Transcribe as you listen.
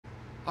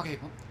Okay,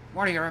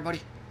 morning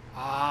everybody.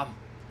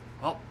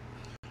 Well,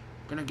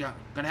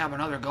 gonna have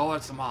another go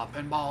at some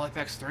Pinball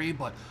FX3,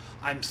 but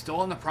I'm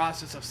still in the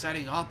process of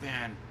setting up,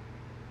 and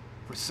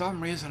for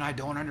some reason I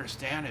don't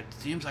understand. It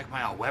seems like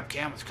my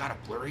webcam is kind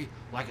of blurry,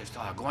 like it's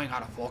going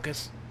out of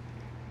focus.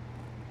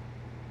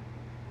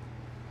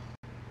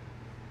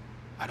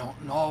 I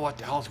don't know what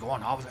the hell's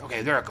going on.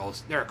 Okay, there it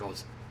goes. There it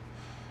goes.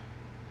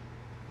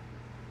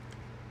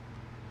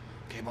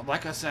 Okay, but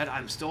like I said,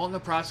 I'm still in the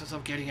process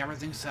of getting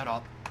everything set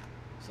up.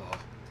 So,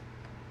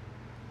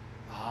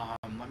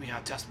 let me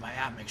test my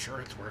app, make sure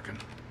it's working.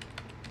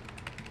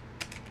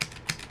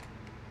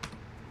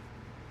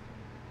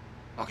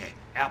 Okay,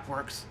 app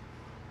works.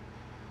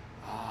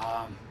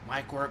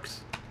 Mic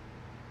works.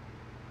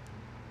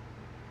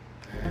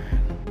 And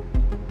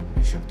let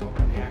me shift over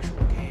to the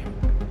actual game.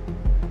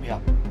 Let me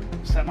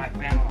set my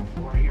fan on the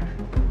floor here.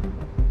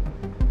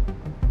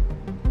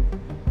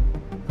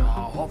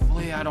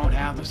 Hopefully I don't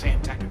have the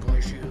same technical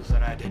issues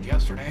that I did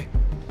yesterday.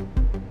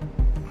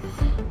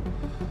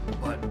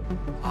 But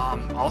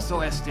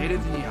also, as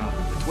stated in the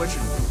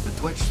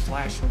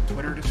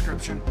Twitch/Twitter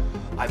description,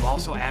 I've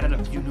also added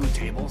a few new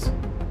tables.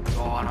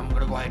 So I'm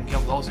gonna go ahead and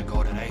give those a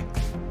go today.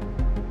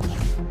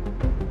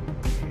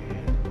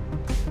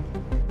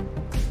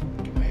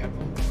 Get my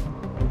headphones.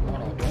 Oh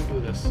no, don't do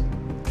this.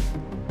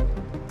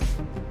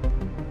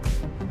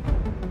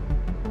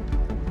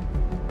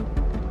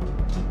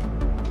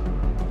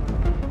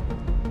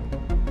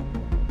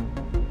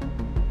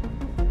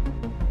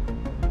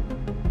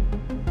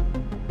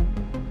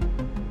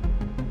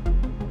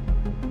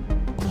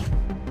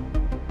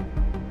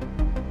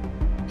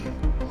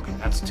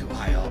 Too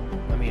high up.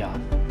 Let me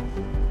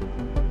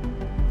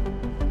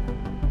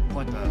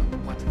point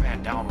the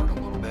fan downward a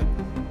little bit.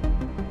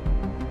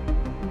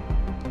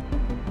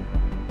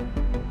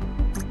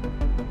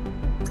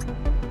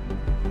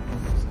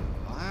 So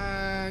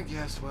I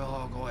guess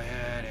we'll go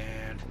ahead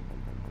and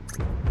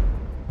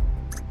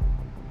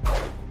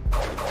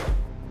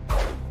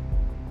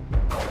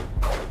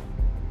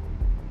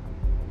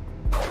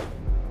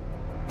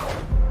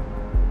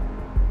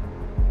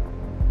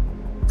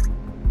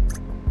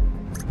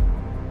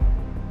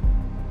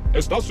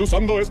Estás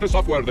usando este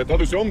software de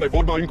traducción de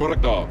forma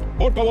incorrecta.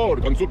 Por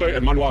favor, consulte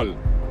el manual.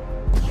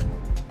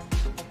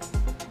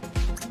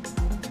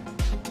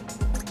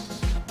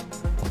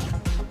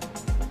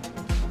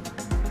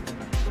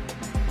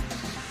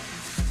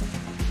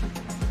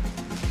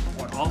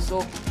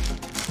 Also,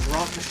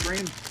 throughout the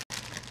stream,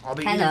 I'll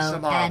be Hello, using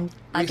some and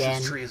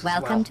again, trees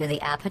welcome to the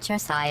Aperture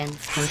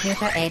Science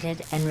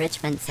Computer-Aided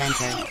Enrichment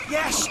Center.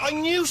 Yes, I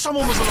knew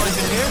someone was alive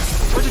in here.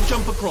 Try to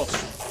jump across.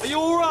 Are you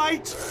all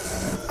right?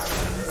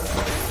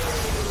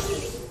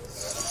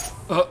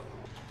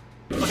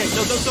 Okay,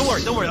 no,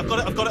 don't worry. I've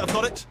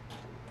got it.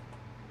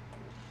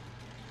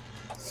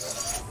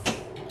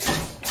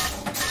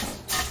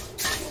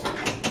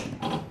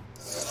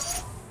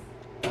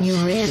 You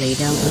really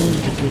don't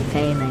need to keep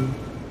failing.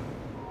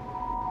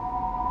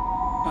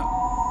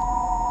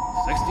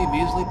 60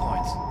 measly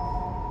points.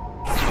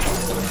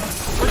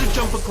 Try to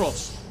jump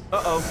across.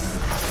 Uh-oh.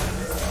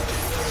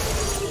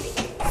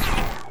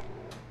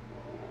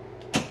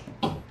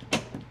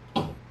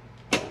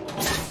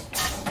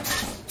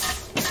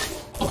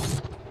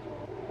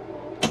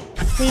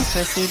 Please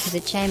proceed to the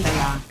chamber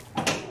lock.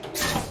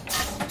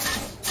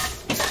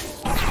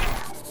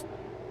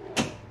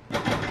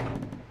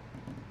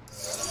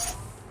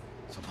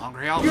 Some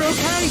hungry out. You're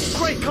okay?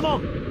 Great, come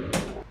on.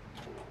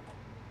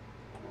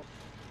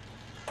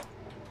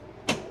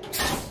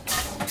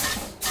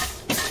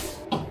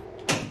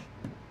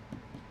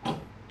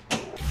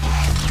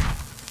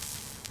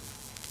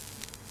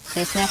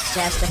 This next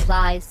test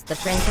applies the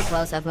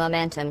principles of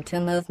momentum to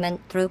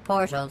movement through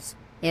portals.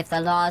 If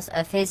the laws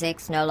of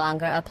physics no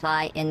longer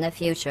apply in the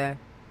future,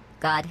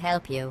 God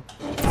help you.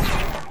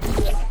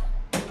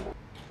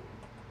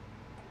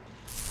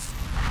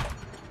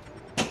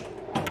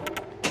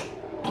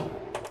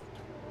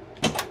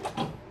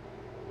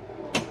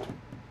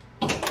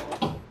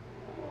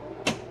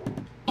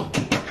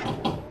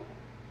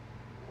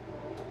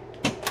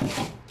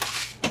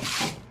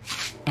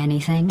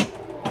 Anything?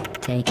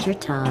 Take your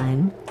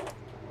time.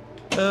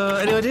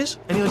 Any ideas?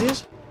 Any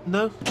ideas?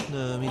 No?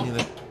 No, me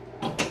neither.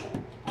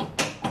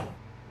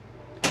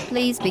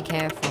 Please be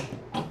careful.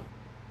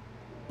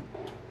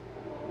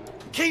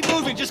 Keep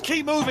moving, just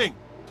keep moving!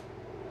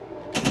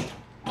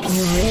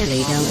 You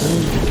really don't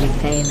need to keep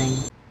failing.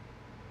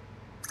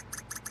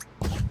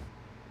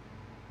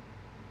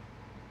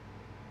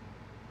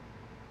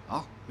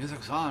 Oh,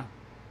 music's on.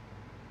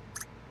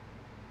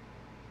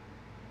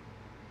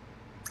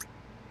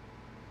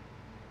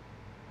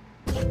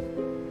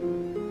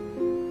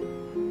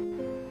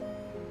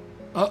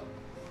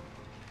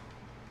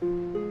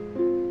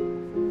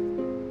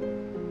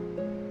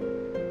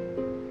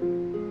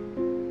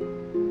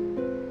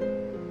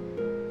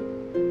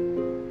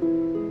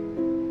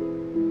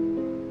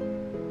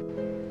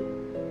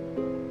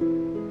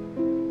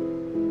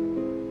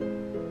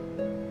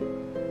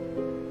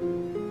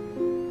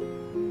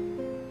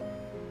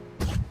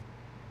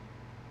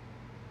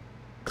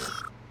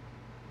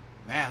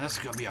 Man, this is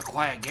gonna be a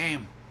quiet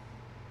game.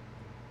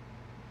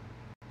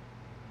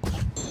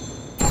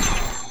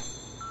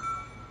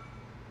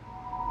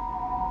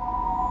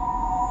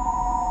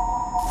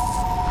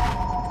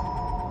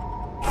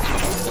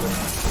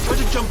 Where'd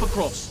you jump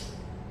across?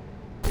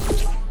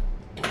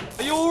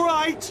 Are you all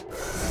right?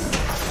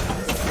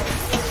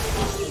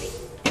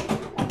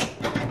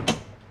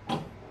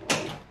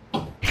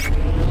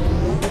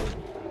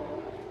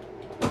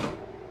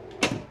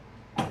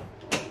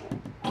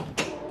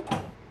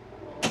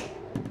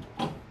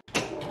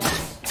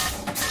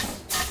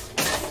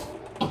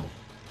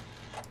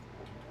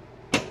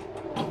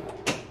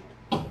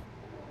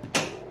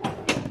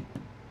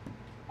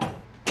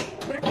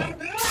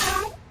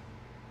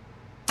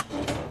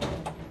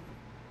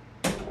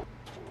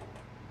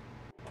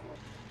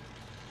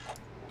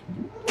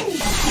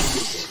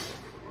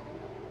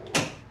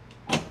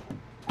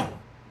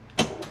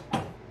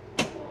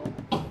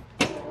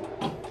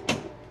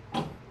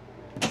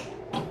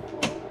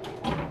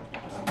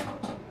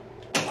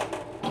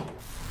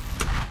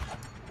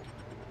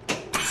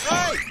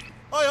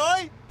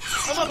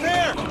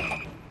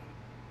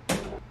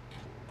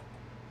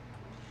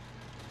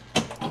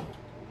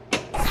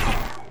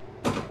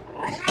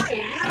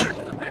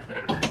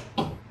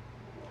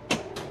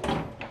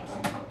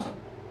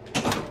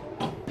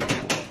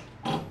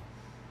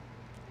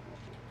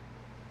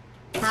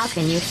 How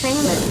can you fail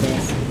at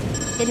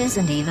this? It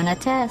isn't even a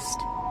test.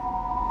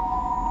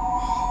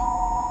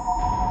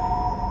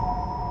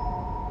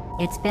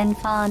 It's been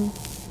fun.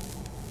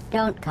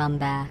 Don't come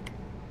back.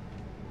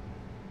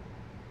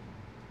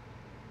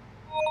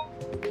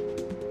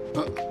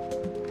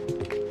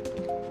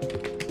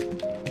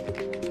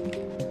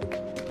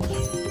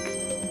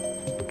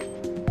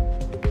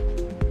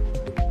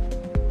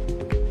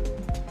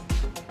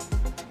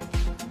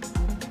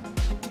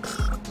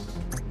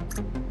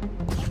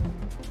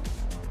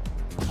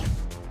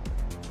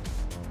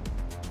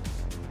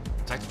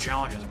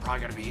 Challenges are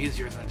probably going to be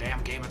easier than the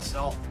damn game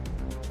itself.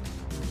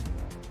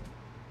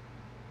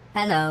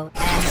 Hello,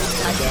 and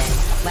again,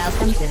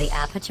 welcome to the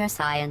Aperture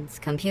Science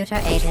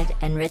Computer-Aided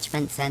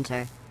Enrichment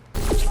Center.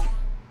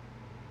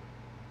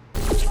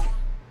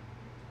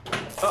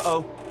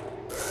 Uh-oh.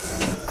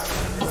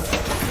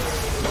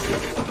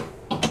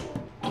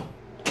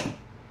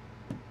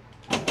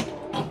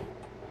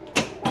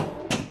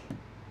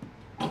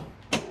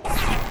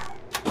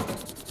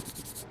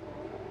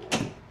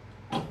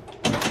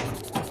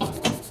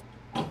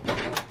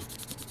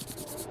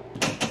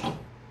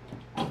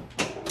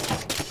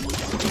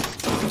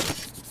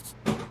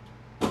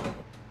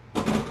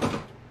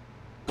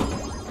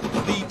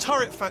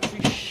 Turret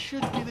factory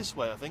should be this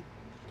way, I think.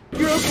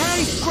 You're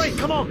okay? Great,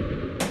 come on!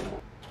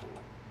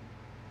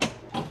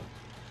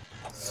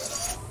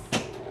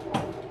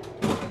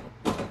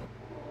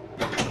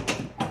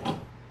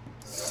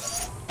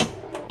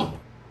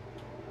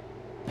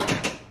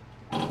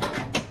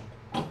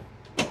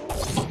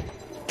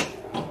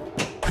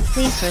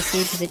 Please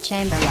proceed to the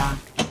chamber lock.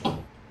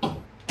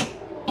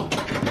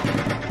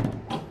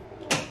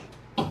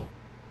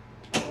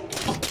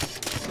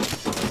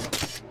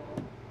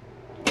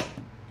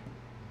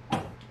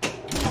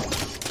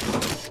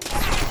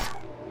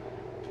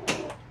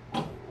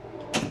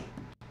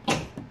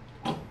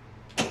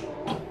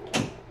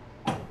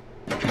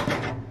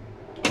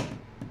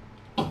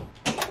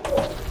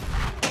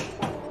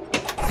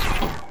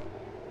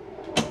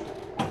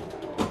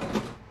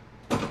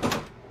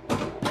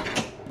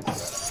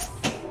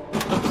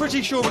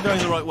 Pretty sure we're going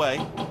the right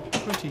way.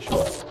 Pretty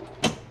sure.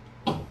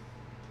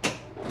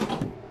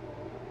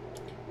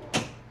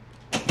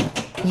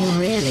 You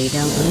really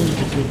don't need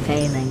to keep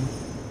failing.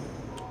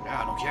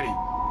 Yeah, no kidding.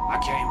 I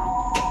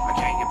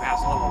can't get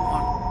past level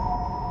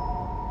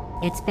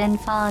 1. It's been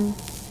fun.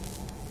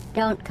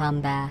 Don't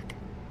come back.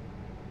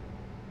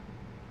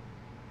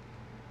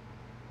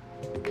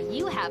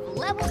 You have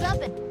leveled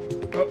up and...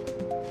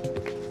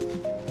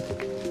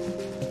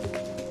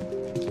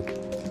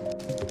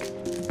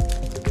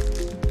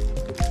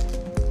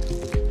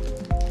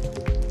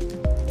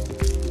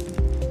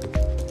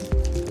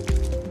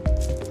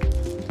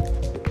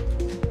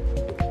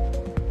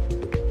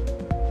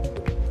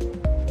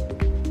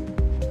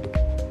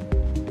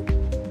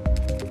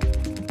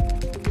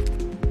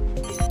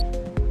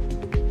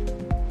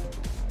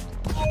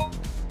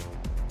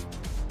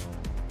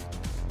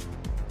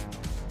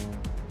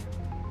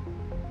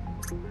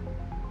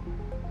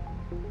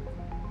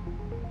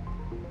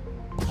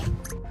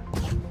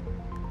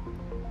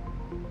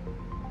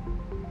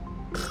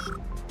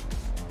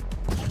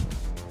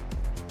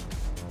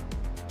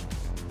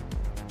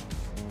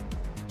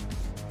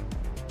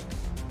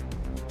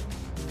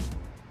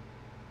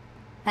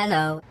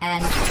 Hello,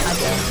 and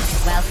again,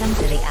 welcome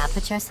to the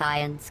Aperture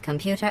Science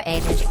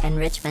Computer-Aided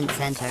Enrichment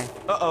Center.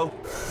 Uh-oh.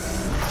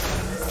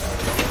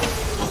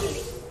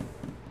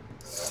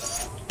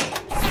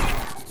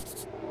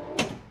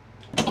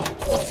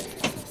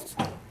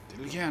 Did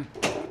it again.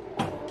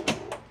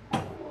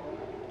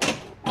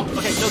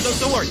 Okay, no,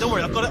 don't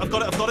worry, I've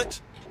got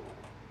it.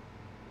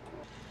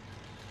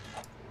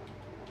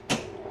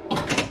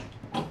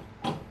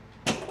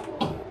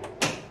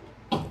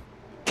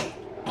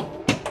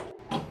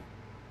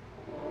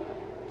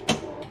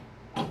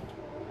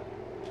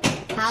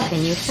 How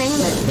can you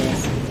fail at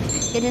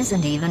this? It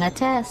isn't even a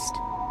test.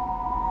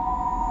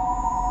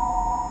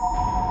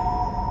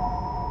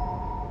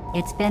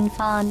 It's been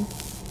fun.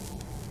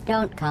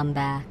 Don't come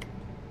back.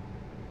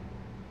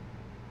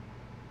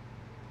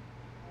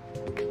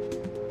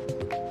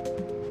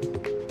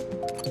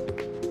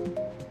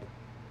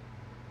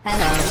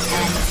 Hello,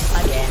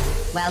 and again,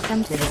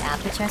 welcome to the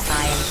Aperture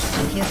Science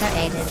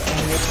Computer-Aided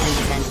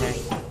Enrichment Center.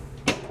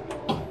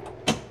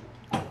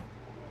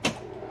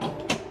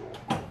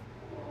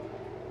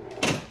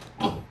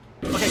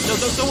 Okay, no,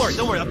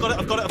 don't worry, I've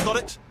got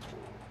it.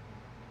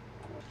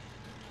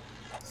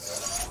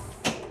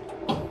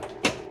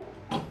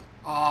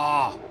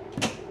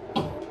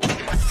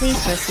 Please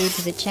proceed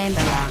to the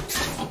chamber lock.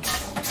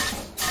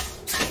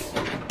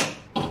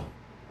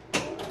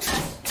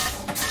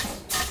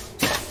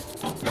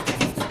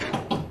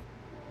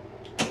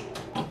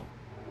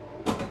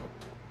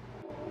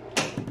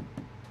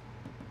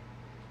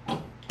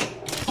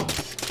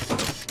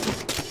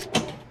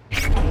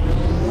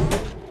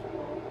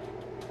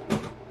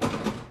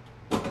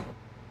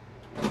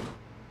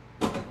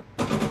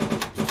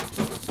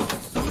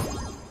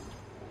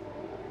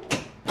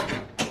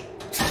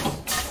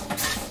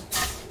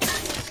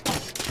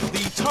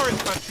 Turret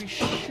factory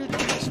should be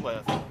this way,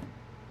 I think.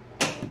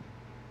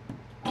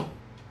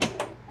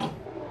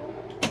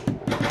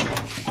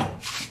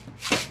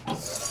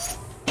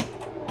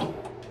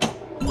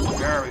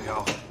 There we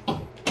go.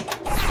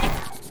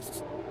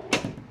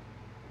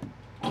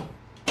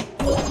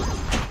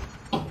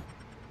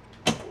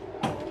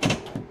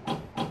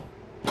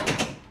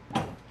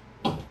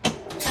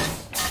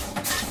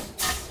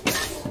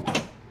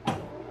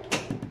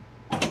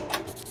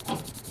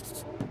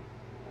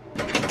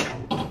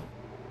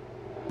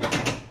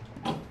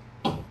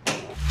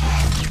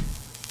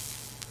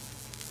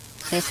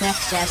 This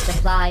next test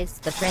applies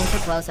the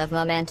principles of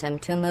momentum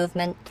to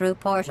movement through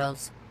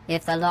portals.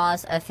 If the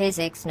laws of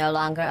physics no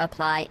longer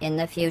apply in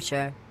the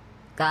future,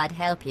 God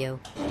help you.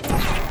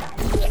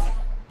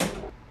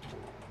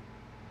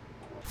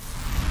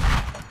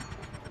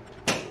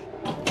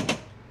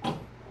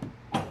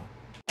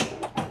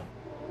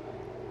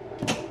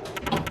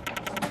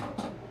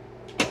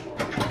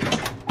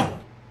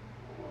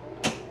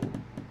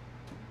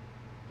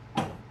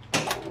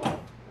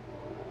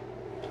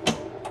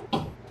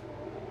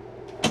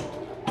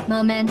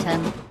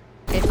 Momentum,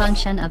 a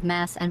function of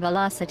mass and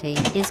velocity,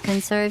 is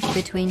conserved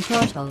between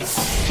portals.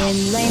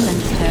 In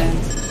layman's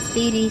terms,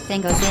 speedy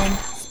thing goes in,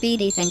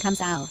 speedy thing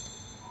comes out.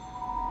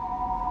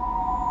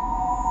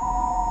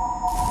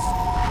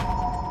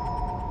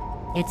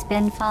 It's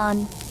been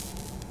fun.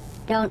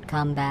 Don't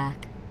come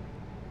back.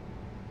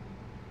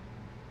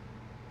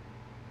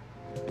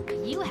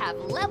 You have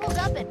leveled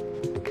up and...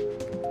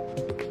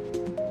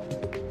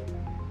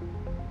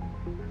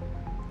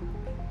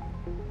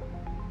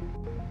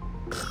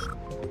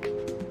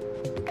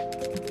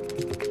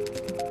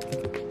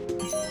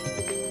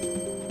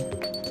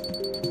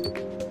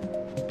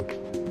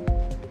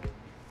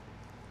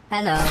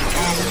 Hello,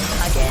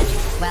 and again,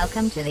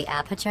 welcome to the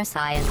Aperture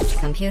Science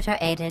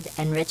Computer-Aided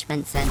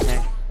Enrichment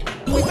Center.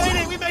 We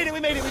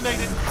made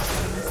it!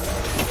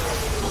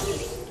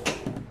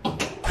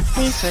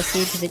 Please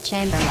proceed to the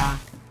chamber lock.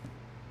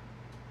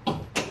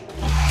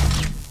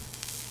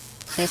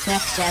 This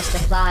next test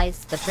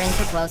applies the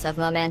principles of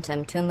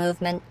momentum to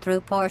movement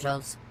through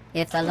portals.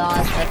 If the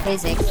laws of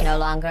physics no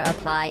longer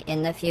apply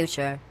in the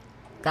future,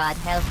 God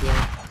help you.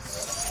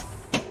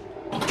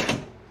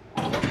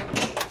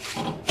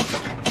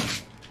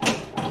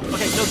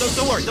 Okay, no,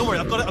 don't worry,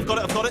 I've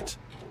got it.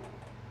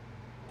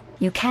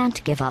 You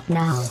can't give up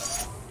now.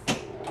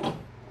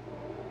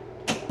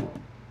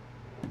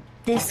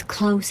 This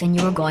close and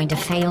you're going to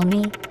fail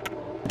me?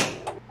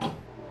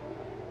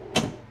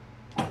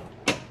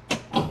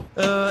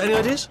 Any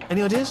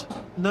ideas?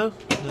 No?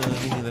 No,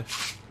 me neither.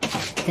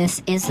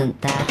 This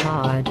isn't that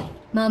hard.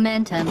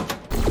 Momentum,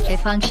 a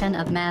function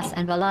of mass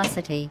and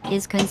velocity,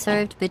 is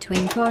conserved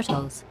between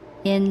portals.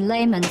 In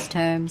layman's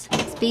terms,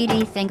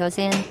 speedy thing goes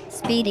in,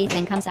 speedy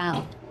thing comes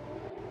out.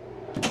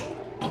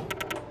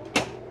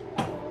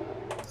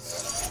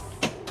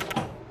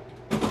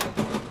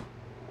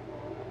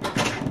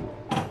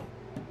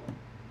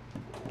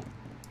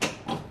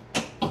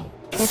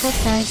 If at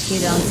first you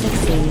don't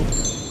succeed,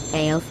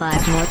 fail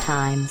 5 more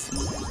times.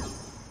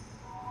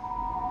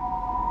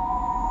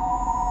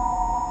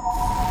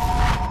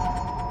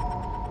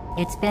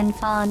 It's been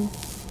fun.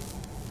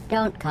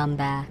 Don't come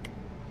back.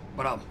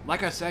 But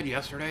like I said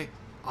yesterday,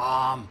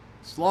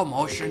 slow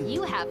motion.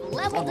 You have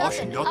leveled up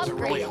and doesn't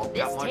really help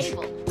upgraded that this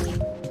much. table.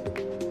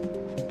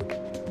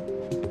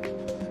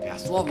 Yeah,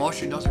 slow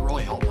motion doesn't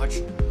really help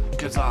much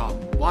because a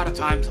lot of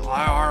times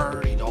I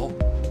already know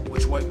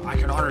which way. I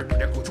can already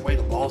predict which way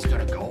the ball's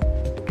gonna go.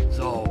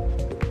 So,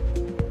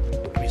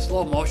 I mean,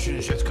 slow motion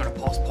is just gonna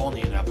postpone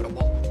the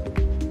inevitable.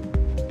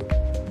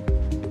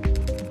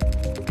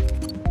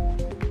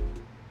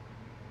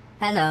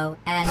 Hello,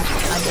 and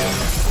again,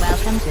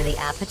 welcome to the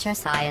Aperture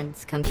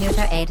Science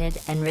Computer-Aided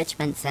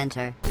Enrichment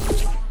Center.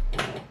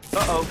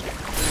 Uh-oh.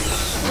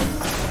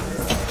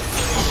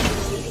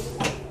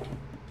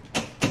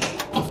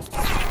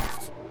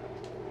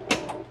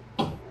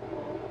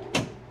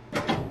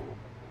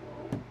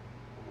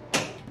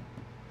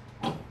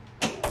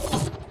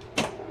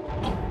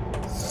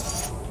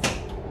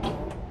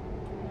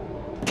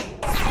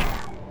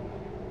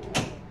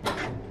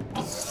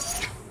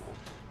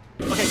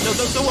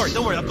 No,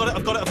 don't worry. I've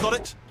got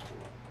it.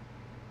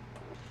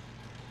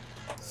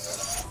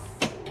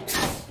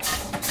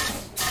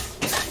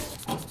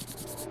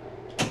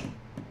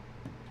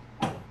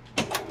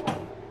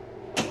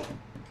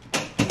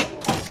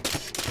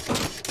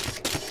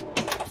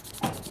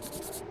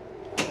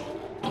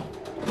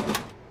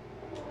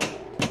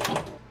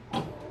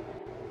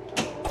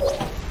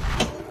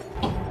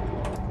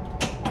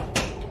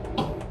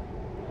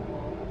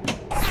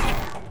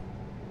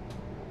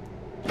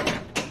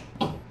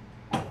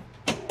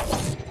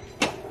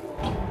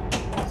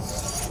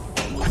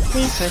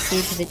 Please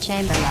proceed to the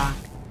chamber lock.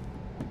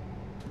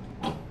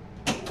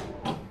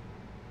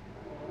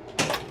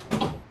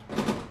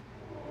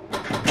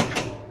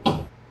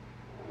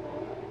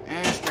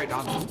 And straight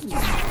down. Ooh,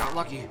 got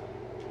lucky.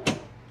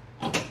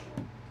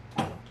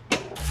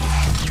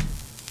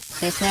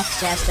 This next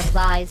test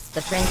applies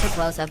the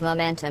principles of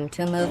momentum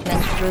to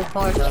movement through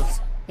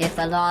portals. If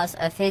the laws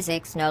of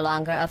physics no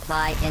longer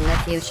apply in the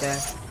future,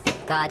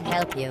 God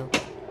help you.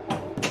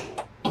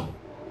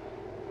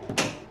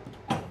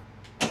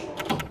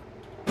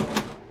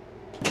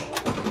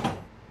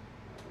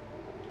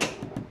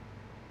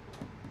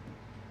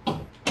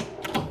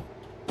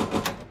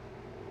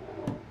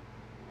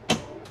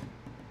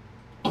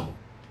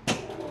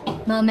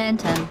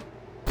 Momentum,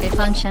 a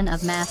function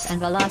of mass and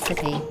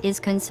velocity, is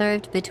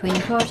conserved between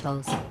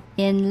portals.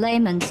 In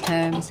layman's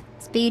terms,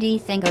 speedy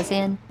thing goes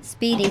in,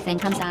 speedy thing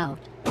comes out.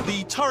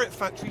 The turret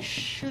factory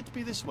should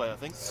be this way, I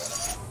think.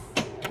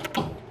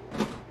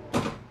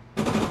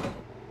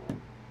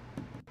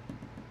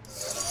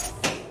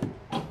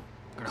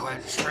 Gonna go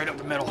ahead straight up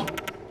the middle.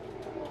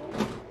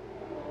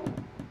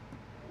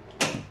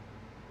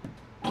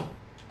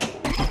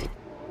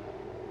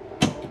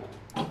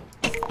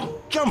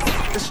 Jump!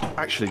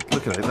 Actually,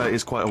 look at it.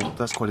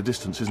 That's quite a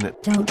distance, isn't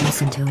it? Don't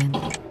listen to him.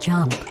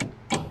 Jump.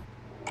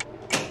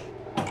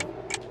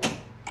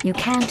 You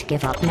can't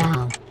give up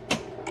now.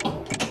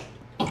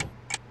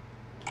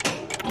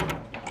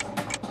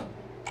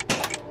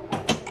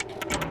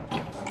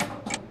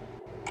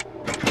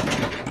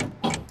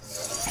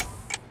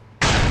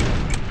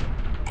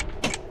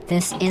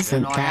 This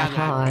isn't that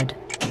hard.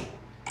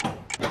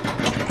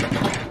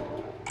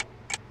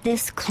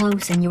 This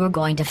close and you're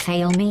going to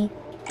fail me?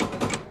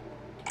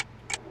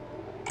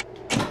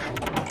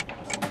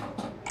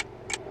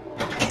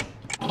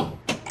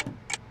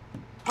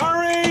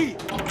 Hurry!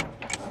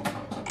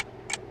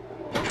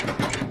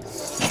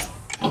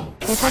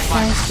 If at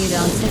first you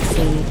don't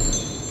succeed,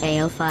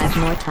 fail 5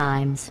 more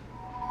times.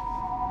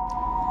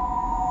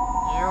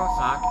 You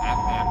suck at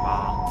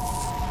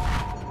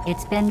pinball.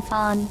 It's been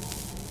fun.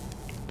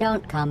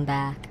 Don't come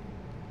back.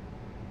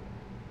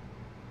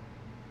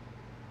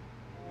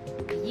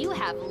 You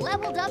have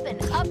leveled up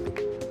and up.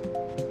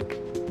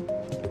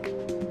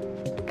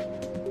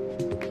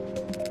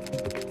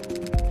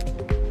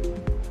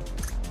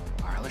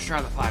 Alright, let's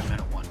try the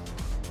 5-minute one.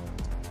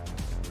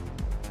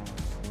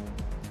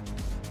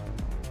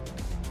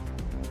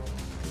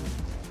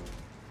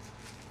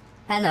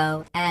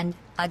 Hello, and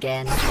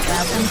again,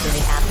 welcome to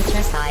the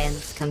Aperture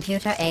Science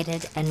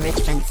Computer-Aided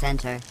Enrichment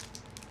Center.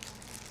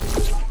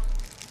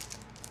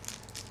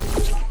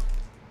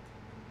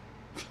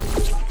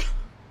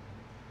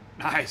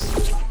 Nice.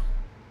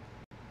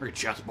 Very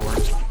chessboard.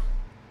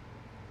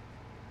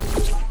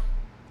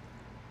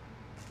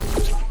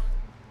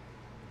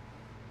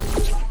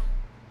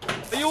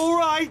 Are you all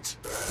right?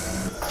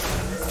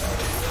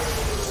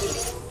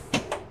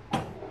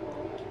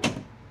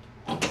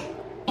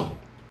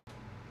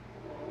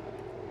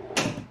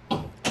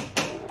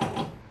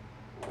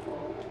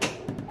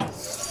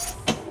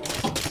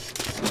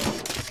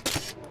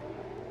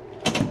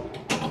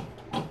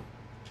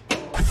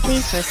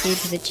 Please proceed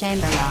to the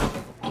chamber lock.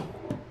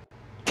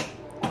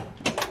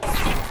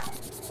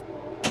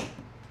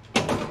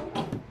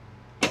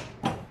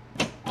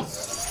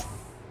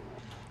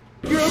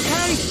 You're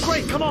okay?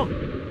 Great, come on!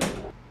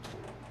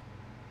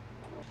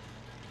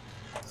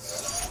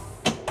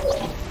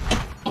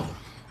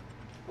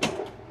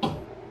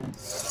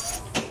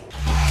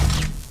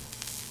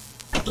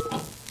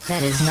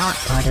 That is not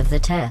part of the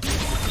test.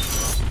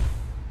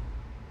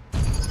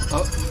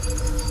 Oh.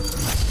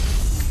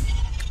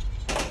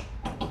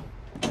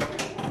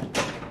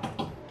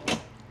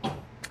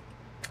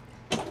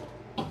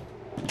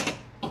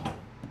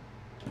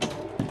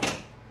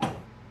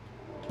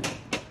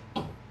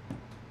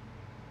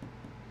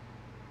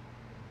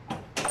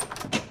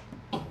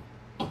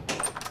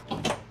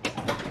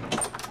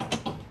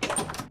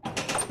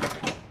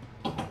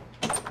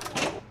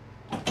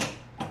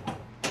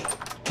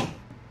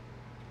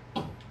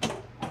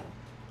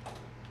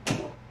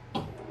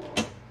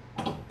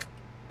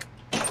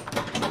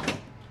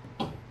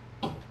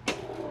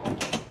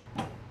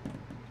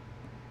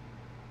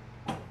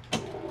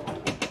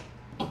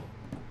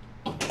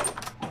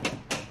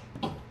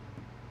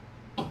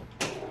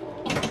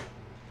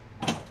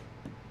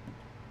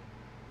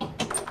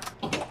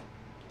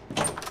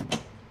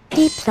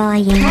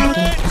 Deploying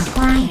gate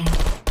acquired.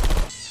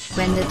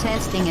 When the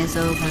testing is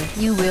over,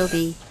 you will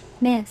be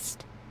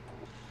missed.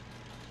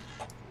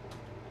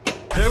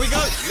 There we go.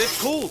 Lift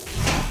cool.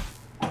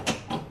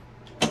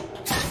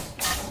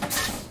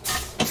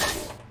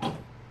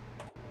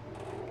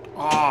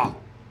 Ah.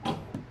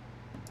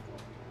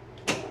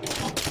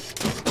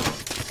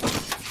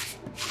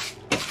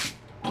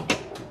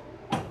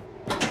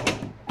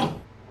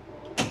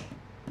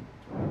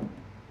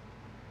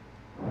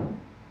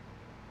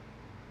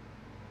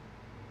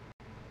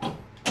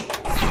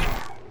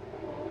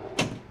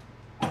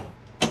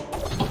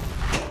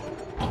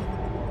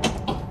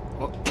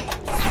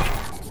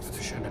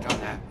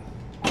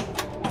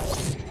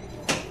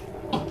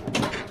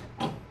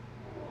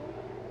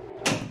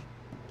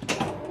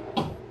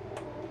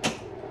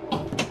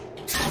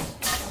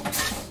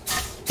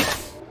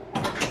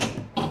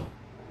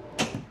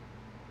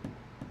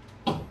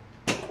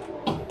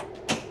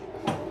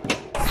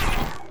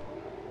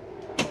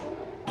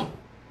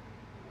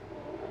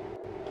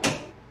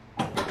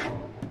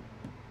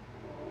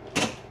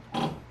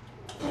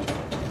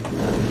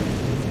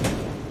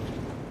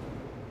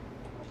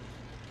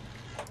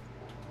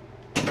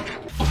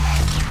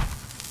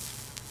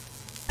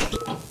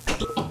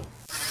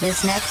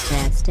 This next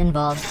test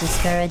involves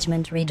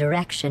discouragement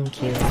redirection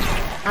cube.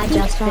 I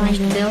just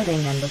finished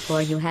building them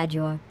before you had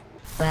your,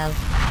 well,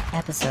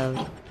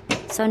 episode.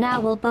 So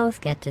now we'll both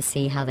get to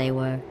see how they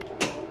work.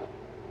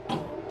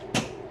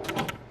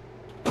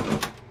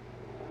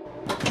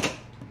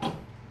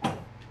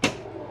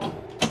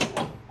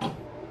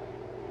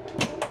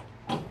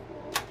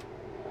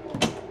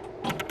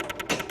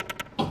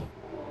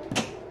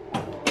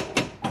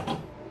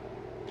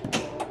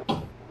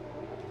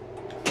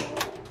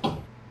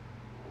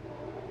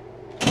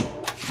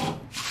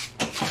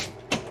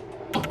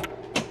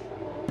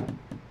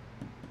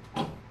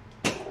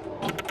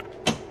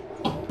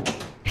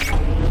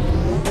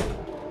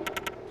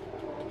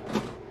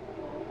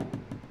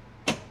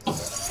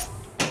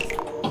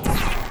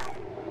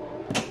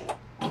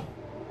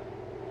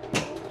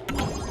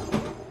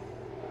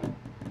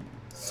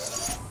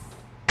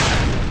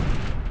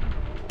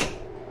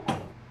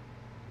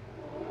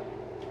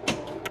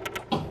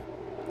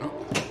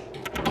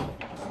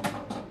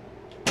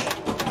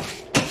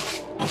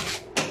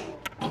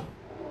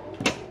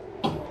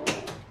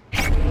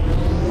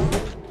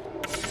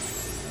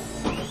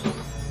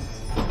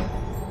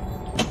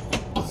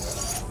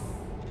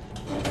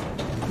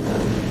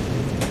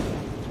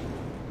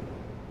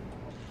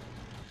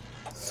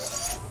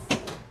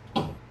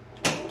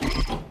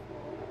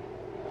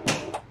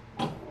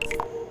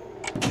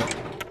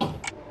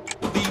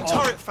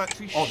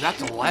 Oh,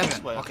 that's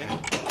 11. Okay. I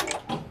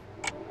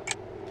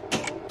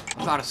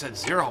thought it said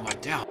 0. I'm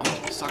like, damn, I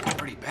must be sucking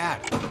pretty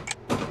bad.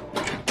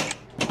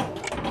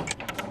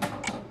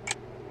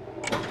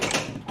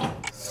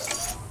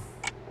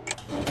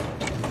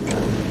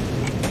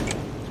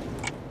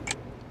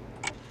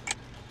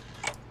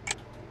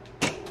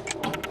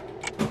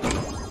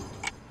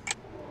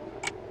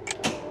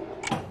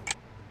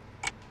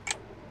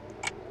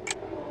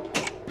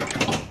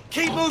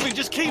 Keep moving,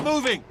 just keep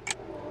moving.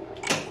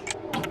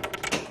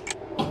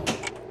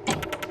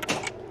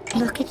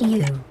 Look at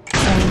you,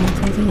 sailing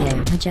through the air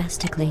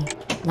majestically,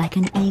 like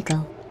an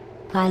eagle,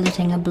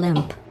 piloting a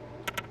blimp.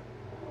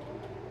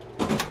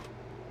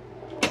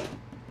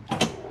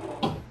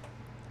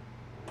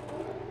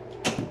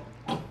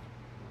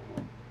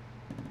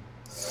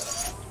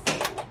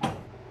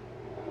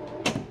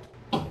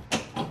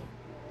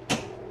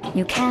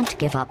 You can't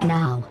give up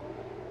now.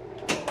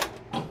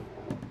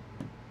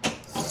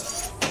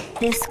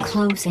 This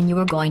close and you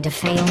are going to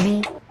fail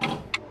me?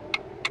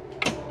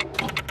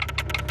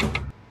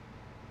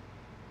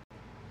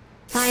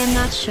 I am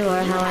not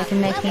sure how I can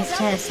make these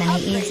tests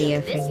any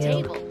easier for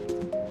you.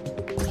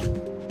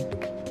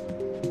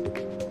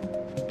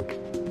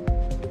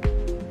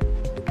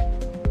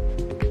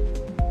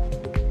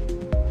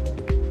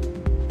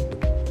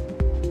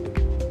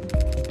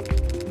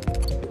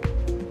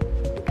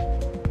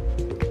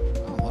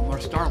 Oh, one more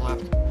star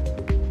left.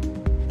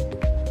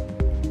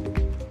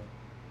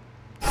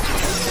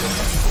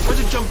 Where's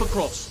a jump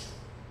across?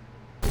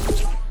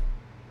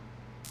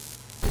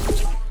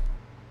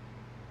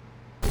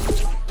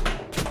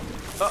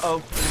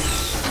 Uh-oh.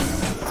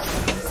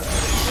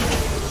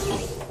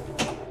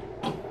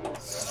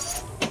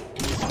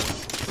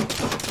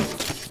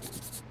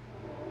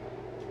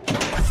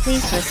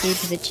 Please proceed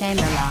to the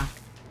chamber lock.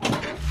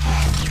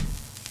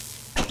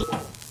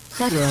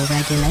 Federal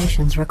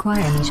regulations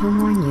require me to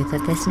warn you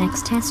that this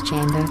next test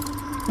chamber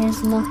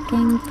is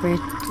looking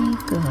pretty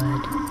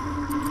good.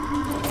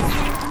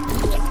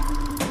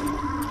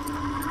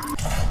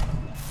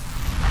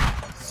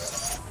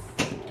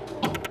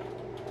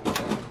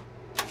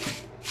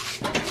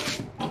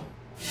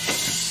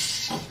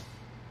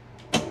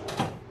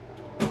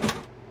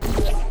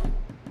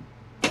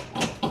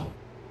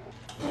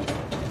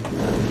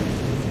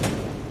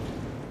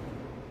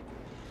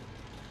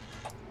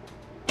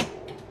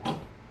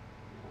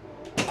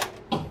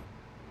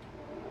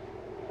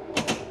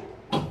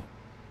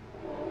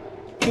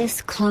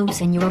 This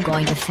close and you were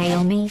going to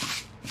fail me?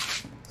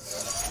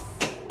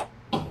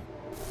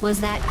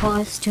 Was that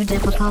course too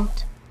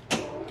difficult?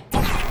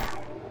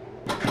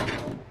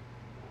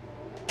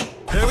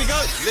 There we go.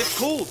 Lift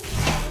called.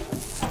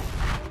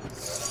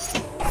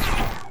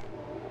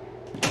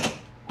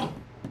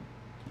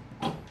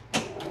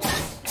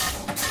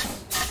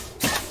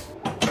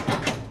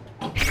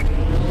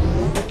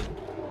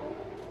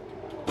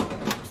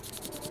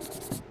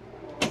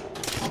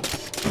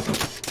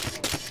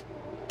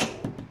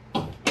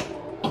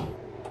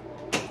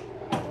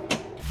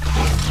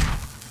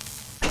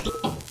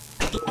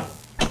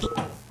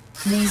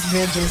 These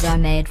ridges are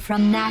made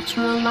from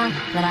natural light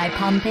that I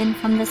pump in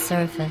from the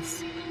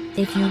surface.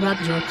 If you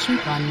rubbed your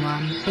cheek on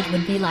one, it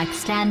would be like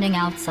standing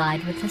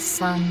outside with the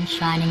sun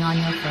shining on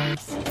your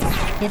face.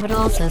 It would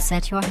also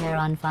set your hair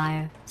on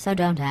fire, so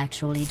don't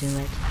actually do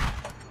it.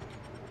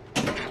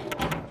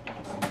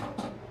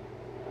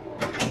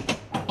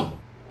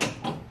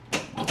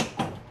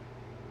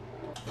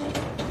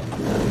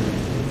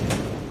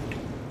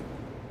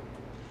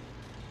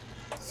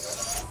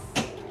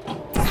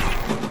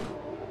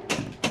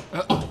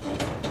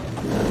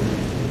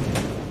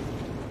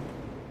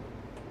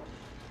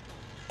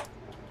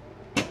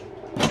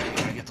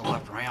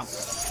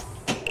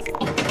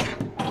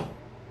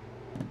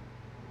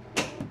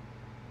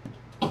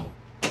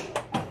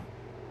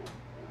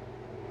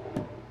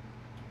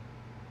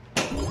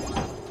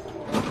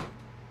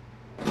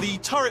 The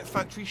turret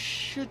factory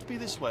should be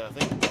this way, I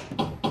think.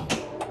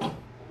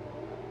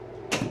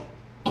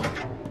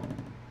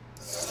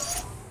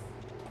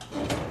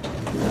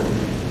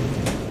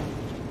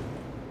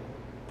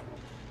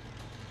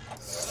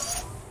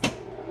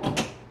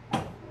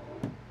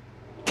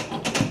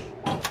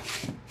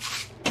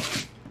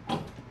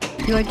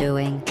 You're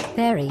doing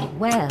very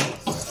well.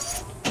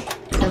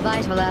 The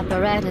vital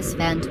apparatus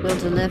vent will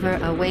deliver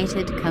a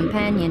weighted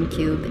companion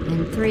cube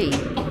in 3,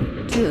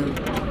 2,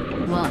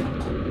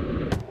 1.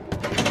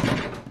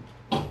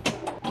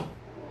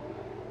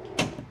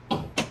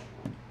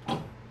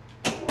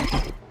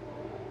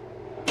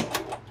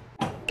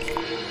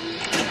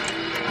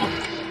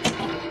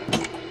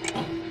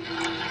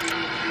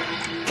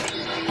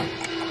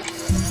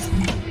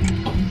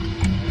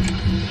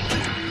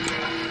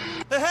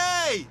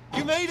 Hey!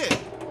 You made it!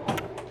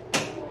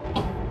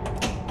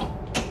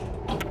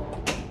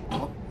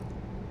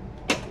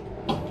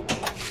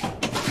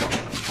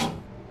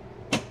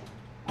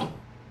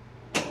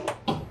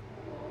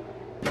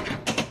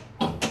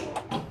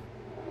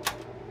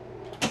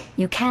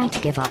 You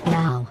can't give up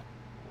now.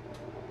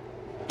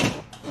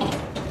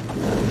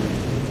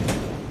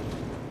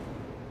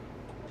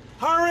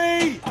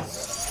 Hurry!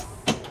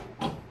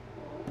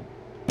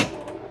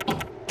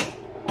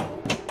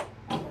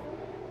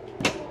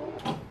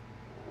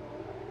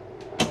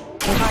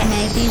 If I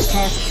made these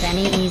tests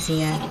any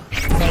easier,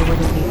 they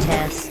wouldn't be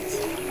tests.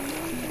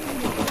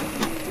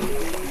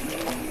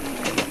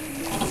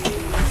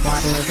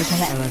 Waddle over to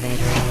the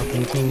elevator and we'll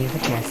continue the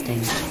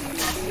testing.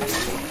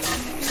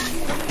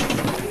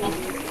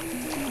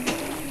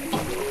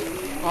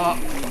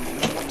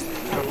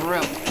 For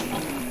real.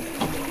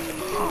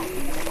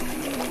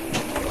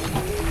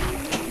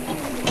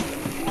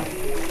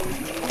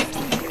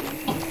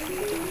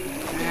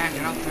 Yeah,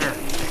 get up there.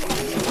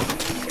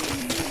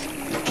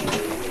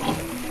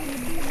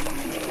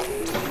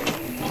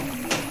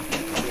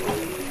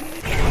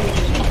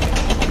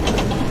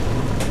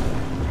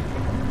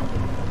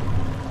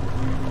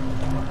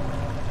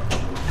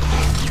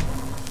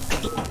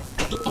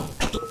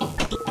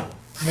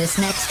 This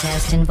next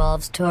test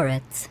involves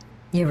turrets.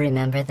 You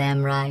remember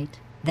them, right?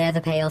 They're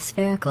the pale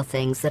spherical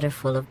things that are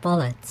full of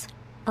bullets.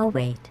 Oh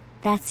wait,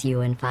 that's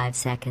you in 5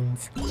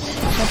 seconds. Good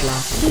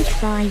luck. Keep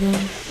trying.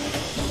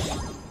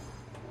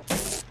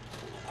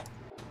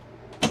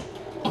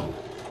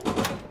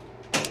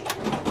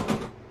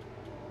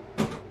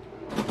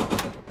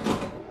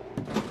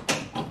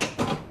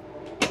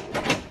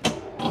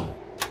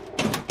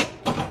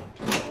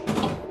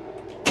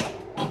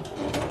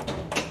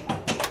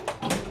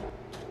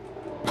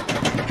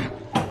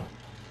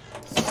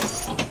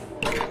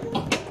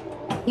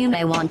 You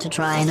may want to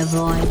try and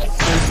avoid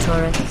those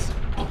turrets.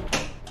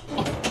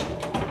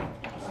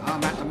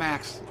 I'm at the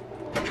max.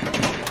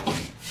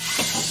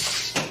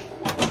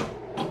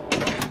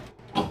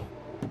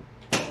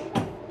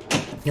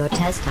 Your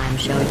test time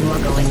showed you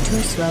are going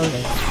too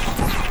slowly.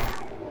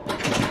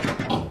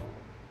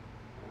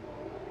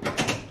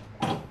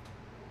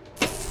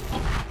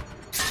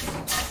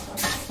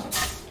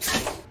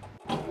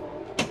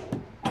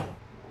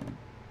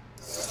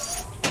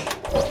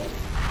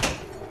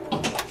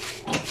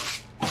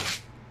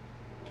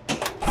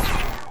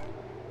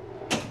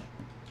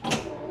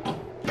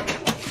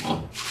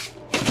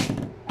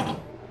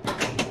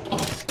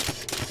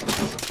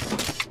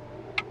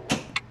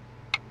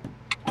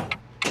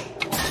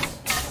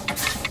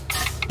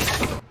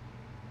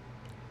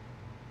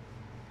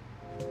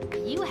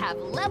 You have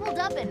leveled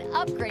up an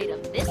upgrade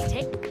of this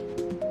tape.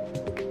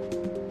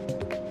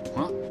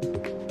 Huh?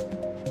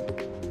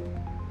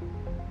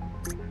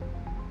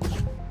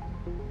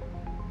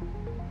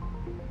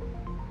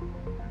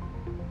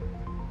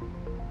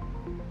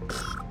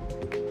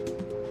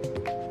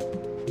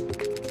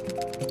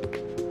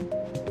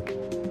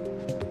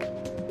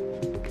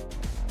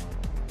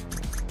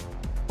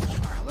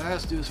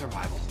 just do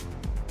survival.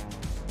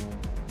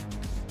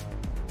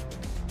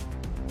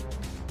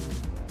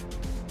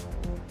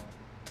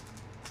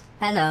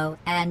 Hello,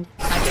 and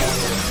again,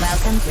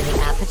 welcome to the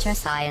Aperture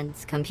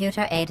Science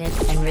Computer-Aided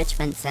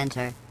Enrichment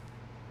Center.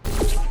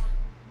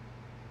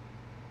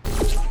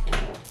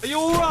 Are you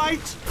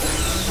alright?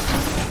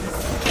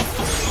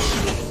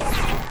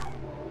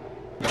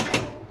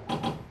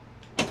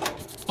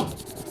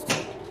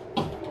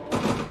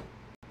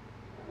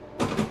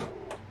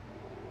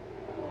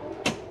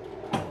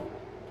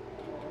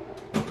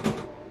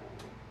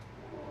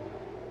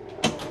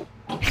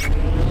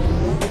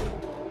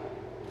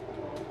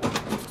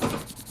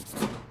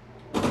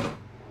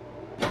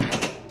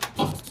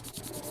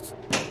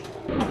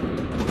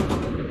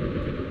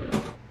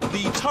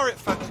 The turret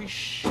factory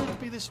should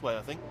be this way,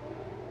 I think.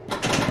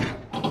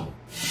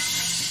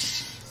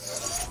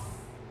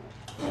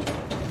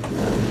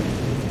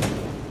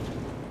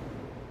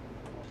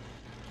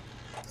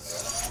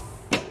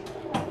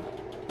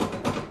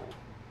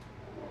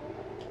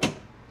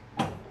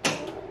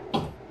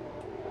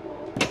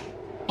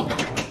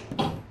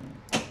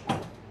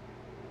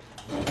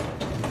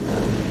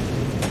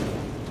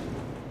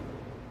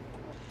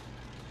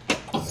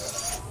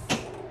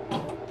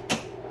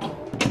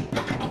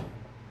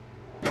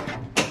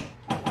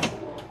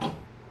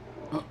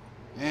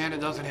 And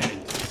it doesn't hit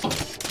anything.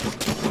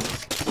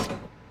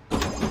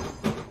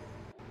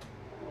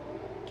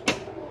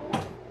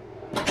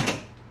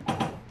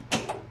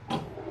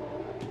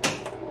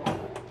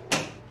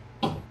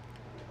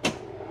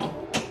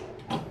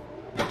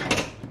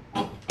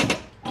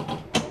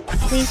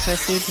 Please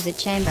proceed to the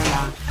chamber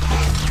lock.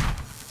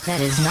 That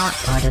is not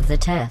part of the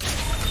test.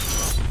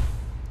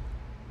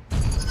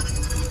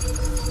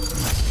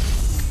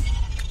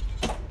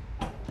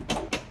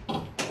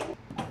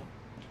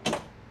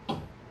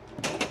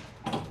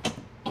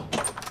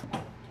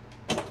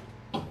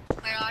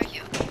 Where are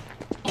you?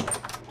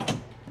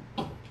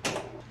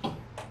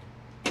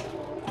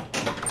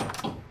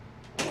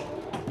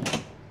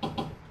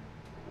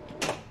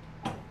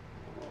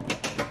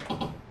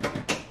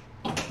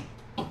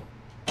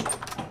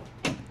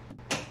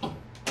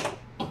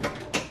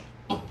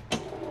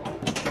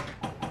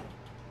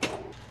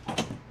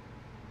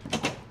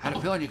 Had a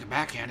feeling you could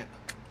backhand it.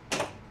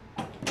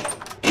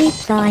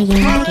 Deploy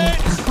unit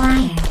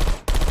acquired.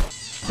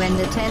 When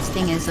the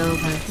testing is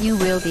over, you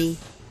will be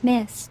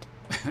missed.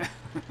 And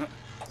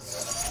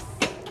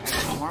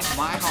warms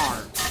my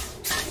heart.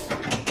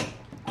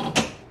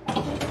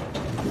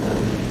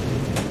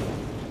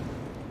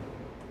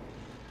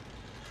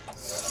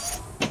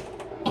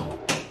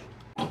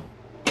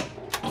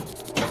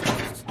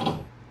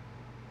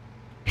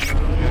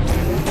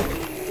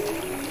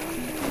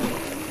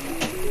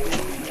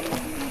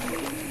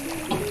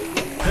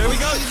 There we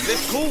go.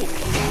 It's cool.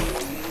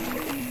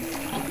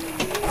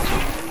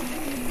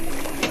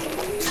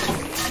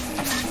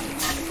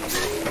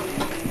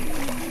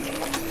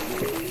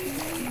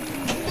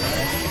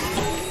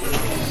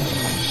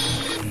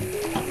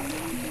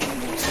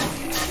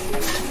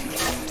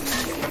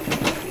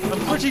 I'm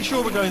pretty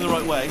sure we're going the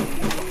right way.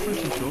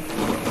 Pretty sure.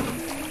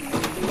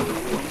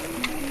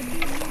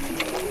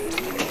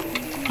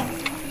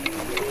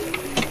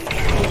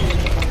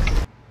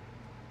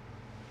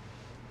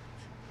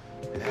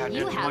 Yeah, You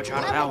did too have much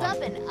out of that leveled one.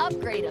 up an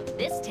upgrade of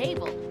this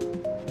table.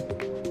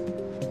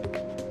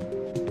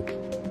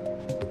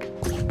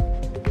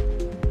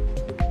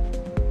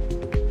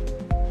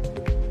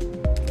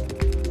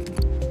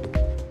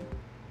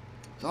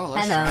 So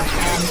let's Hello, try.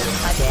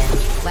 and again,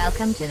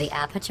 welcome to the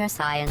Aperture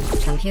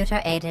Science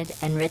Computer-Aided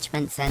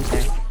Enrichment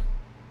Center.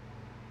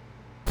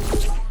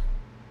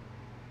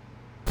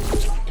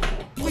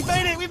 We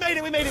made it! We made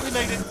it! We made it! We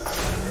made it!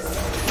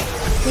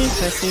 Please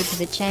proceed to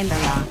the chamber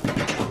lock.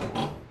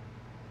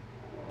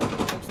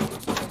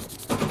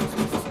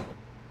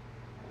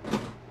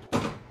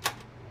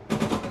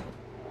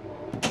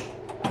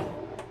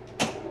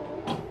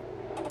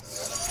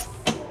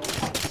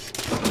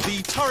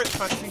 The turret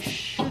factory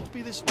should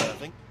be this way, I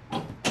think.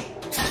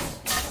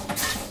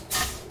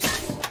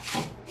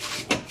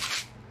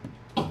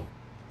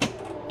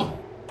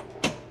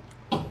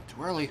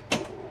 Too early.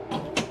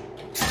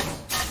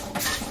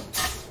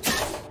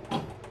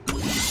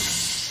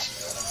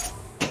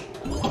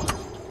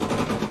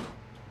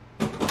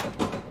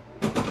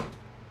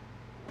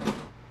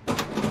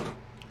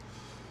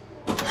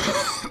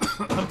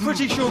 I'm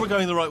pretty sure we're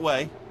going the right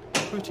way.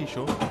 Pretty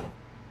sure.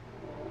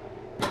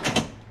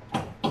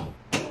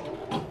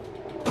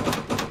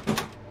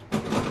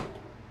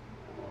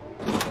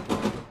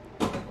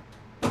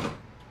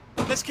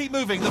 Let's keep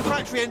moving. The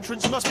factory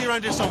entrance must be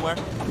around here somewhere.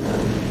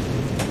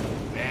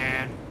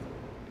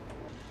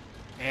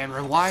 And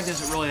rewind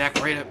isn't really that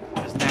great.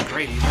 Isn't that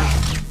great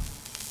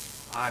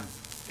either.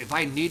 If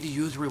I need to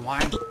use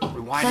rewind.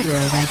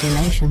 Federal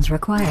regulations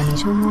require me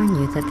to warn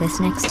you that this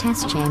next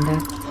test chamber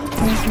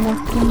is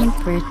looking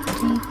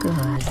pretty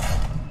good.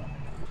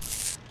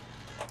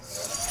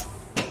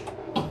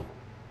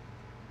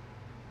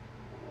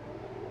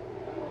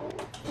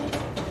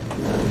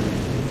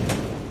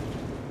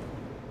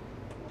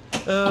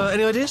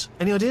 Any ideas?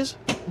 Any ideas?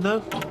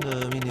 No?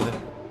 No, me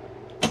neither.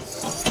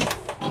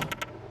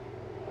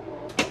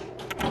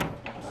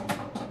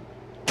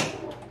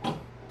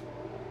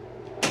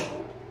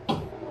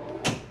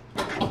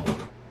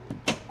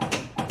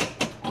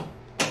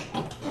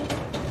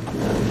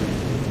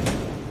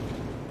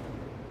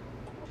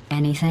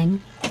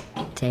 Anything?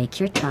 Take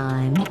your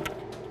time.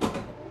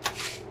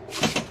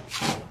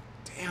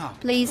 Damn.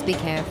 Please be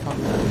careful.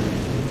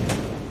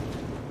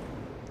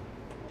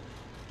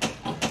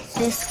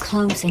 This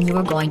close and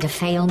you're going to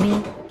fail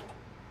me?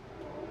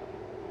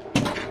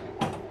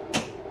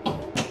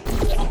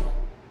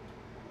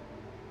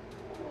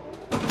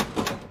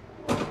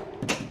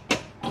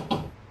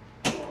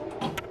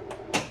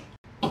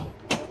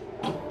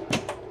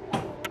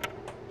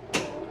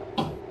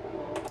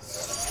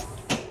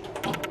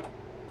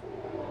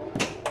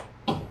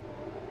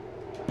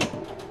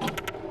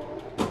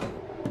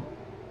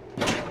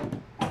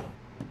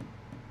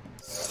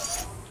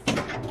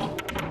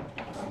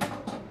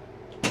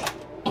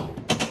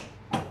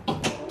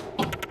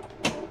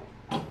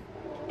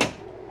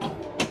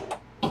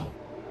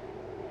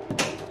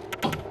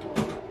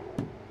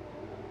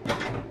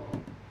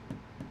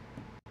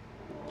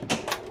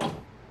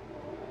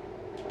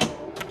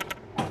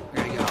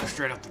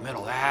 Straight up the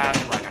middle. That's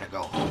where I gotta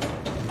go.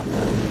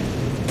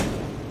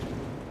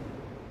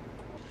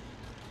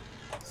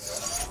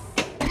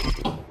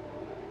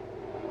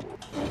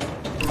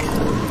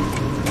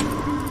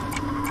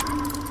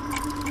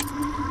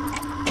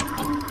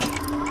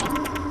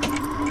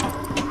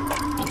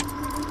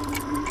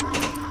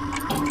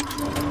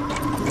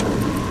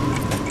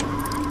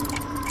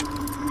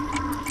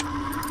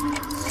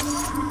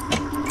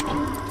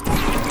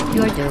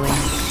 You're doing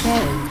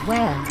very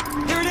well.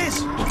 Here it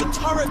is! The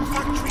turret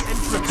factory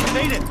entrance. We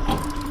made it!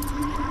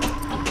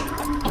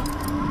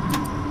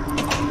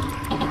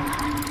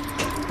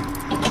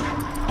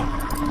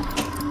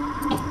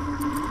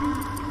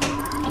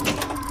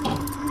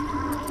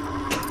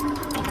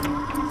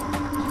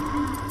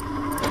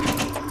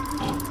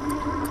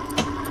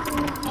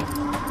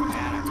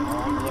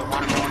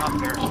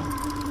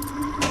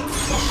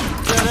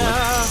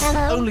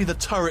 Only the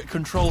turret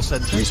control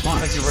center.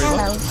 Thank you very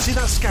much. See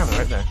that scanner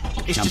right there?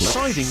 It's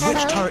deciding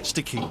which turrets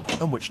to keep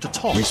and which to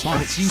toss.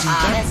 And it's using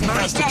that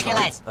master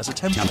turret as a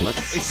template.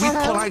 If we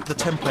pull out the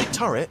template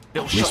turret,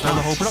 it'll shut down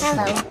the whole production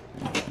line.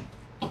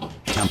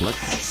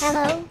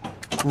 Hello.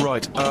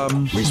 Right,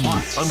 I'm gonna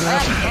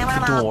have to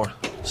hack the door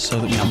so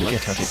that we can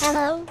get at it.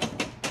 Hello.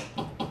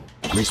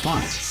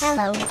 Response.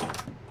 Hello.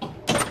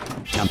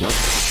 Template.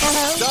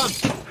 Hello. Done!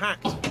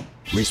 Hacked.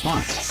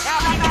 Response.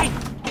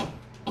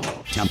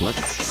 Template.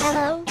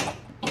 Hello.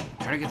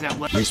 Trying to get that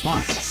left.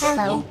 Response.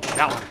 Hello.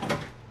 That one.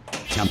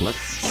 Template.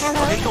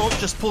 Hello. Okay, go on,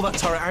 just pull that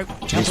turret out.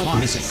 Template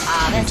missing.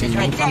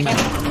 Continuing from there.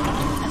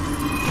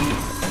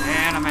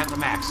 And I'm at the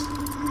max.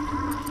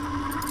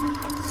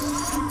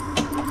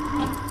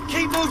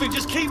 Keep moving,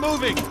 just keep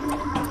moving!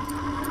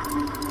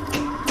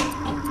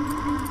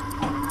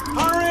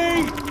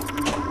 Hurry!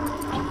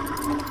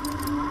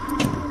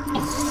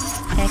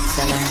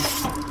 Excellent.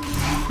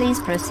 Please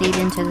proceed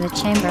into the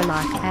chamber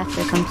lock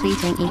after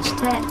completing each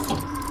test.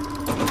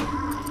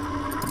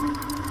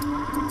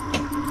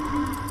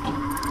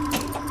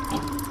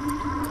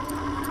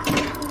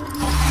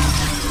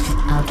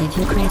 I'll give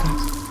you credit.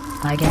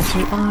 I guess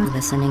you are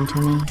listening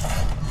to me.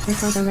 And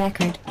for the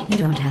record, you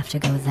don't have to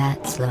go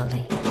that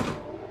slowly.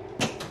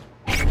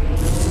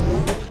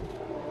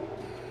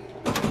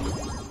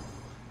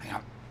 Hang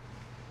on.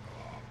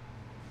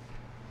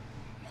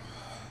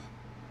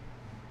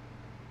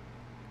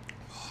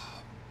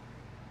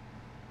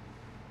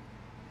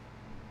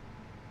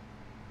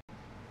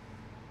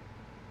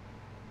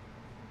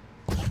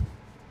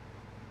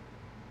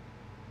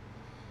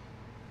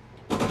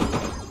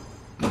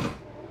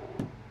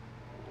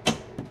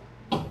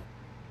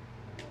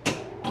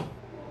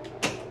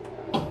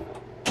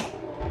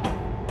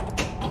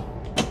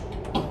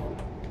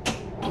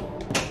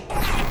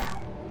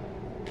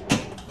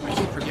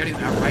 Getting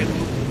that right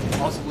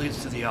loop also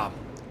leads to the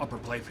upper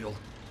playfield.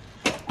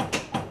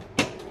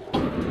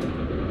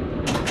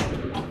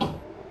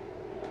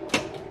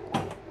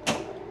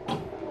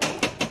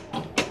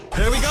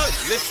 There we go,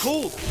 lift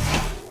cool.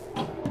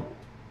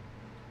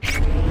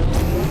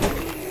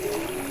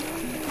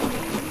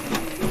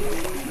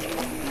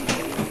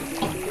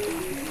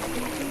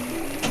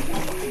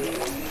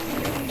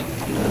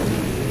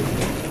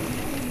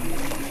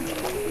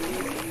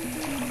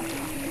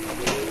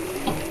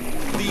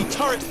 The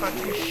turret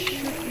factory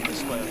should be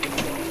this way, I think.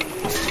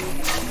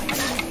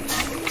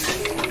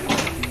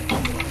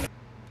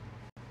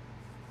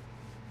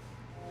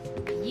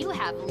 You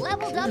have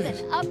leveled up an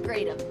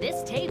upgrade of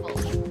this table.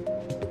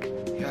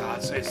 Yeah,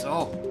 I'd say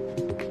so.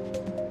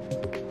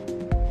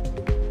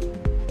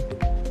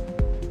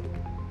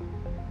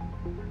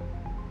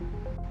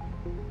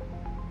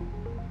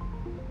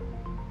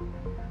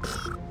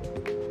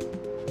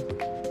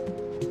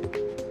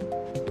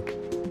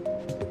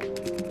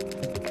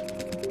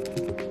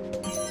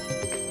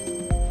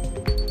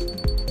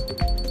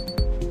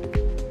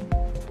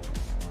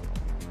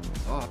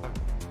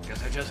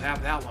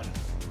 have that one.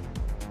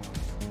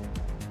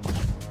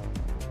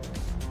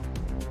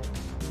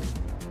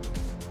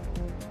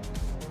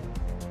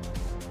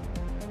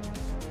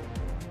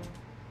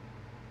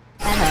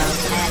 Hello,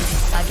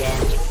 and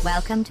again,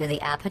 welcome to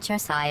the Aperture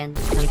Science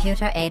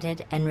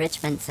Computer-Aided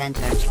Enrichment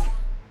Center.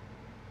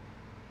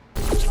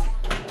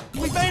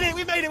 We made it!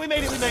 We made it! We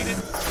made it! We made it!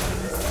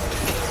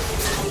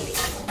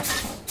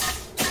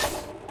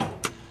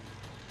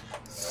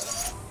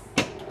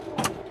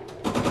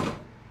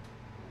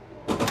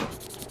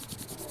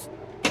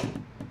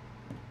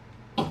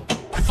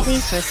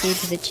 Please proceed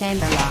to the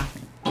chamber lock.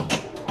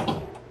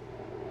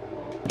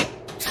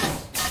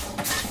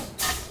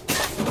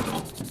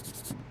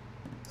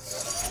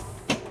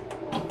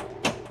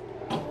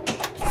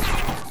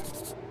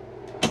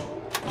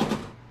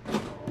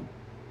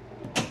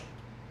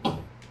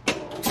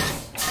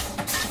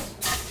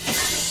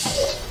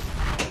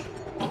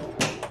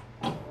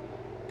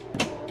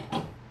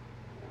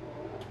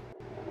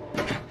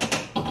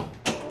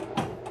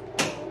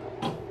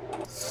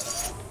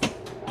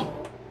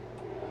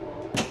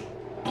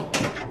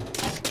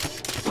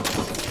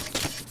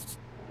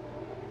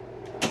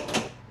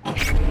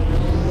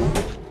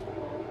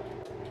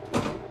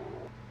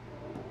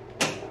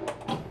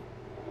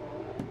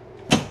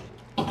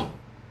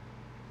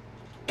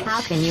 How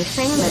can you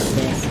fail at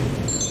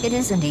this? It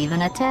isn't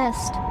even a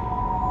test.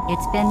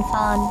 It's been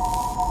fun.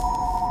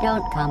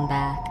 Don't come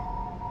back.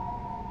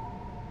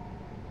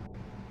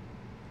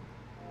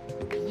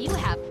 You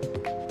have...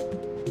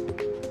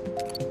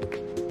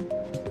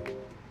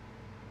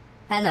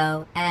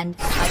 Hello, and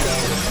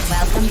again,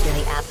 welcome to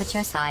the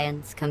Aperture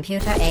Science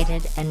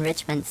Computer-Aided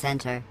Enrichment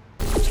Center.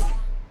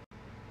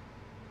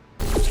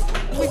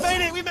 We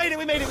made it! We made it!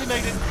 We made it! We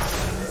made it!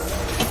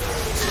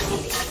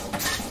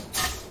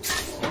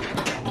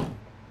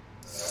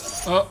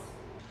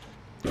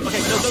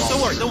 Okay, no,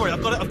 don't worry, don't worry.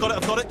 I've got it, I've got it,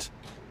 I've got it.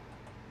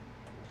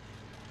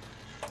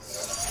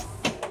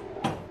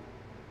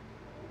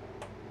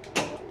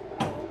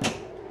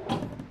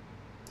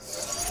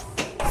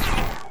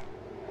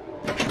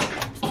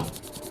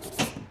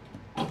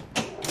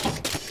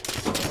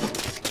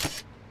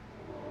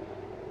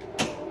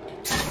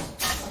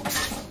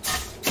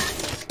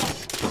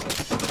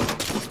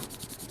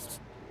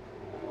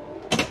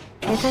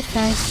 If at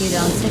first you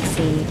don't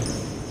succeed,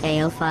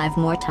 fail 5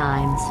 more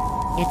times.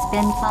 It's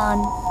been fun.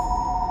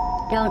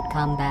 Don't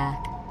come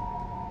back.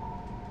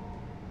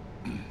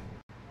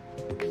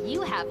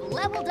 You have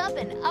leveled up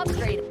and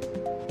upgraded.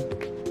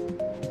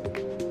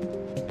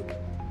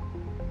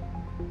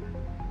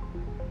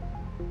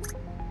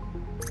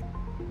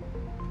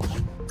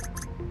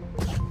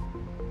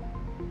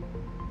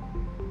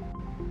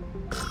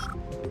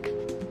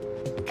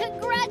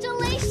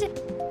 Congratulations!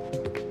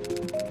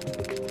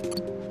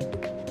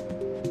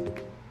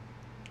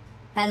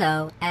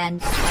 Hello,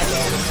 and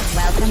again,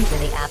 welcome to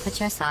the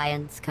Aperture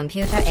Science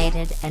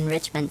Computer-Aided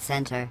Enrichment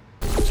Center.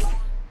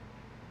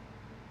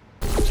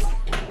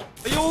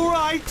 Are you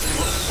alright?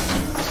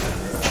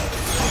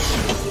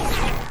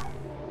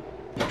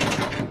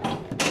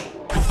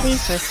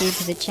 Please proceed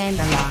to the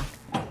chamber lock.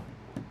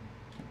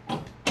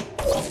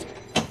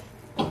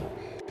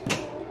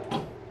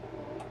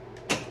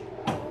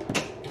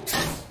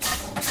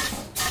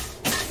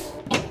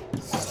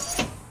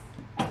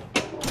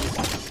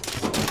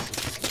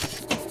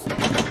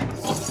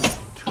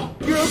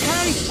 You're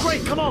okay?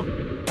 Great, come on!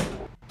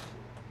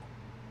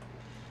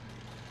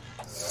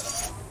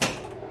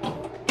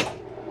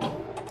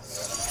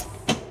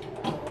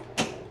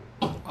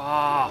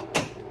 Ah.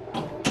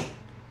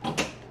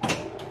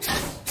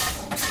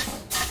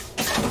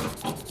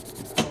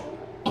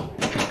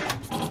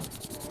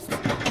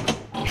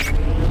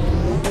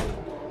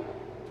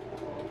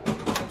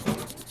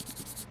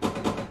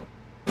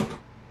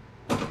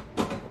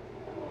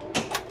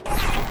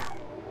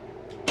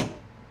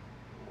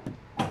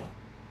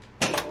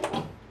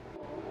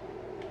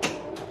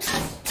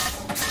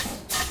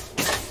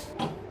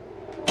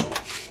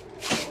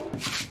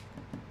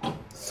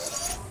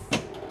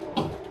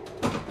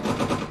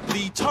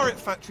 The turret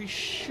factory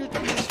should be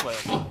this way.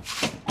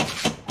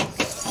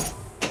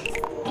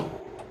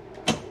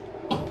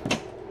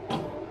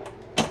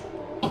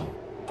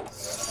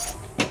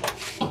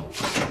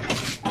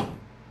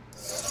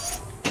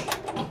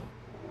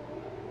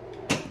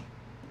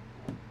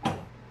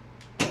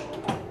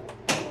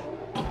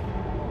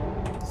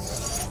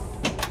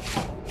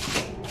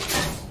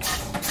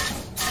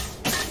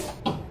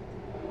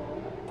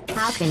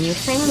 How can you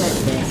fail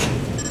at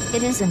this?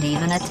 It isn't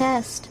even a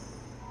test.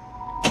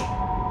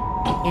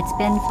 It's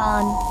been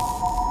fun.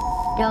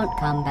 Don't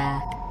come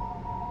back.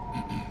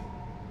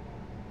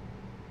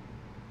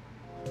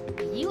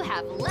 You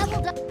have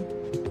leveled up.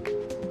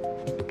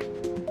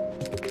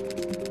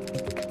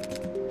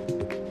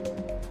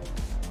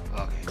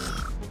 Okay.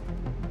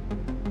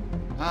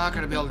 I'm not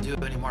gonna be able to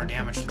do any more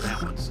damage to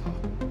that one, so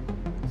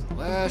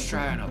let's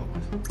try another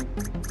one.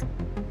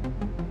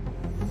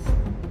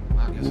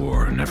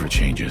 War never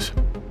changes.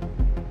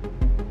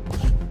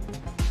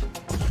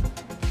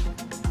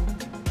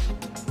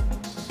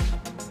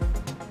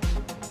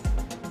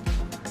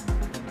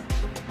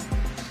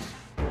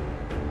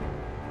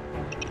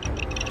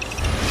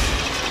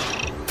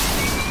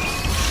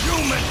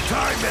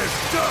 time is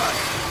done!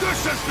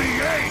 This is the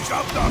age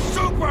of the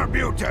super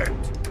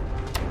mutant!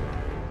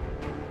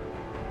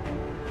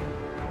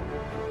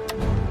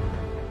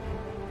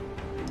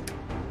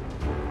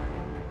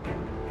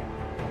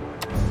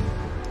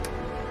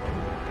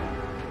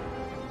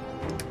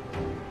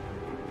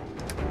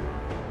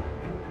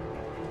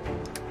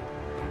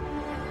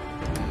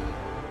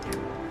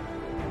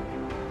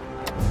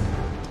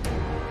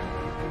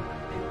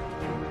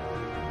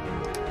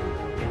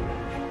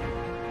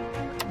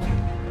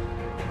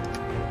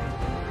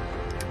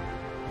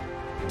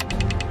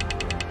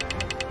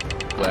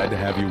 Glad to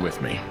have you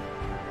with me.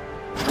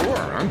 Sure,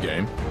 I'm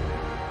game.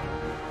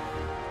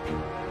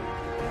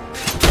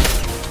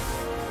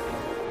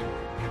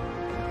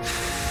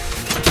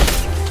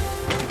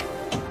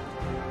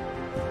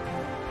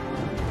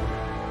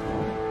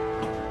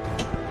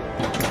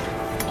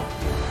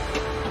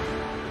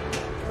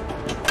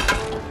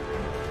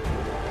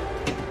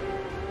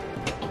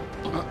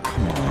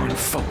 Come on,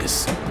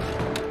 focus.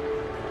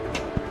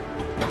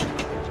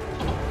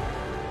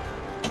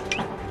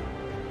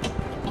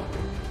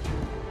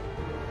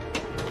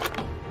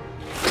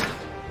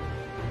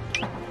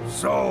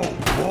 So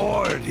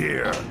bored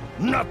here.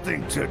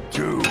 Nothing to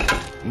do.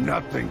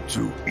 Nothing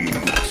to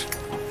eat.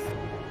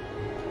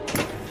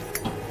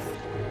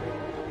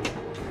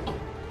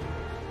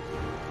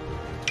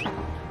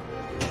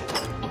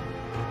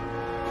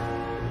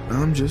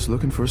 I'm just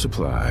looking for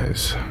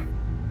supplies.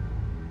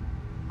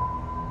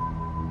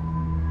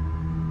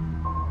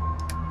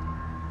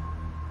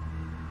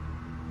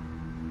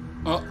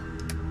 Oh.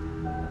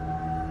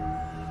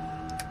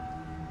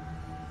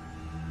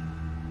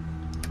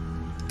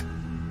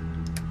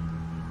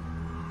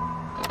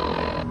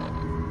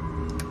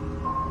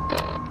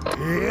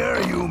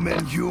 Here, human.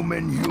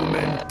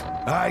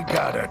 I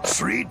got a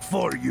treat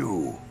for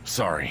you.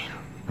 Sorry,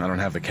 I don't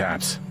have the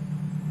caps.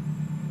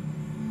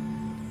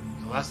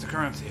 So that's the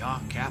currency, huh?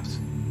 Caps?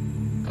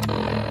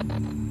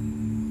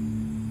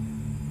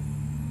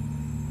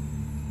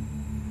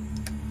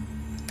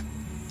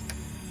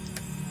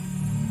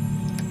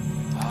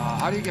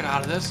 How do you get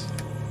out of this?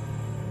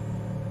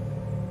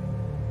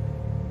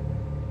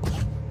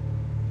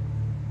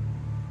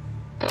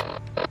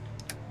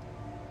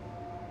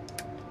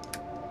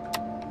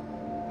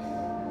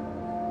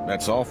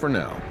 That's all for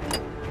now.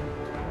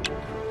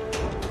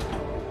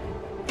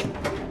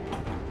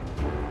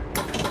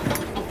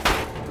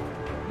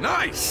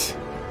 Nice!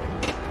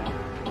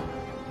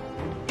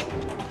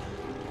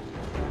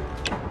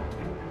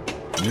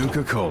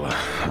 Nuka-Cola,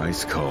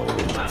 ice cold.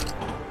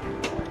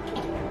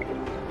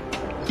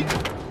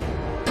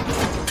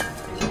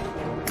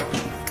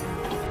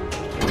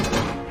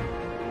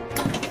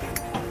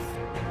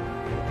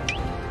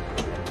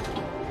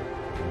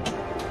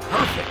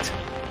 Perfect!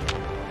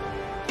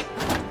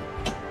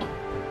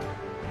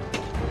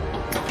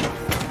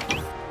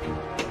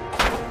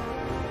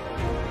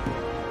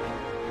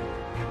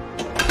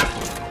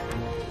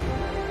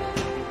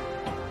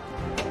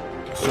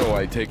 So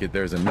I take it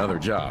there's another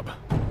job.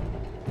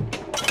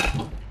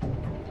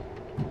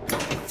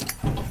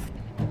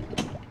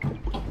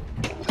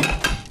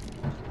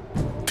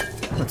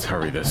 Let's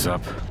hurry this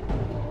up.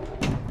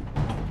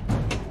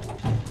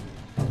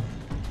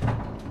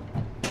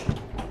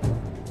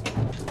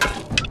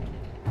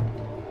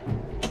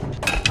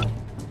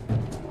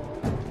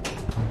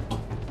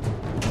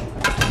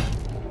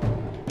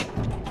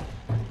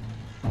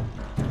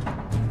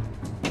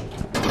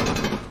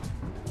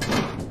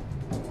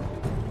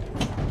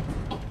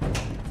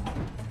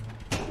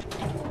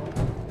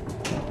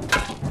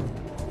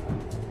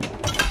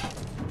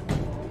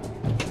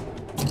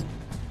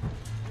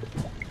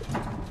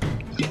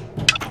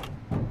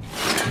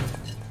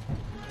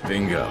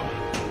 Bingo.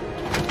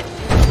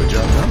 Good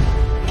job,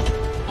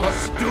 huh?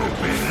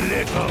 Stupid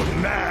little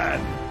man!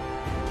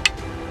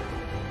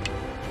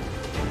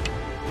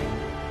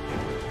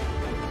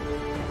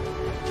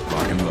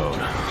 Lock and load.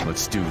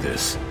 Let's do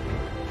this.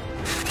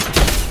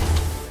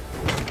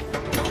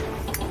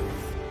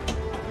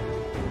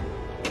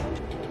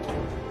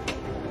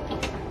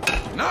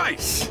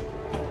 Nice!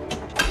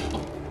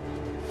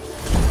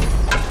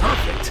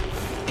 Perfect!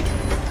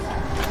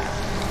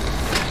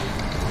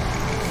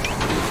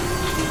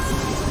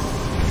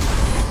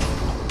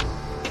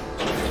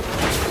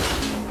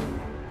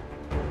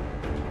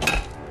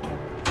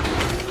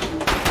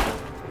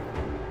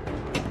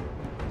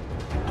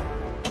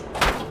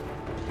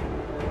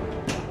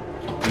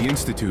 The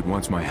Institute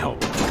wants my help.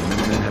 The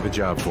Minutemen have a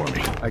job for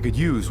me. I could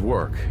use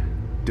work,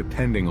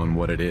 depending on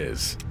what it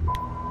is.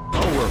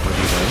 I'll work with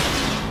you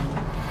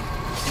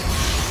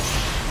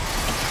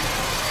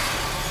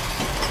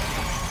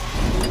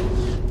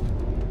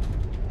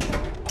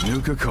then.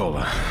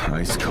 Nuka-Cola,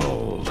 ice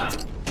cold.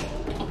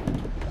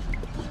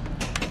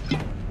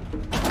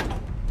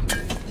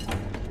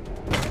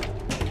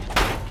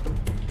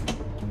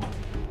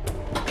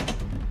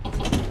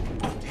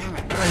 Damn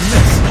it. I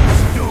missed.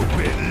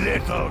 Stupid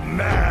little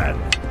man!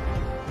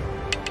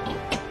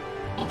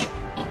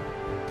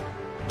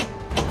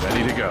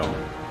 Ready to go.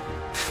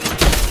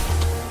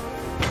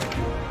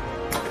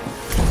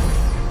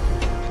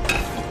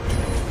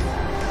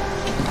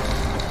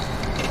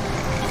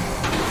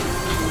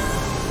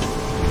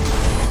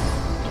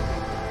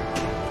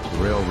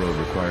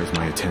 requires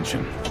my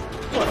attention.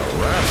 What a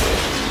rascal!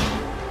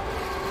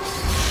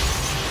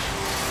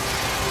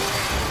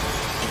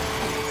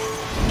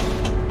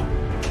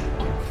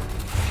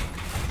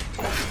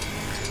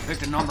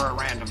 Pick a number at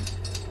random.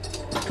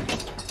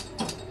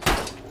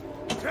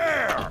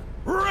 Tear!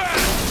 Rip!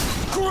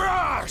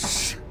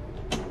 Crush!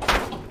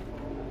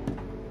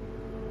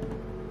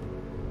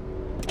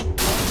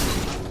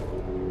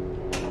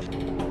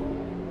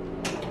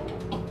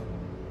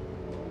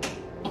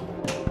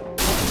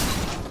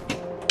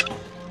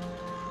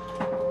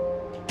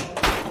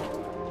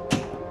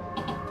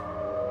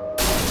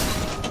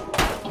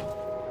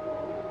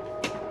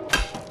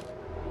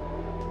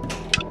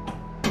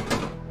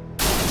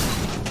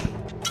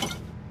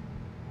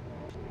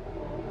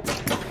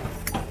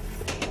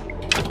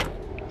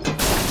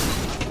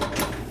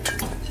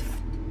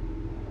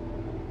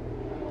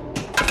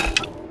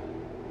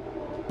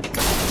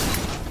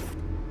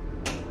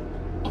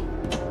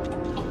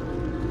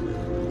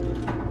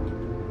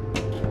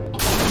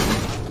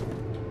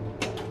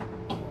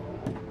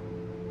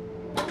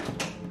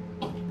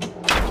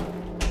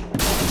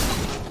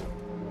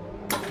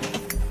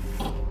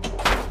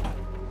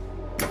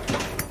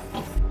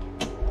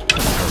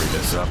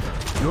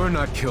 You're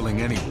not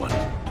killing anyone.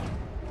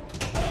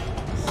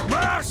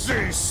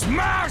 Smashy!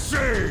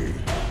 Smashy!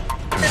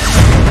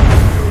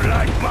 You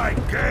like my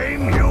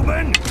game,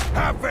 human?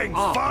 Having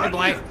fun?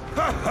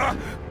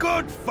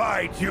 Good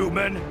fight,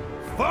 human.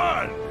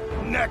 Fun!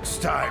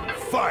 Next time,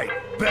 fight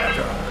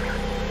better.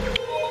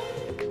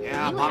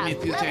 Yeah, bought me a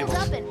few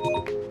tables.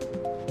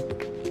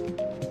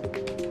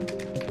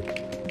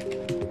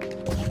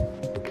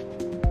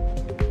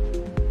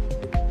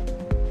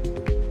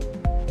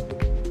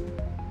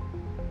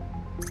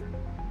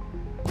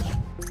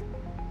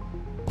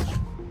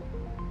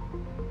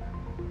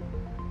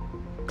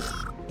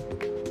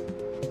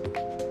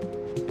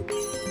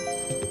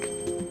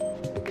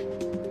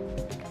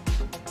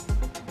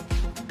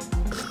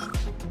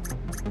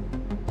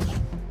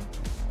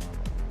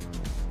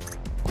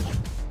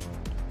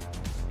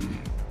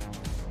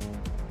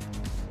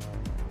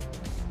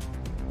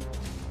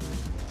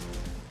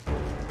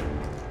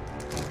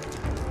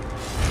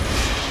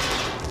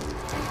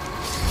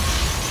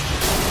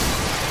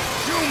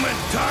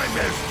 Time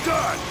is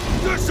done!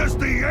 This is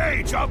the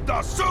age of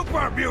the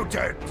super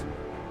mutant!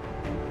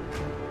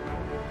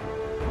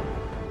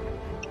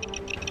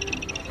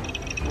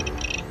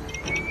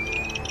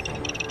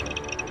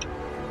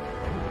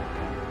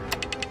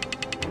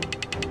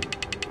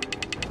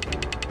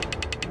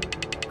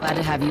 Glad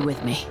to have you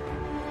with me.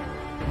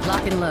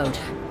 Lock and load.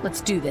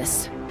 Let's do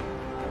this.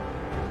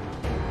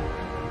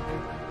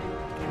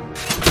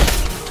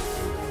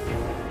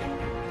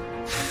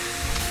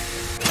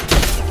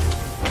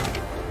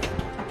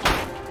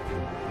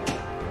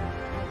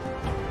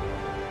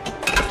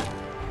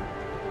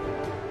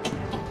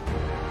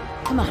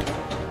 Come on,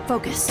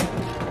 focus.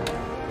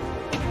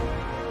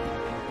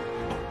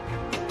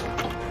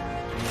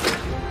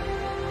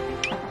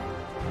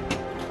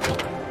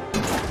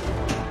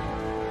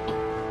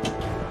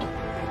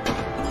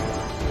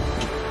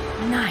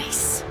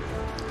 Nice.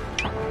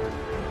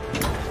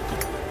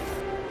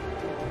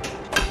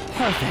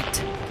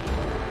 Perfect.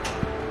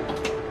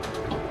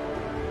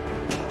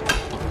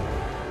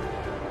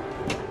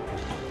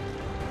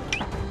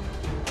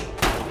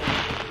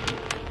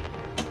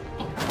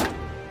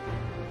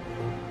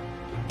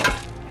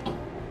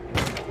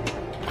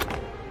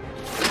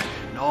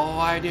 No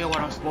idea what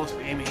I'm supposed to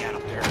be aiming at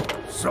up there.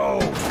 So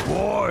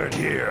bored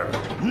here.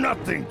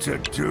 Nothing to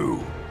do.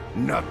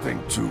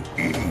 Nothing to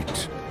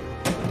eat.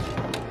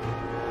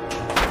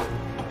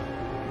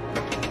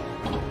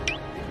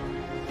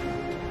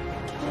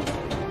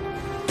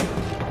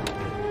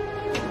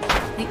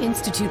 The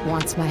Institute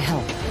wants my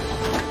help.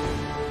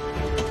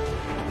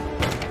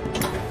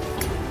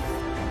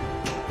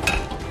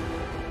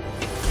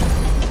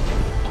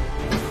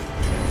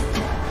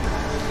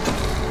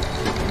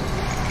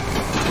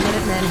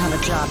 Minutemen have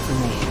a job for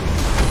me.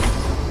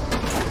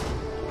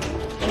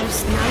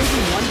 There's not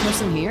even one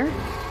person here?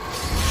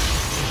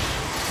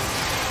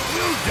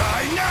 You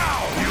die now,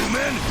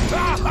 human!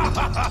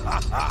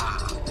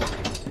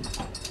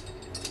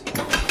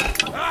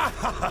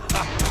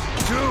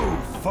 Too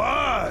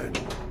fun!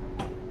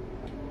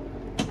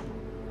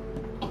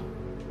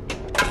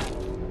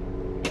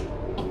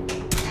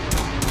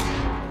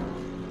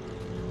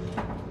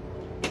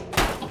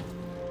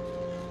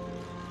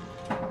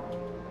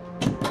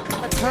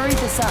 Let's hurry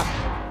this up.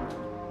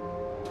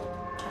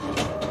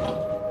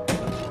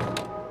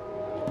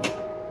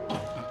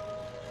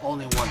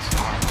 Only one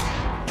star.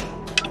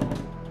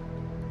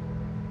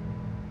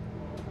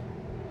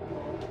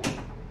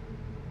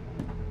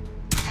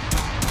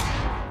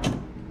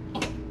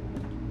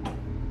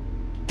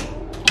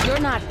 You're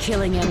not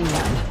killing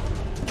anyone.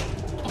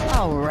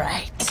 All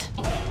right.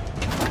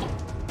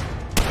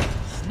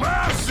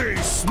 Smashy!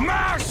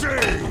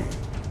 Smashy!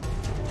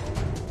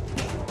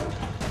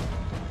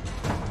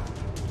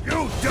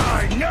 You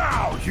die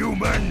now,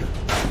 human!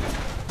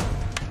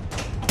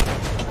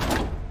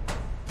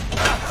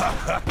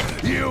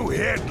 You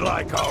hit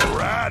like a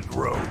rat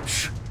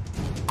roach.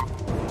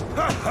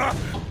 Haha,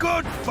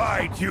 good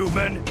fight,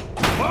 human.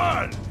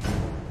 Fun.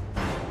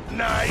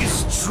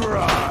 Nice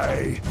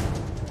try.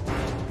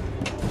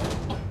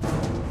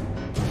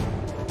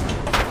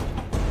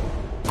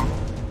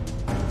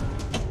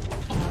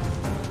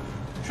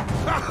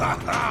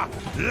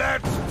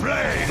 Let's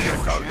play,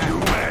 little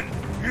human.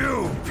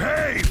 You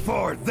pay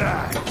for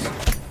that.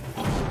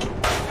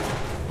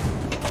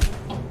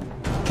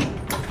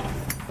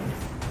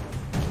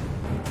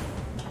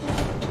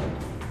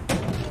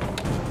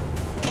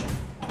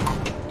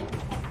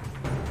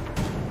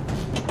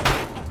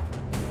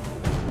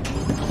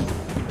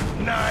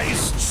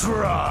 Nice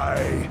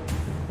try.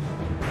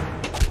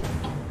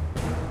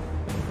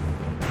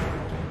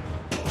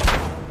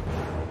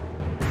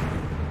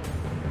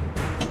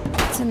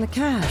 What's in the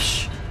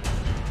cache?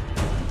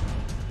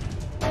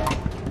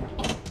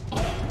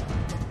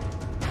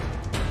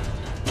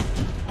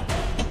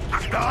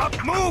 Stop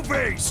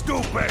moving,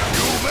 stupid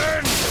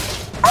human!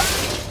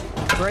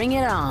 Bring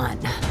it on.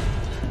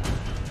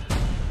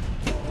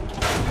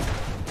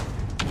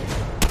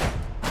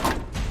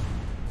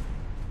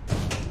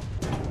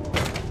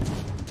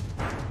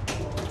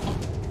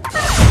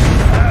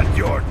 At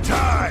your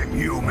time,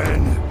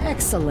 human.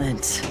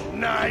 Excellent.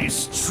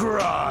 Nice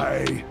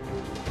try.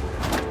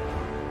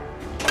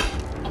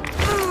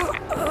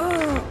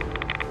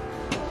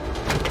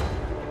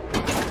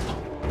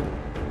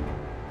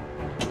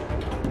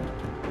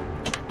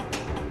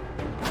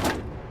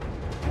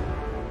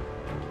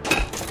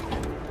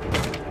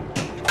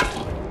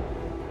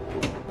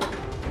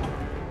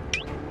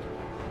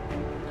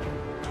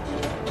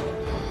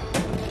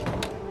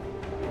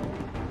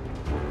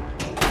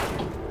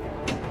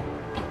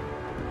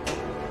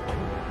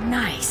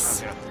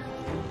 Nice.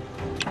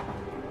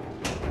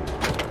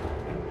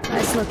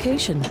 Nice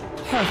location.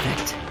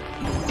 Perfect.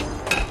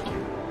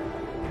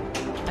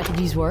 I could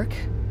use work,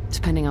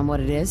 depending on what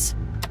it is.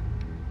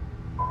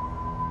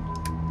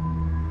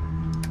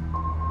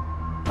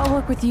 I'll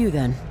work with you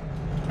then.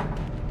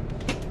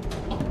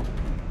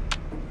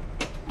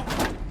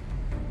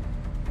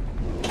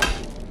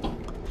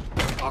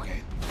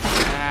 Okay.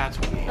 That's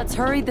okay. Let's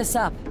hurry this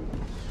up.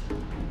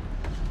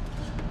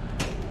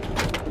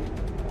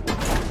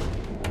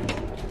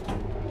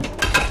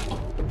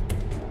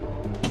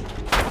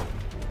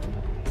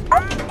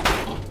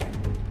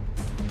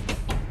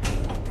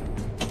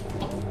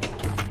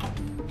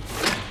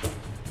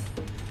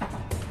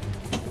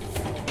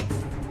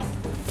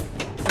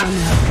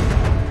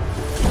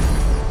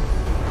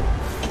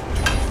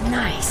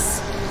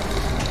 Nice.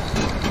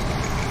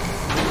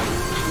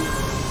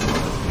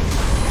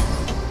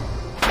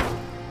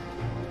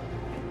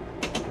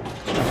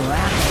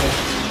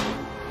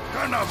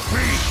 Gonna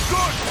be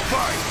good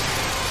fight.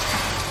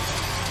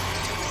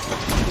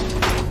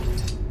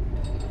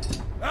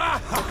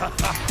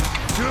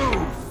 Too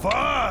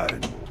fun.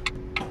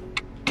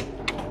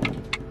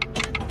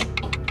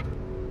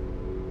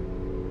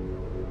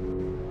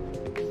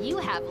 You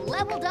have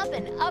leveled up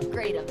an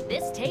upgrade of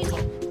this table.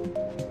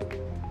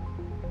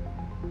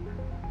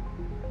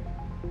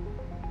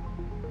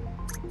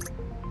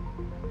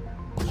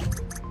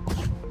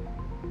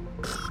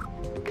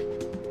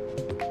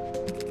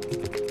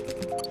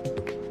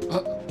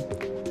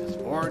 There's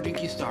 4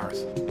 dinky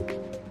stars.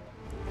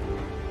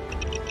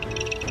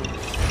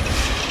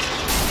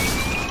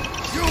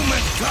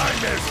 Human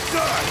time is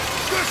done.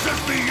 This is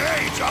the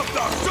age of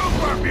the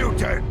super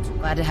mutant.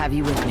 Glad to have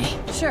you with me.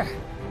 Sure.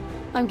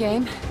 I'm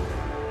game.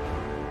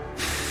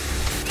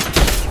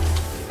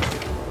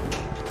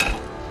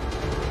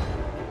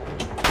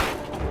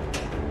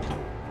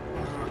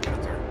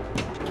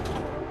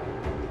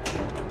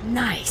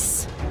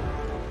 Nice.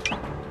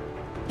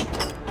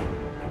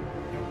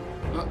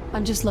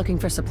 I'm just looking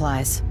for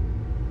supplies.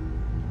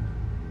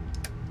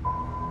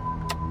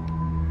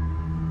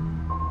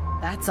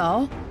 That's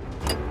all?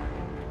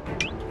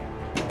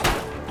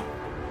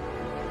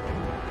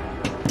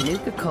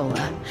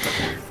 Nuka-Cola.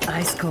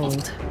 Ice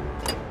cold.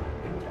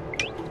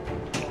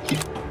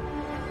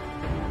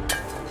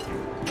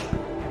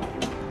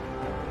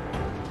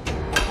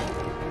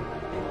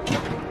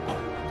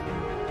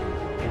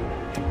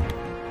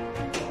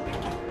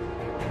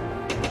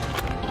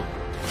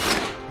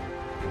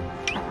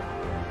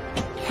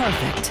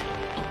 Perfect.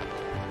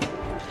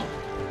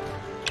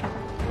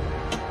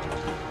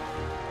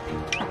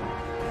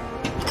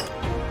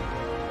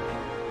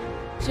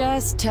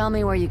 Just tell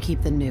me where you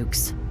keep the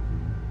nukes.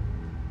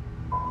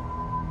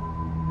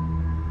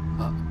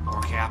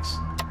 More caps.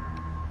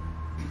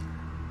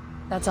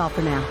 That's all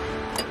for now.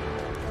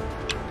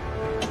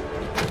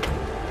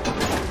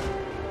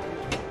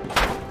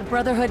 The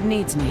Brotherhood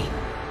needs me.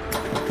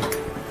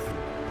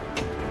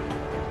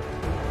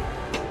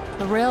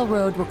 The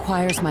railroad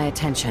requires my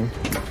attention.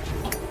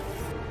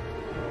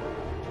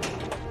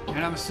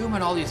 And I'm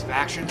assuming all these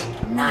factions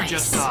Nice. are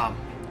just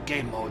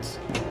game modes.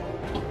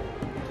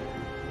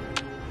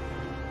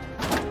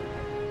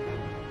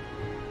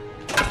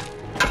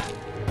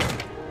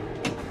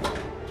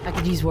 I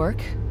could use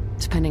work,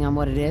 depending on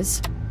what it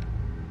is.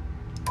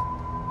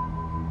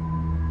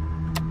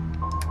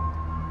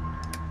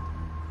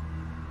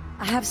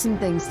 have some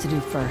things to do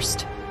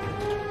first.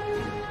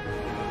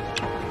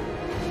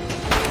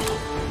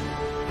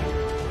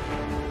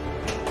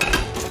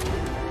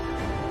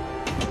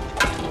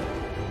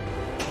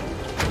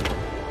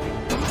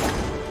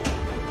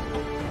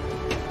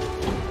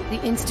 The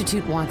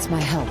Institute wants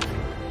my help.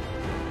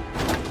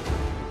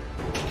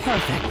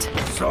 Perfect.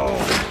 So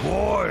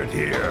bored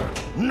here.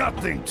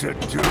 Nothing to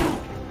do.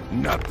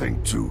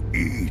 Nothing to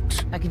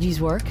eat. I could use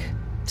work,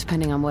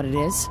 depending on what it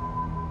is.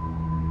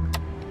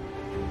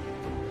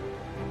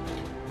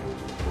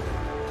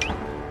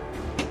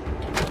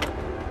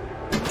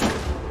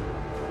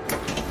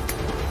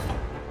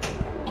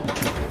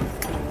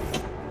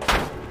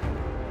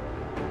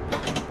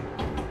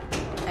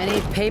 Any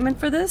payment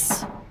for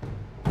this?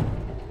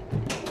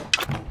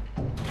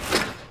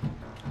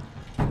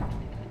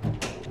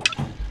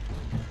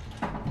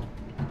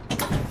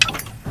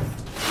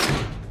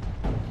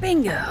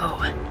 Bingo!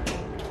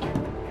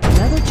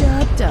 Another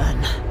job done.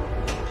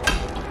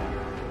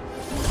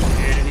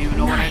 You didn't even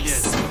know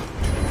Nice. what I did.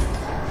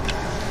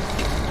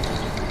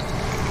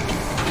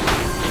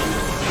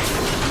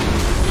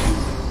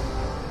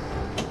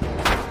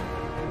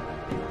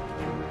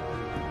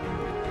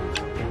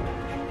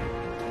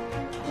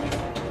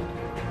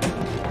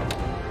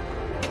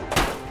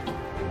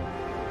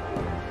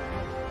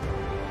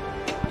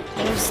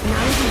 There's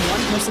not even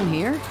one person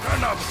here?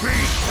 Gonna be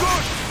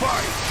good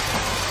fight.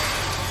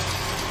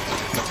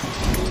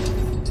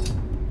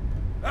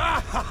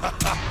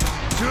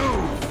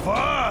 Too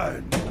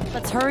fun!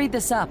 Let's hurry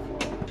this up.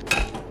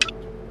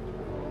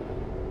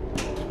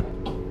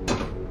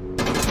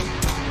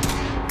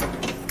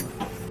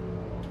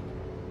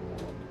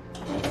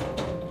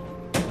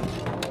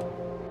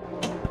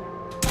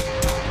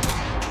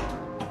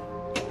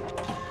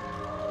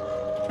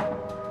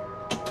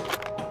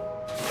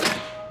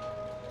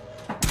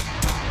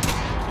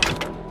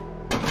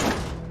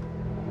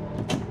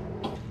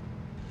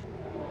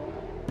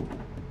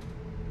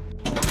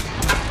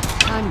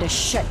 Time to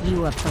shut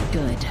you up for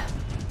good.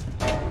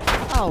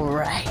 All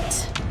right.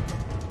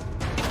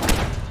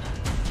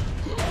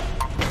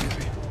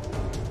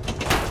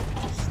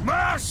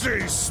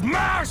 Smashy!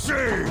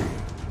 Smashy!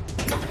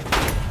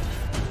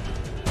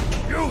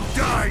 You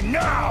die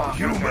now,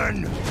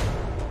 human!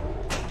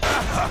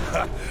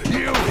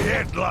 You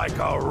hit like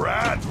a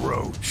rad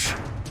roach!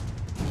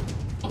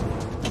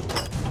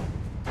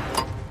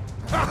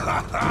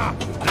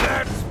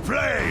 Let's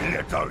play,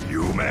 little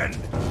human!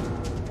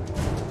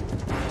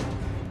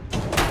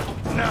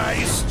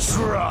 Nice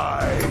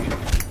try!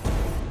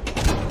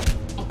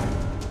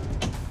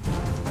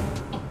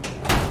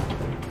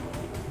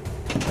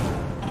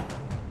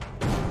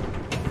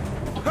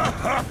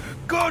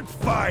 Good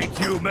fight,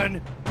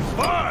 human!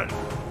 Fun!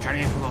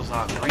 Trying to aim for those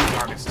green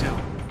targets too.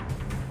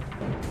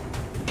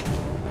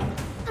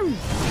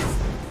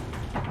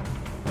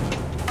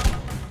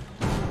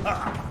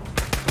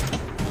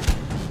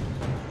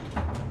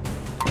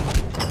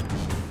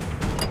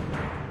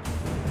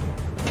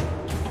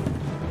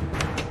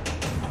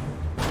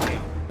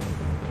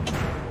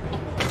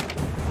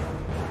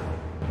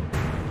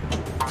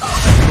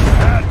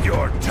 Had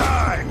your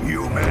time,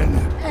 human!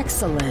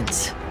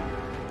 Excellent.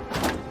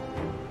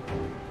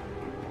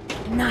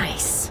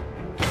 Nice.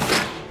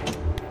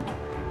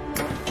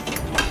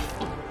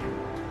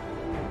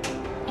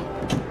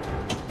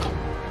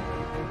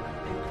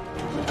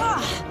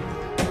 Ah!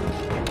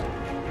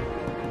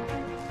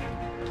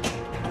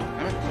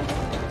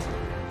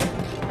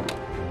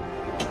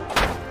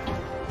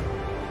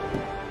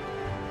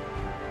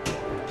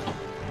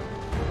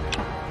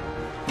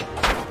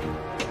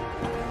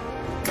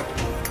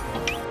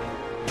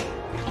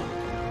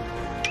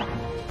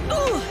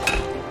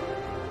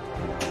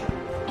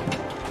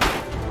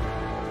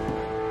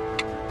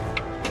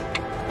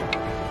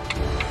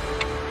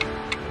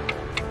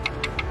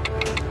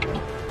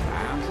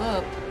 Time's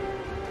up.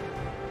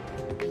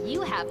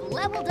 You have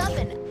leveled up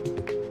and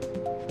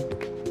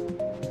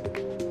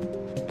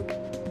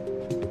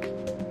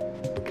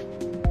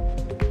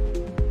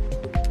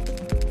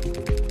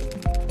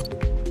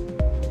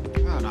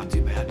Oh, not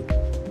too bad.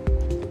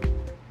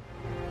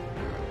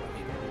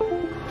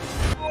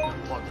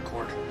 Unplug the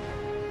cord.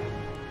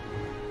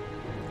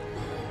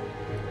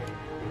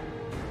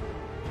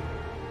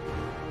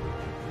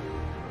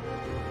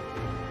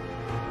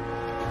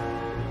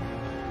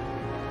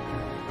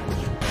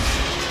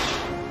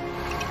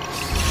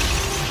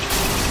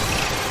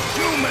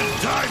 Human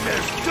time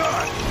is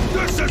done!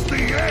 This is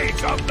the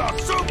age of the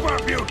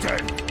super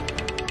mutant!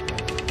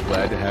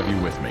 Glad to have you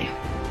with me.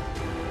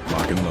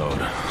 Lock and load.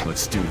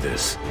 Let's do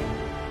this.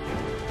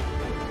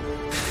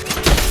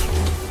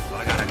 So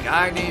I got a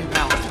guy named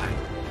Valentine.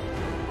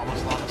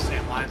 Almost along the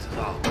same lines as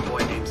a boy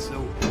named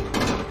Sue.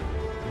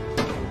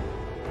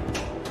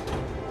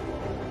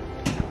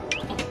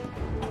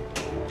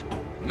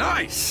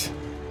 Nice!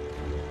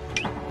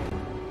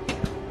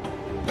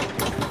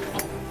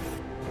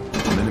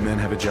 Minutemen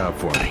have a job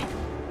for me.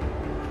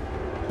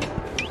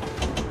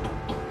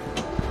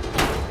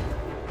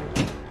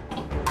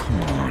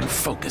 Come on,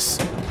 focus.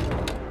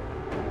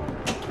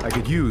 I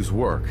could use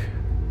work,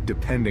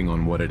 depending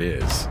on what it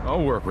is.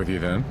 I'll work with you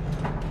then.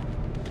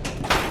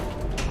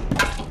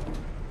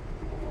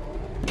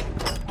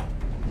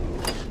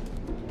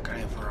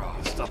 Okay, for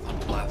stuff on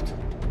the left.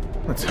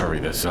 Let's hurry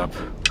this up.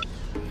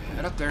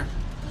 Head up there.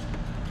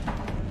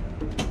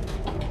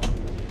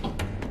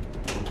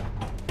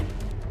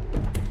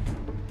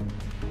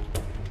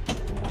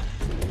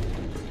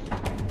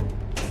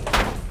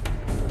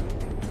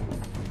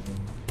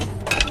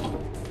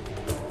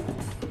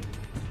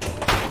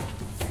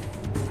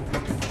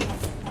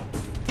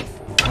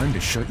 Time to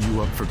shut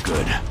you up for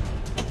good.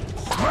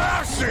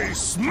 Smashy!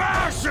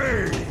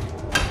 Smashy!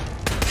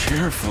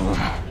 Careful.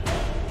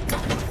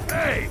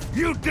 Hey,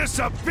 you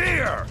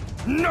disappear!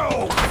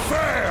 No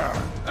fair!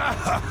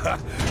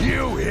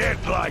 You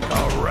hit like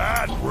a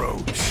rat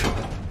roach.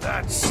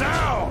 That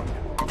sound,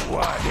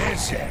 what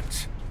is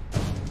it?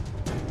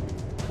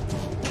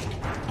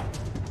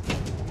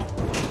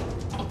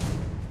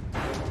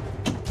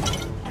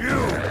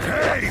 You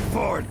pay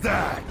for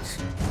that!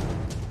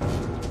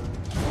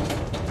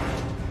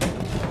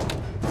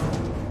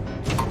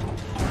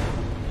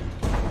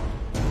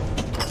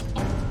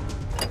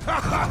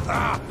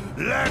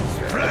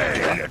 Let's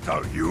play,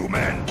 little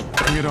human!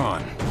 Bring it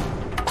on.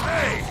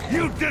 Hey,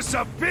 you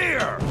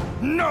disappear!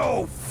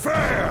 No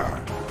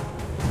fair!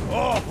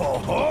 Oh ho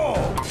ho!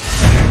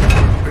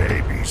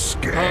 Baby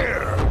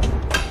scare!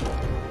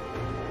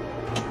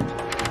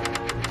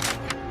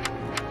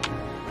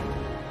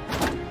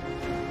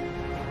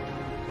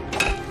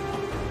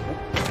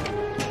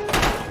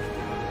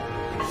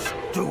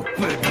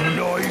 Stupid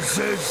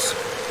noises!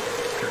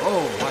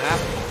 Oh, what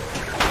happened?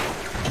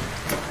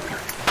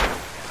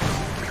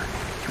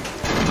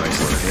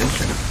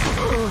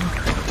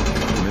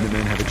 The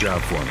Minutemen have a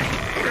job for me.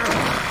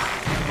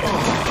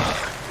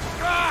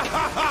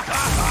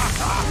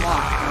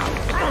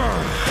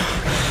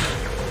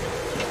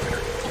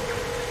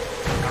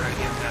 Alright,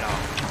 get that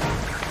out.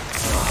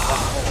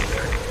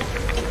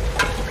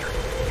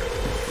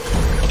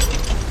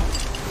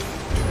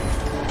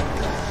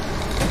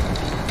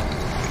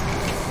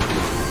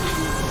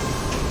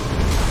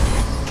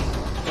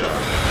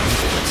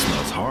 That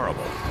smells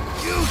horrible.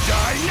 You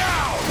die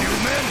now,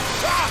 human!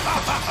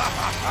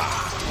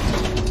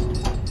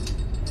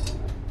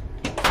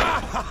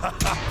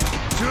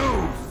 Too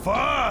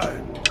fun!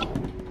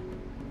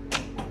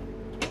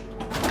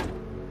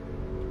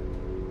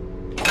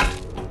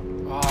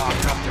 Oh, I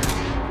dropped her.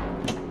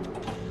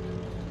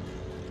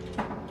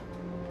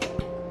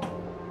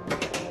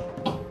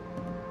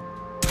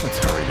 Let's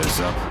hurry this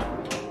up.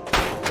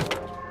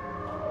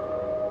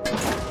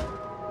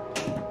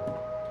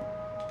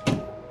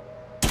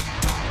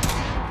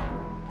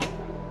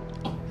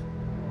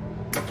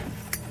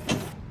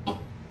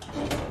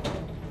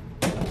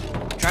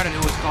 Trying to do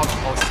what's called the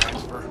post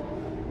transfer.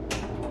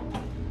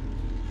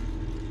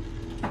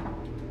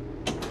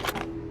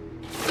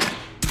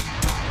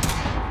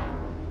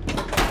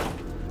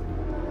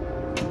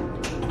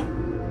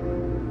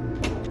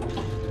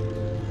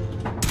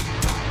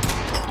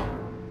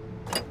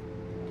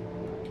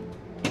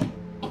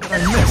 I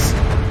missed.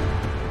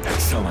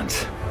 Excellent.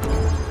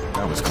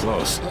 That was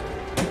close.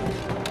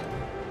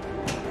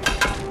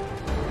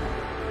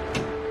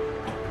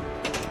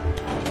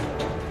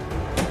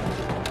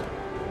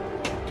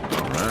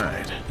 All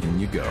right, in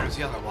you go. There's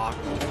the other lock.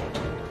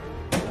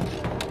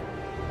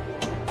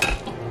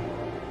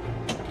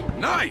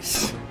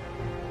 Nice!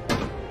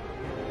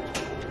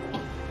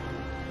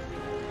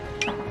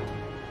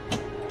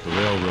 The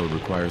railroad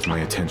requires my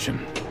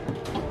attention.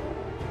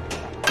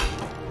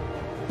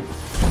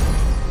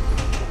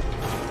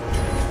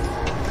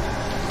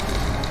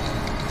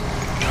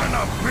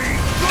 Gonna be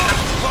good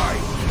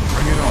fight!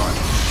 Bring it on.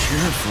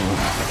 Careful.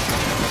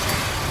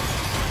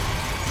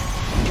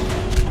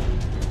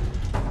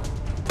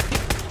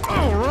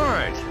 All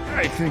right.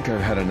 I think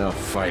I've had enough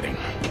fighting.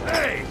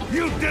 Hey,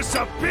 you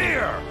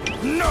disappear!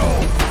 No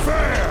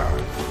fair!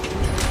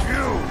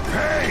 You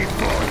pay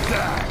for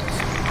that!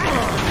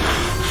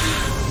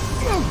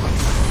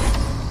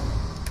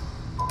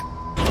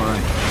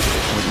 Fine.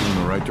 Pointing in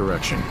the right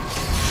direction.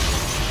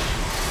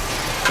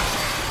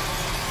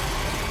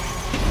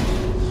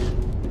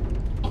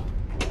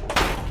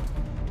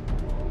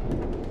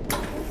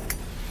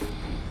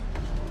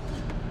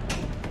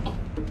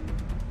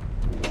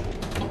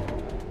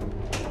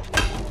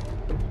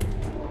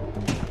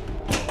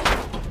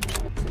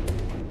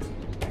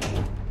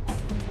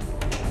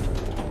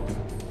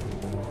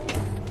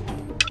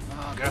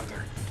 Get up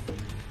there.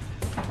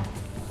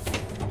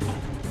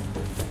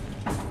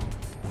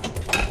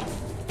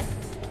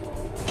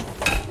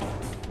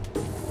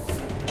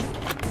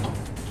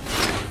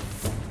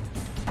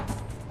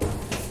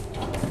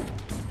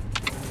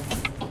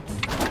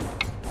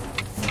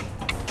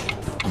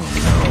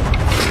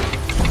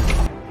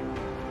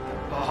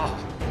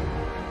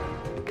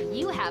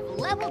 You have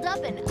leveled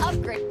up and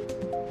upgraded.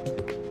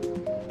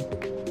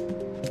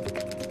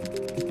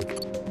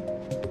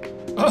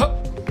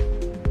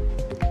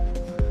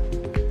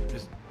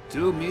 Just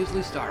 2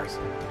 measly stars.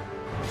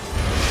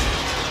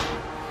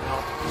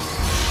 Well.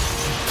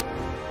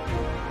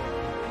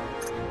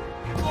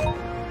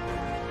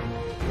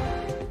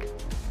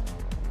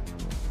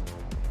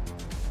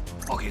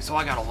 Okay, so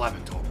I got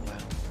 11 total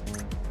then.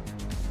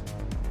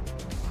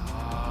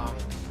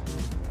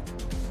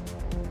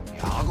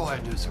 Yeah, I'll go ahead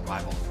and do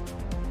survival.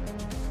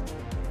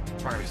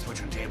 Probably gonna be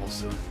switching tables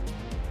soon.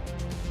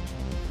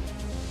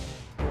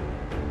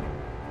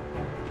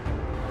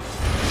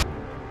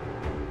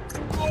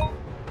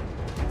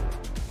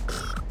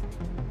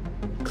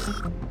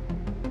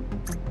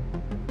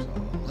 So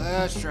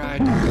let's try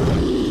to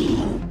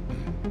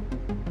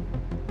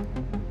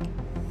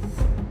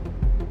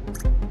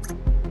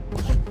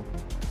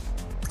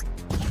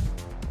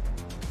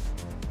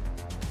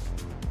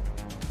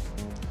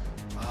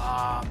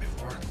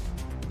before.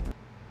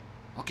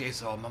 Okay,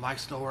 so my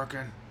mic's still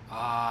working.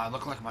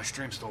 Look like my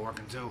stream's still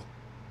working too.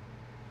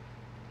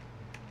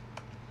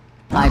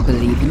 I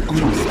believe in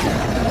honesty,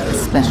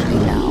 especially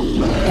now.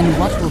 In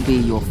what will be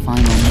your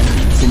final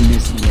moments in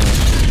this world,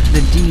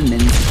 the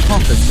demons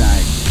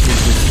prophesied his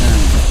return.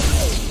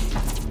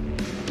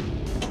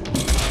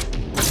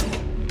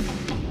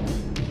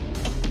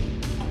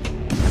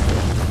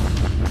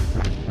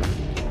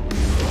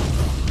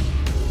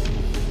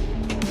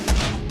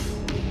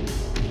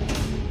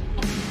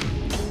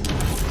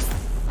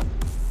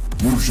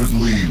 You should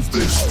leave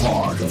this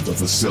part of the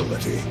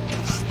facility.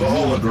 The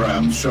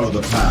holograms show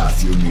the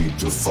path you need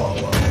to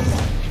follow.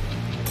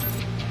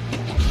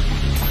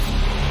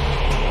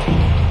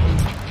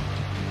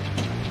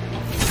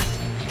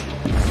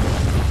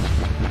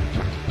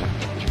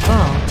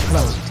 Ball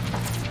closed.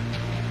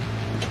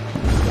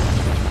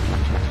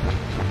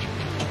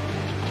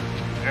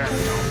 There we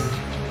go.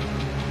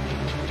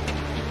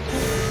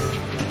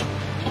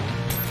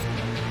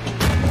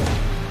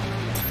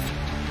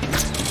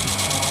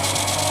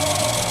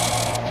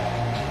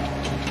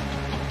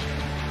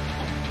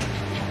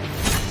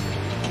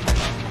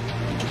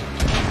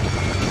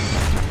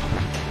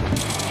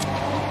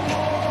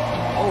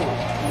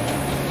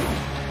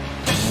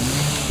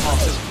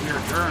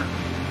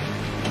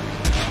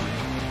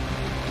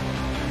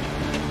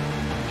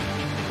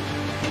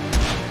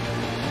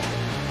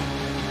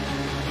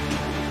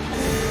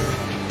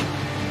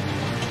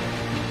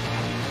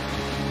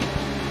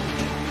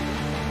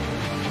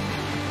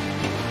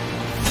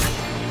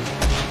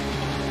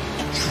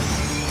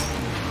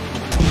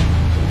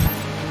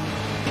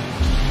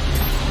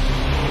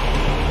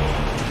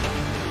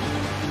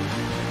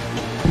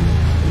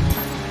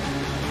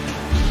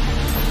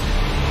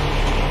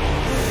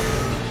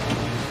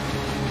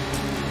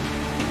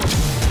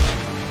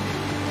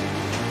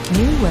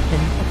 New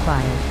weapon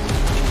acquired.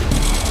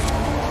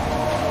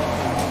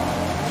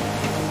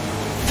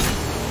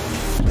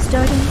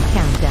 Starting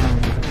countdown.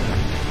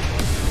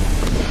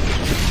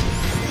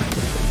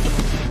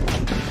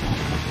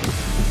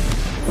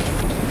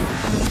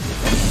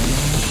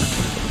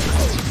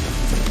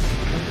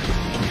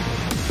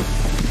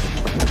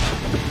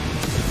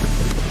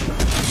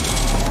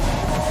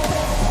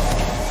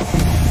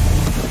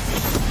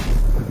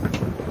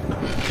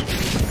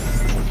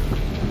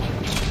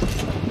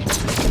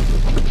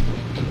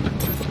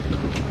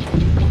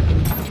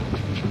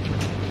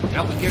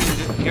 Yep, we're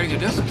getting a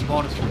distance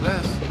bonus for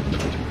this.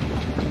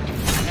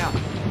 Yeah,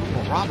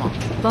 well, Rama.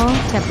 Ball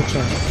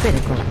temperature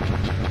critical.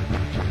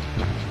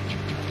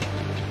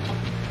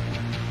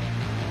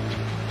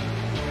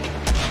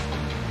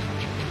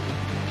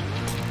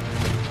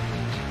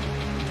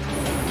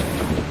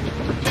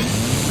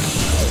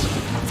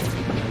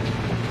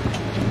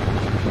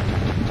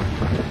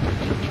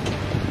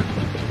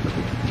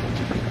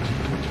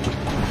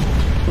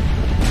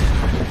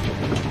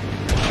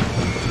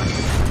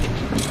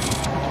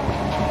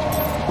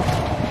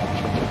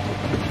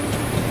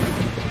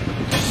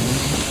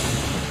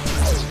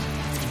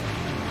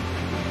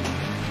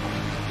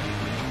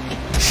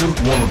 Shoot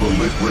one of the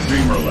lit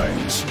Redeemer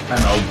lanes, and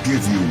I'll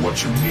give you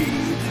what you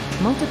need.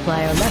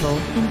 Multiplier level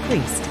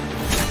increased.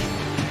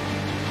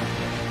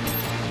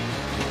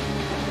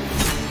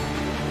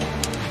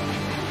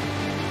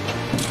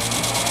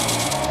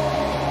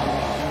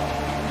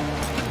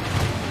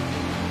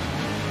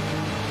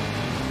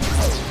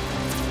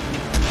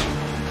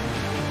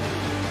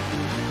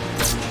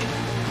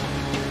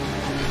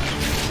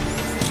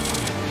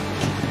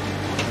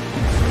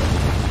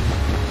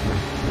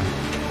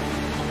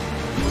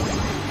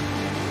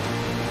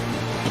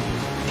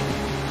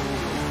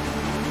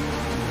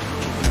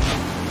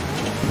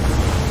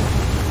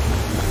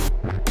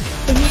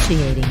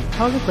 Initiating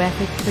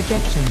holographic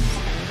projections.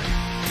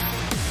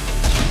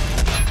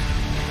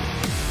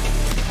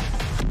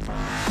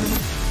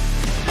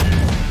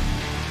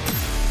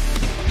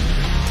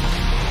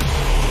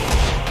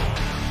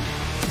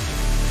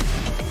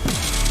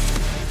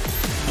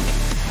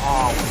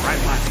 Oh,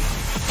 right left.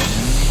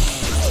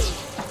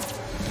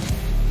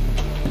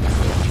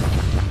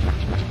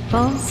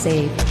 Ball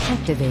save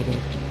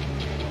activated.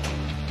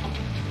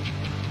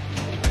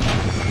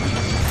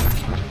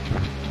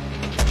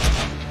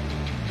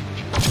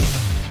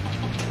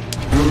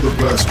 Do the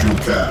best you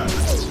can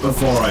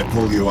before I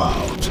pull you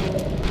out.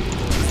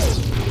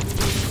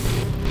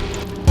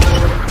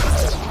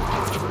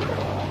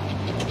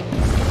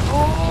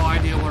 No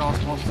idea what I was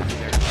supposed to do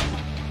there.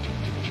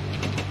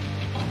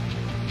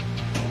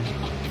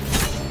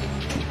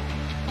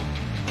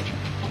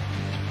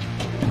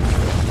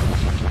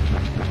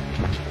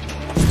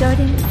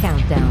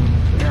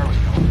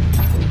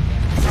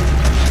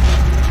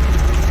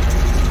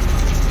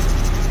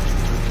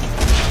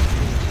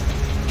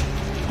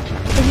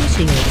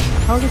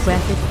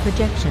 Holographic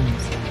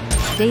projections.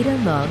 Data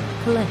log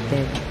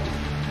collected.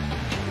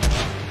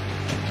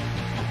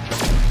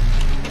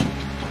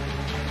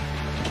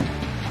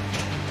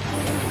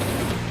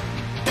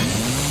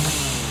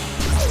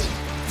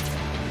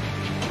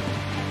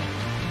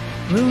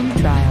 Room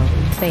trial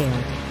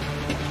failed.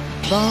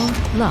 Ball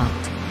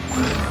locked.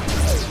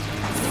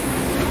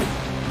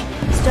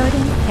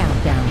 Starting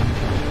countdown.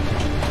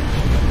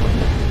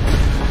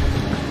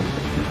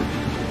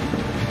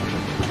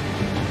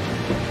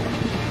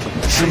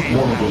 Shoot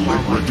one of the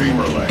lit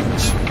Redeemer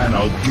lanes, and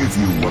I'll give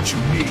you what you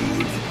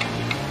need.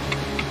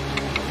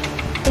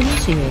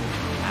 Initiate.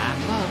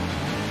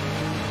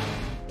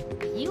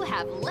 You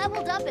have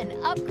leveled up an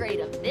upgrade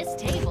of this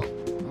table.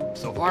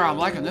 So far, I'm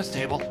liking this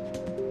table.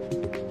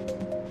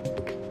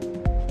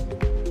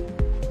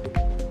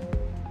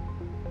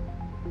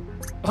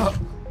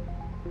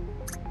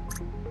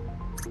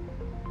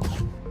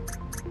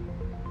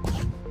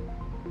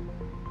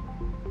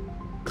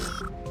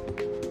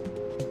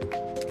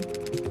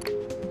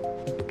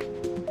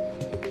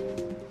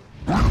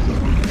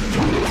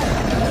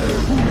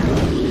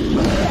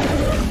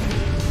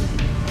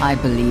 I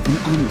believe in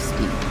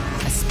honesty,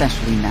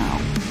 especially now,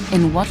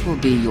 in what will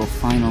be your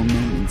final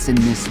moments in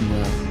this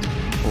world.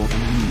 Or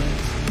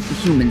the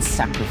human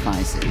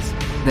sacrifices,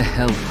 the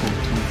hell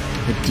portal,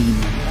 the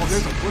demons.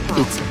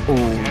 It's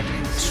all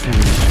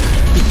true.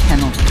 He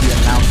cannot be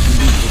allowed to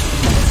leave this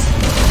place.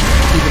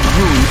 He would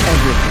ruin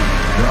everything.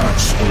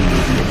 That's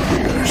Olivia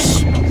Pierce.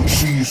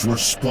 She's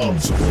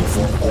responsible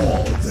for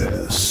all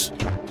this.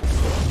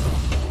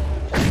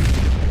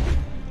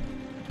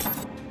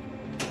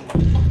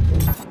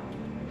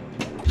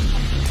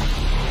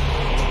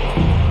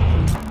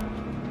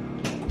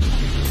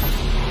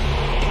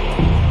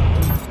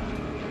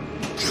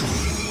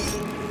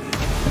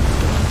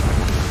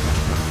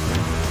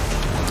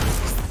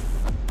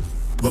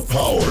 The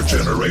power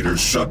generators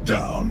shut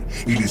down.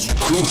 It is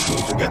crucial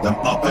to get them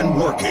up and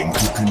working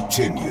to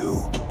continue.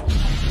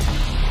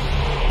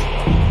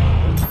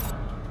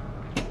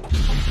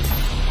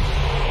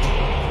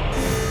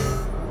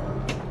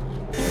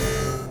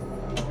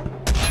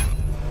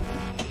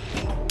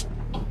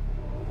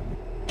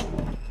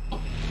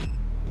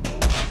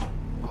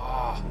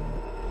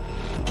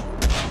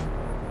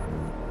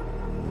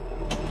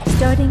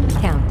 Starting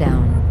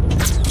countdown.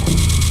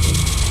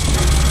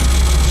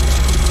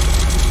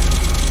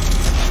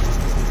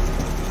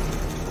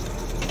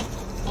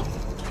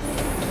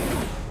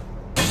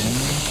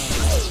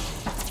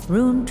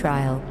 Room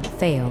trial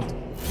failed.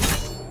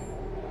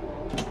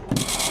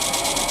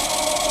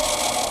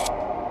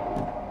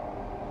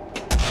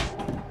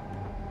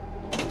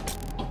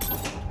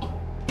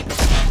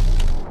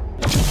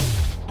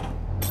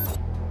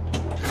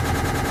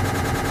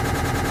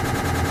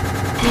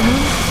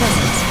 Remove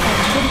presence at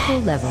critical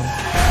level.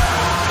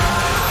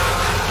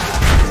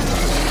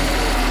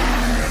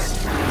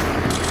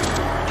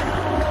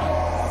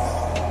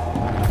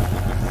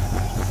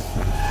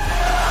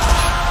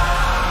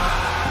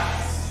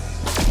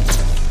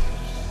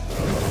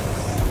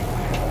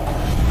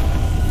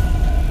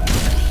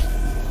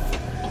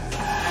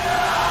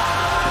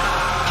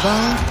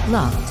 Ball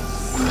locked.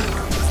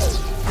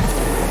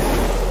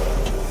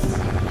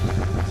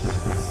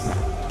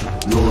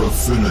 Your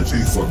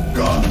affinity for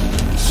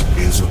guns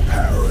is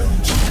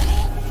apparent.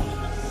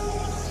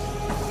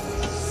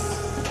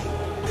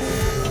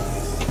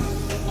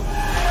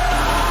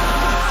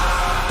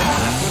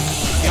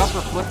 The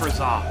upper flipper's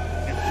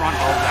in front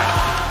of that.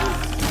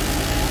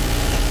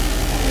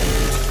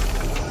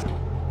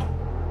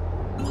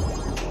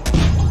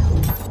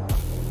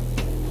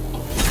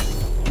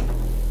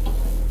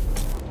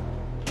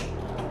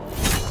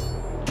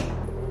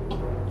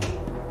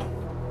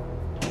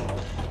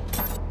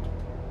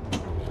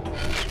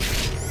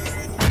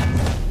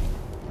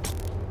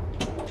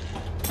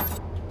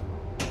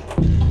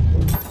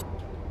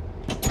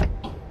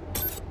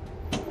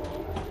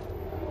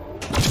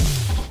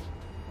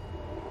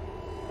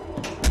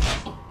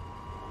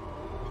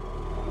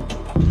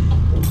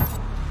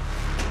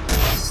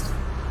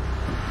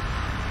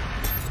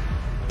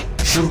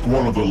 Shoot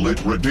one of the lit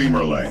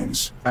Redeemer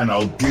lanes, and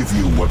I'll give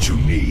you what you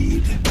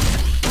need.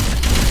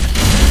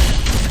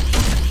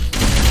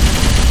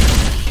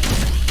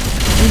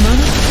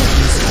 Demonic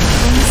presence at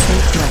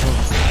unsafe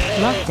levels.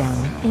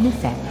 Lockdown in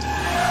effect.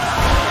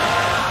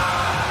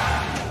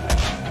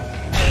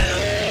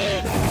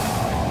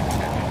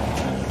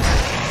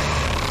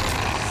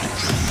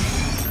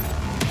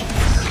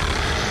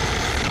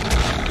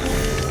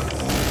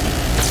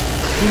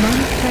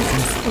 Demonic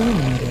presence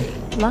eliminated.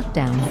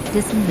 Lockdown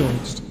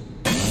disengaged.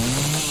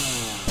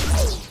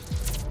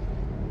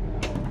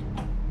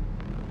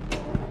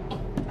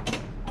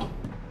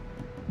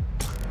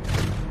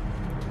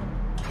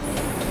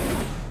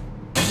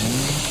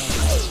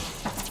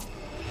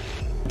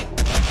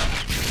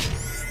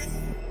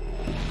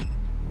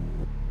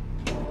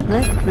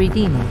 Left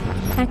Redeemer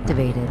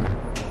activated.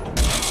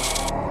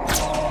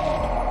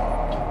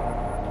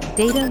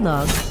 Data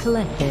log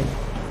collected.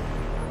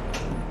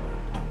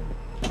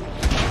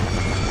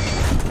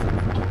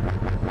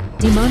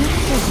 Demonic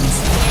presence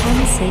at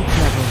unsafe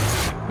level.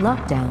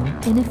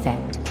 Lockdown in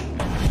effect.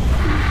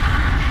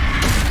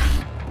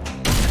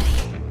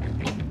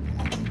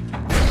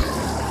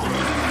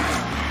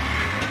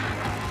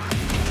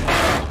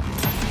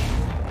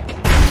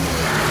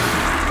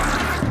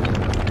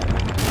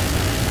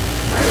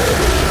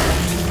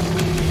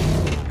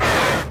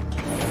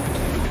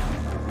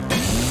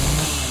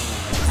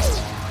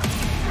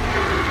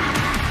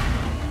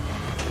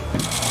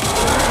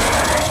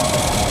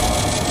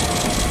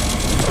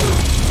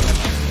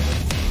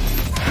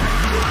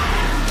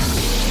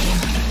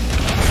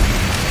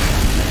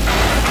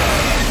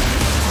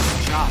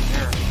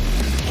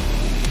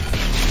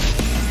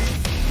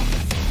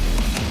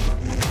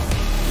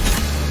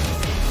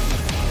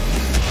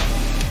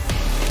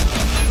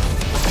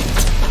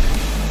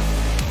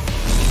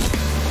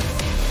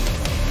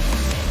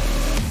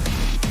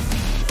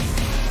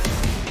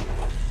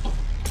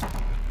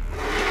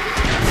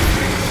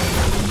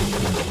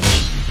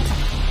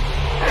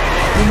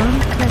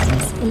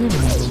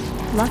 Eliminated.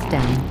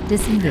 Lockdown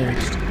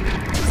disengaged.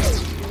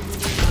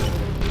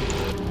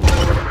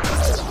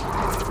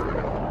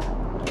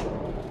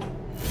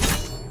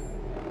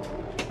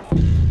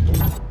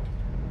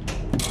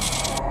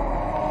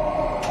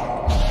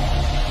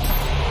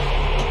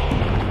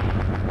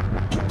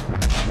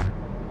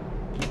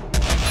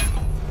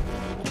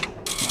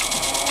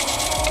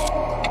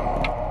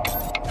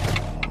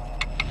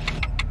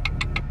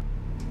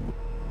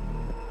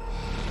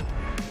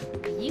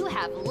 You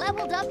have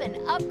leveled up an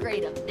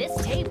upgrade of this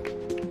table.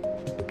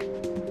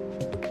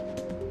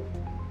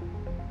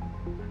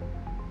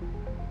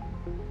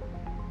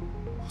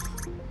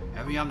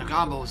 Heavy on the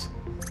combos.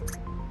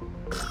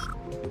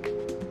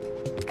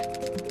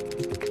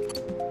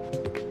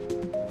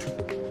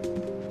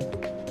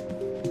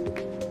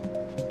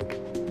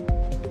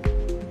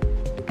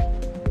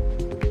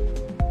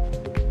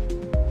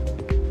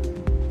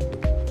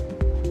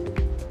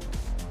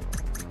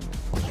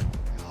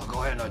 I'll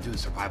go ahead and do the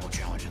survival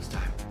challenge this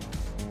time.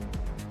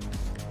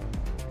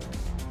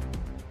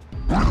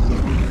 Welcome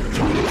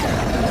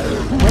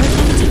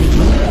to the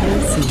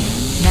UAC.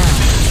 Now,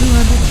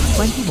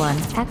 221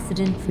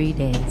 accident-free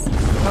days.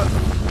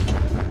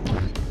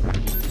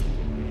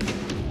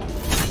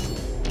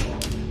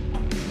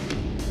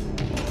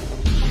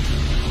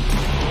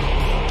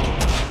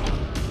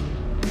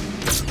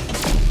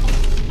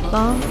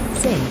 Bomb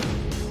safe.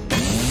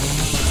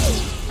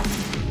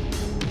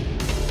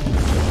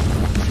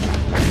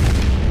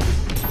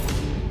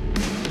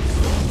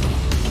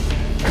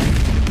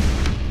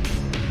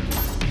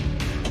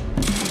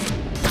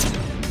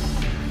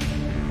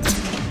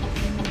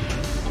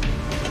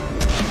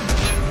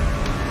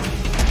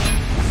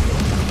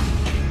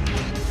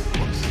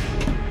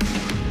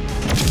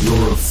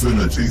 Your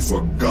affinity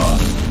for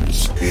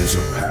guns is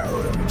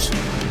apparent.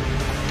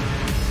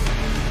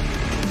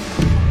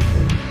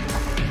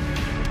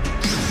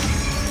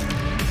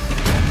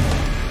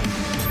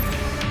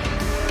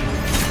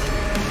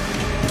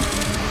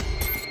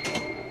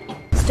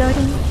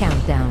 Starting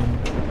countdown.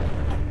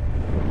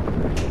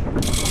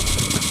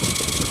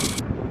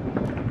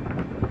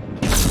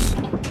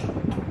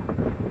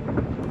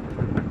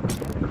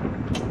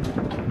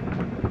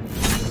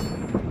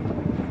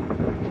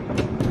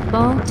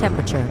 Ball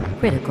temperature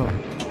critical.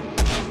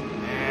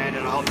 And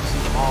it'll help you see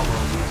the ball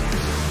roll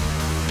easier.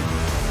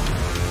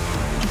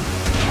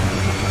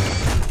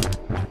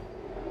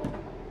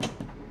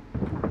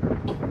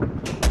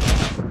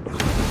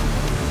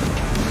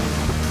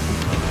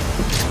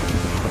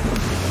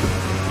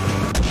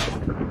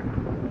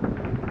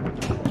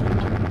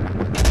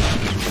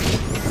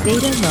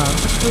 Data log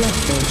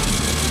collected.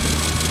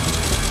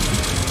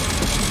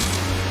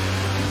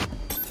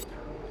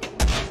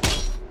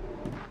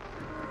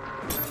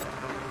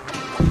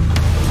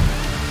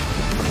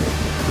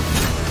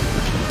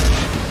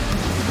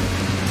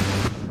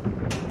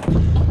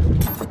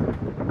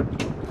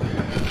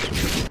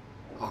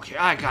 Okay,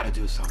 I gotta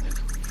do something.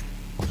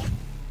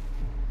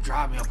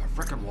 Drive me up a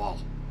frickin' wall.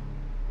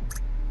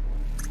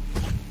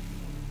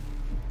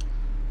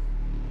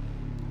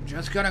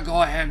 Just gonna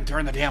go ahead and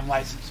turn the damn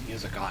license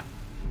music on.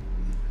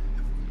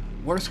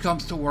 Worst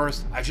comes to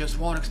worst, I just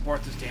won't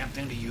export this damn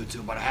thing to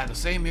YouTube, but I had the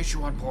same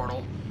issue on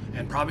Portal,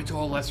 and probably to a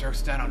lesser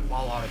extent on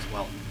Fallout as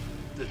well.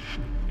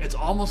 It's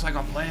almost like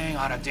I'm playing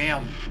on a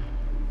damn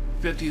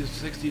 50s,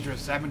 60s, or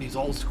 70s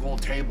old school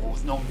table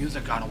with no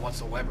music on it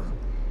whatsoever.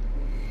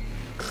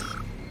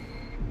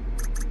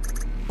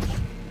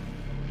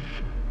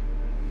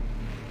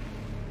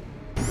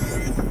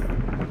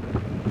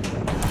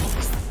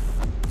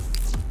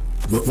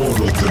 The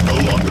portal can no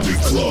longer be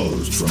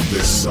closed from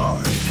this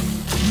side.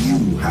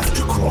 You have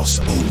to cross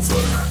over.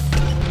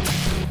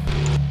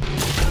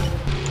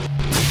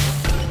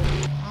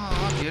 Oh,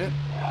 I'll get it.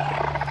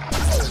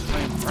 It's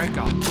playing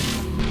Breakout.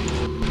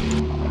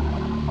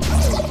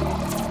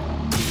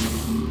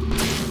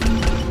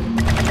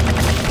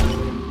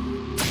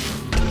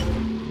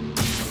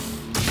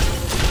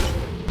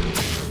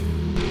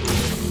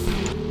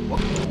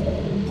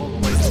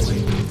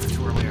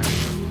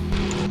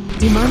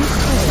 Demonic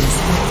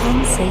presence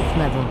 10 safe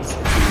levels.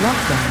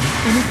 Lockdown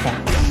in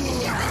effect.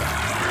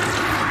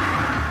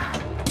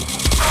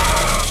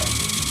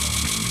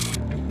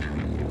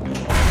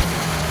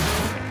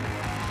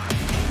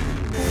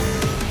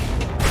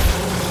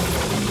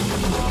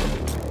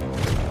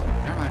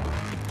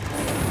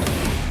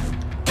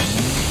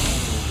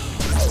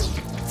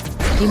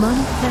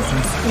 Demonic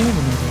presence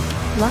eliminated.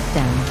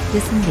 Lockdown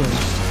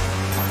disengaged.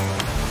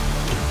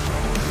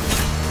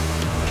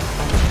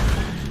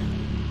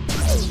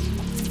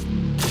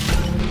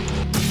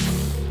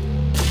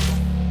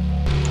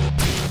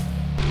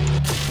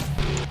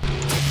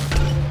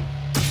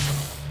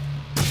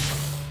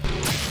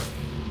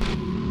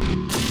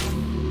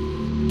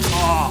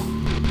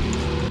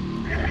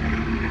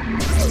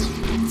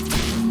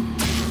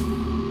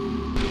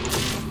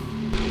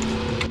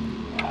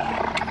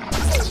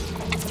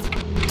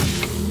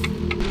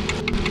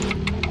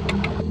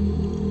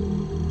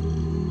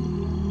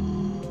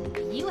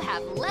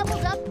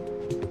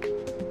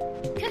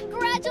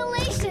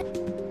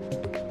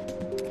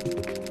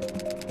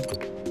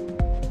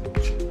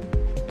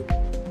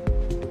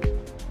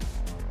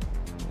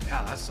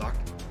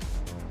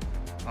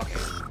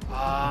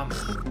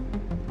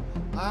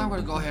 I'm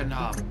gonna go ahead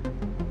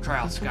and try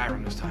out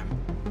Skyrim this time.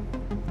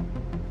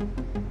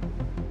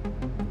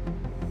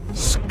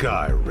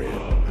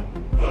 Skyrim.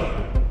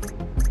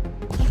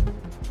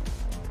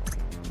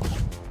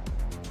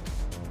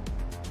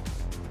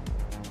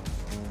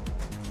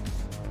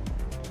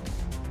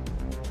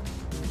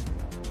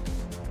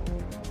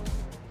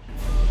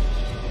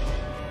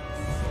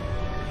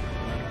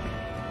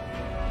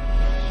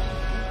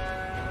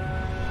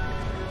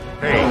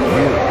 Hey,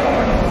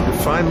 you.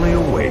 You're finally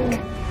awake.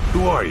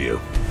 Who are you?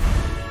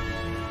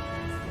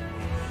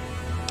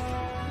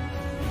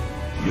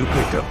 You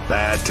picked a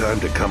bad time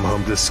to come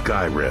home to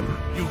Skyrim.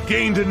 You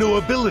gained a new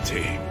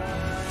ability.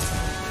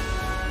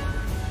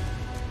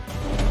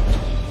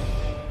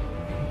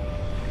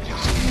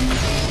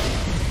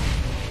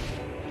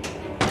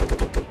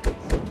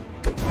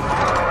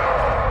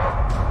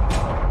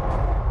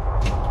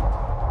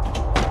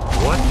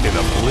 What in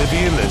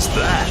oblivion is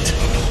that?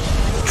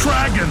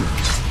 Dragon!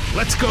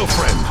 Let's go,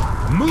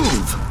 friend.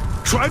 Move!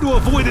 Try to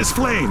avoid his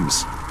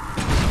flames!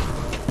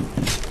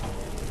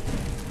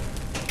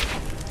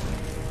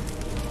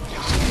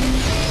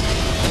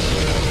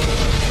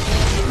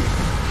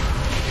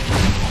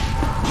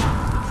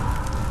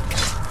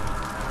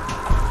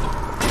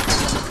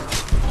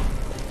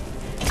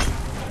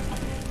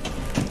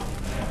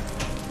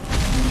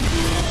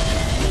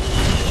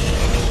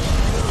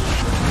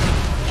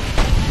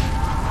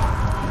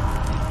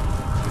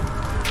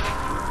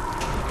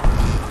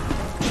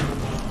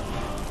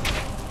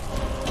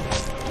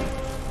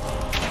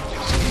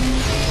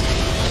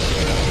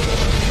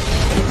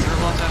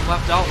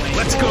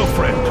 Let's go,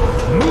 friend.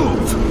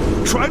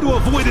 Move! Try to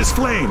avoid his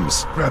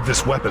flames! Grab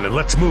this weapon and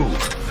let's move.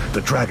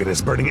 The dragon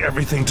is burning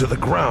everything to the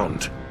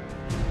ground.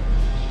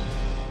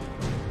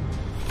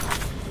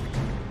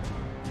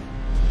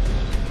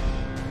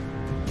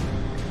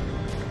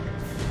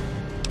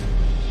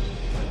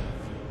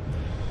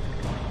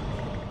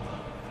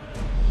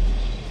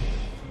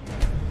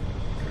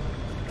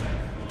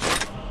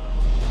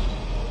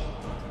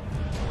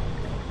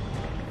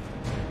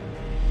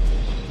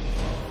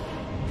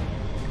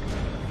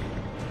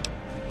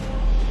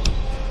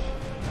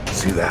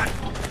 See that?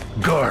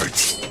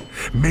 Guards.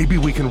 Maybe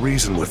we can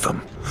reason with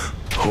them.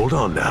 Hold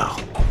on now.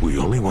 We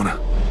only want to...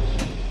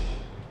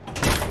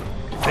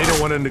 They don't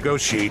want to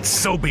negotiate,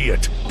 so be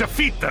it.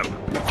 Defeat them!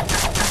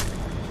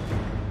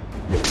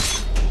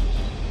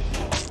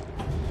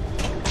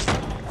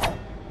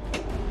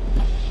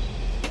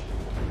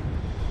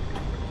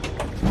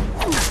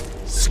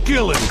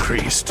 Skill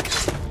increased.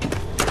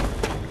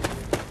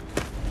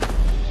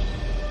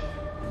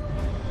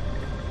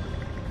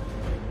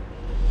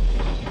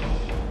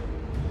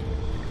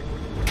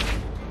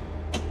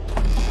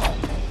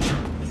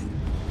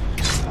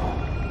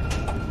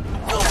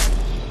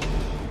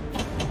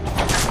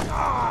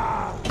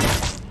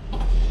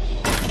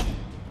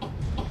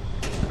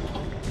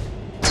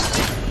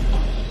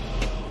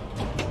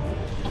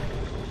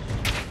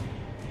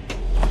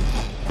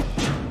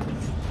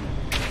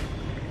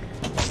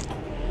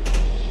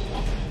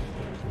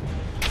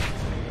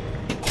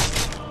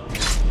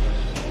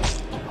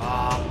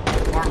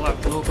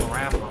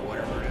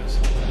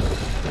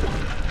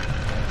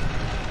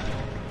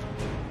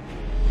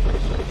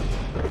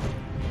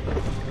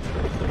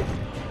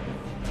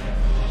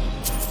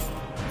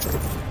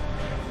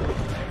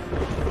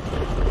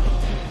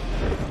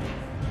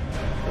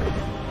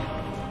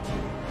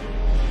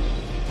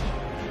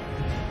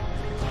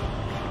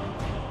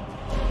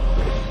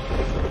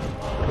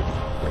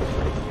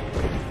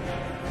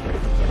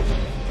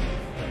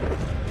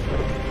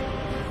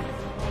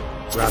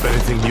 Grab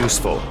anything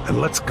useful, and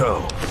let's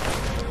go.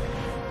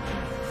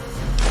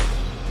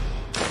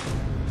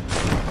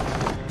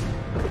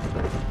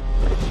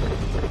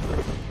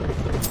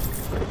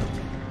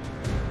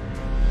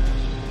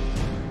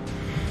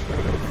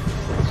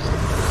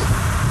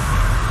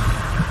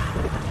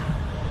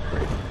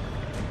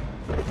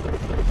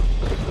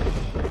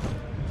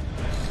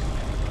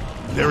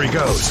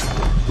 goes.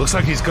 Looks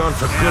like he's gone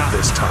for good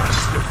this time.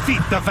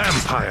 Defeat the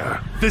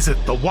vampire. Visit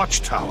the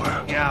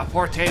watchtower. Yeah,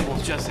 4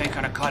 tables just ain't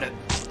gonna cut it.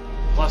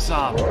 Plus, these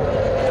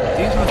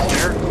ones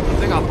here, I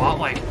think I bought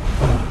like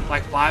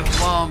 5 of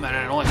them, and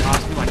it only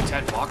cost me like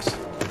 $10.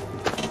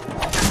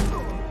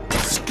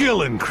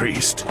 Skill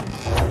increased.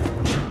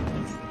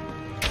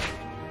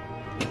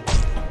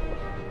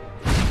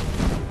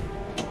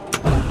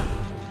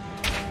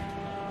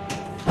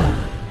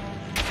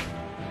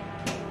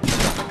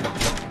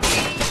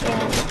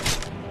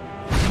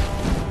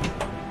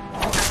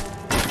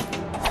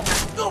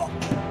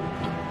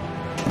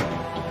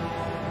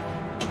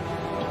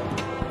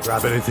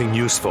 Grab anything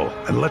useful,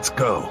 and let's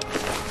go.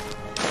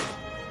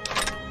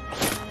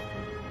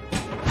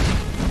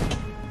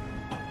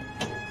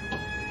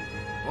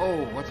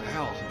 Whoa, what the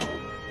hell?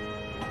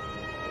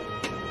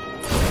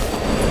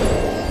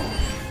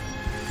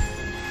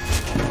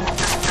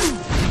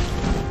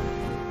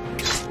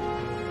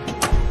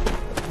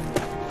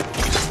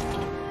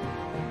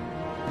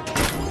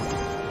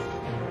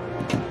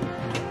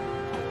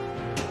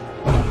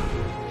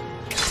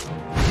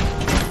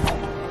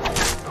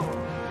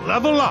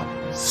 Level up.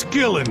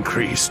 Skill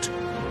increased.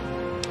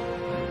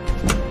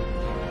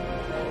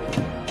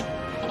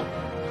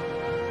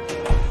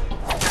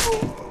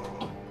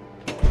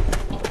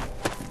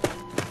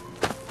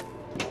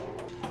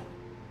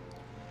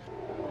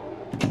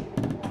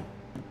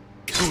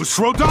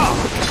 Usroda!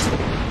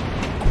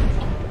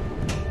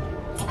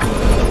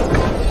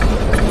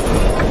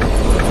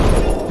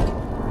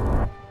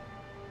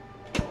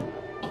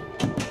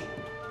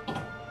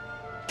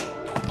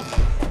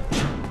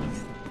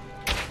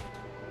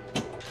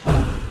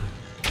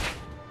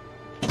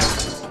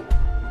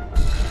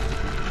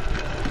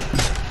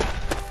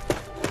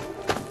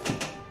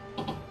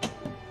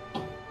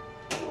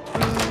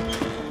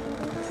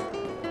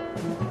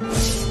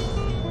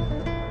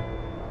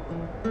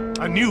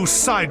 A new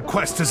side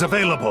quest is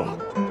available.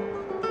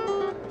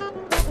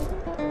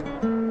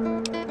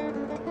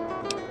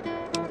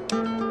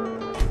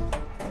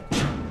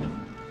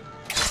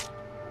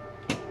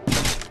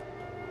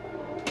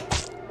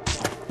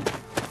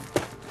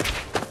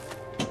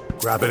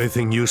 Grab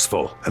anything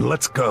useful, and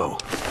let's go.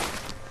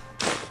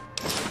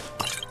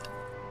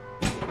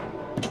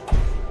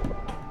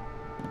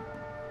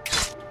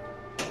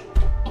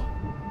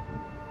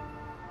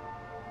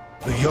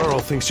 The Jarl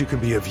thinks you can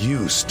be of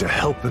use to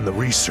help in the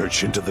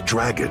research into the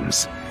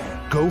dragons.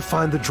 Go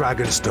find the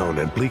Dragonstone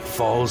and Bleak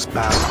Falls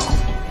Barrow.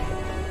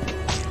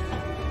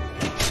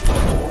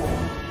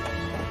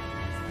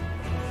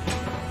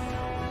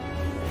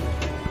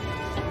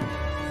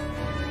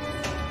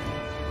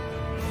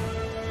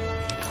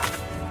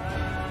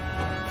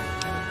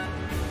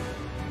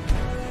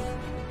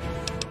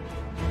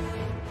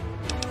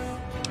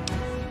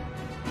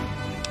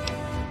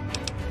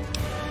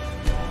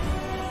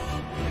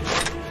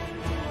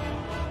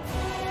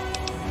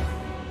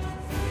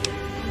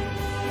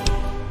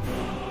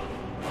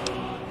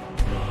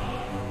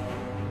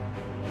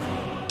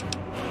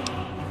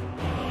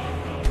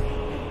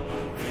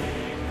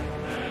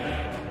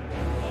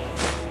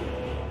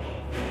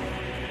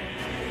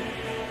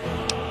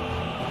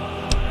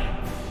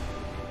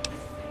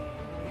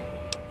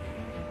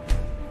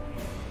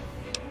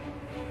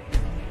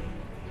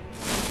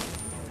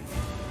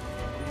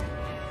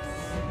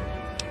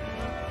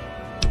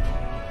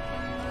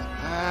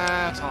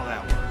 That's how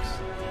that works.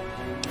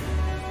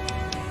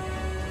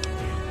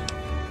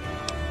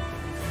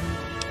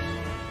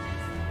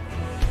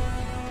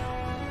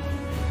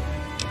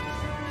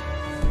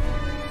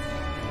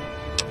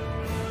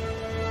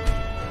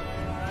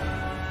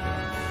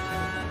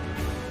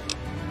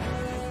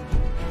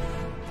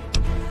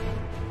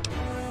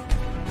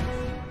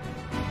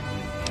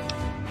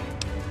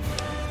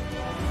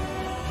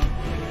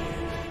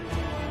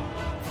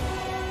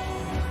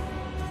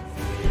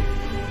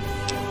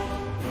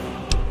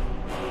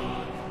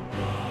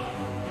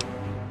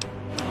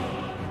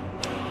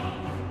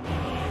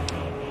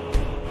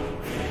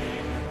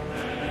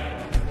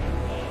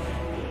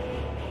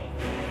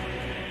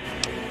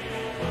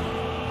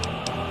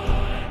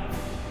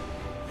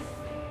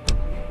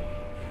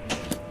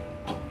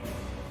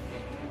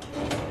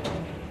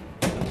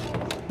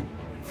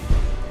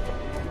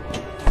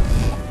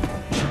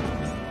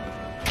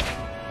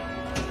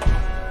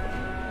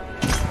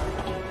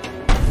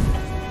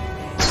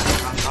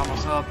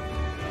 Up.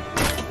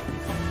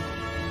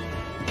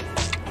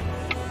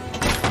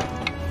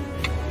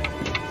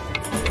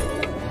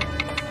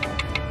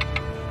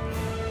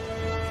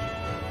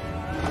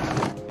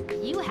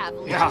 You have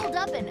leveled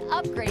up and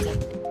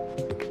upgraded.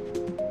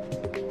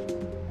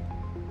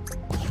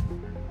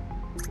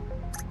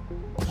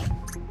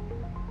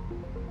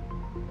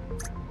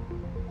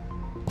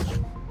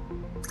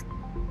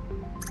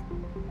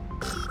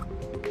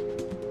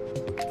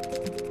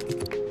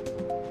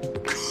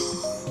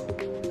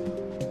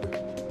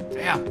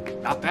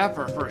 Damn, not bad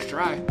for a first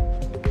try.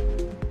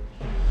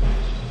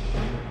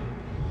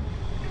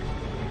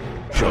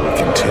 Shall we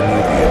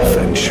continue the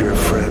adventure,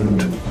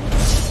 friend?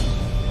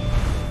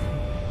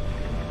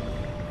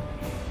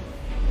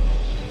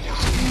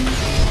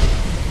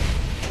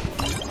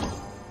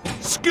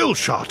 kill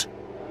shot!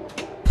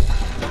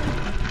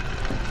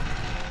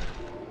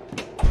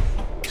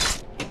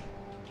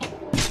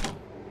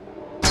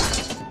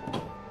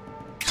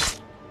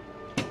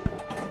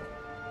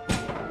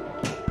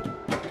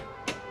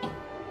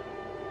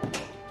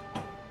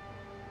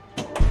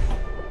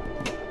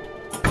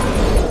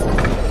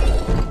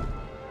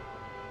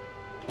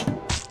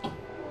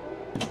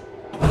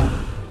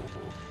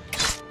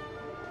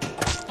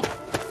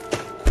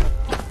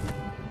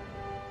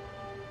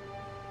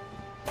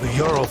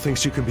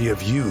 Thinks you can be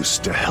of use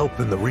to help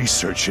in the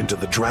research into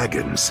the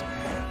dragons.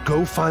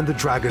 Go find the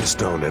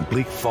Dragonstone and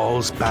Bleak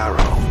Falls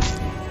Barrow.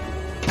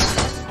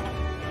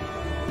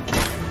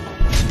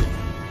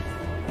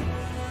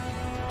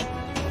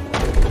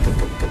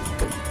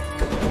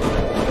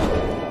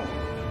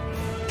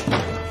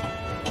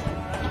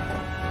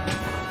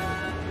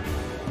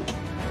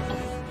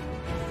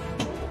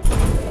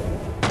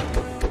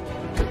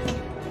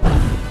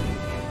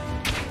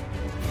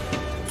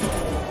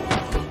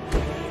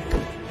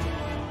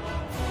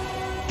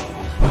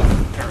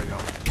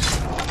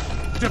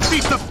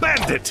 Defeat the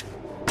bandit!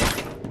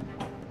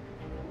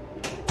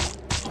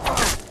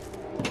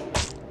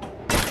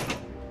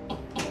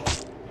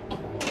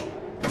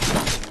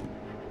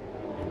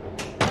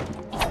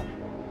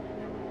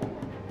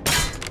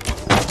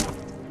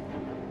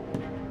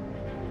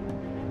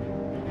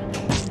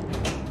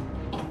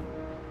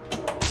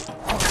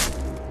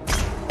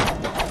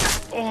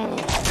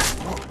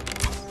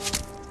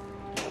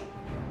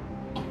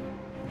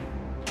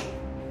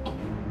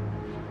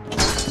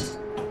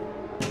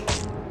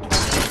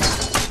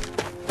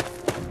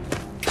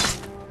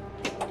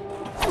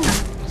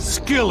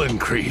 Skill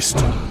increased.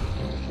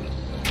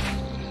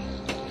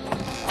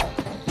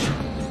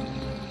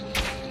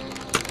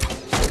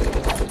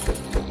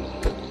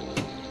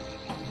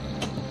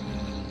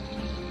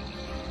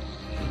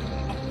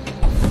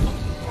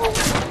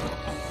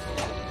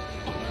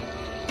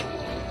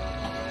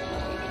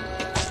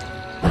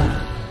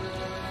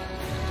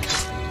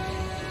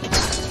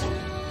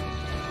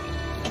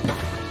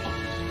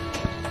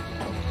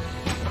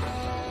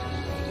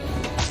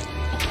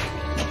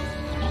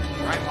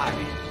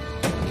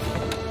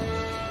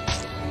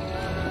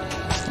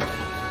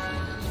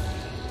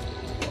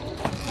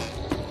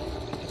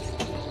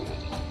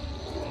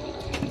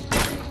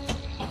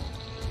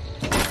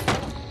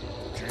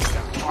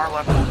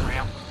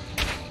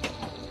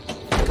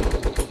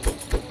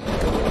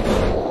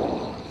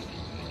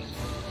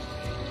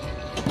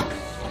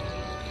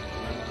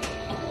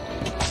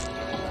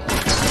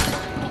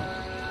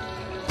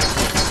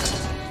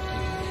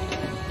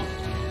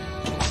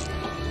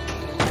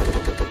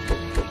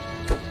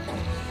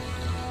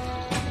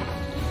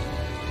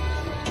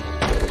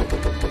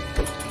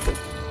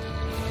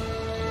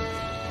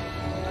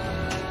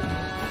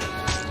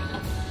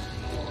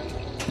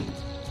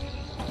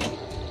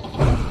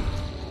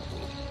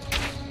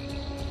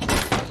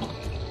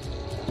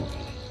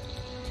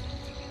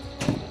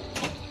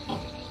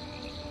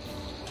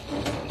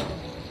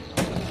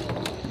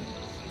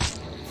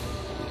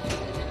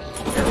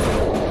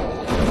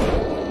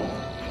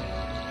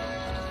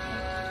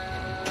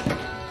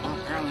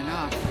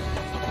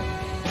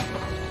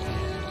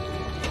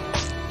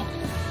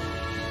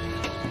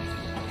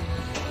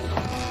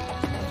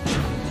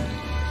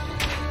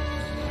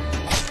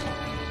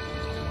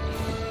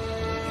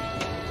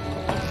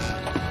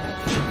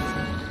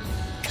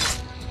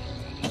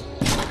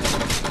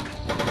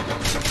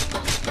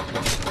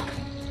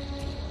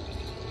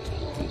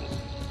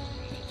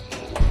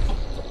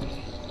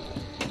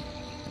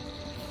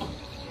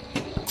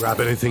 Grab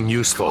anything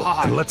useful,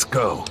 and let's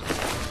go.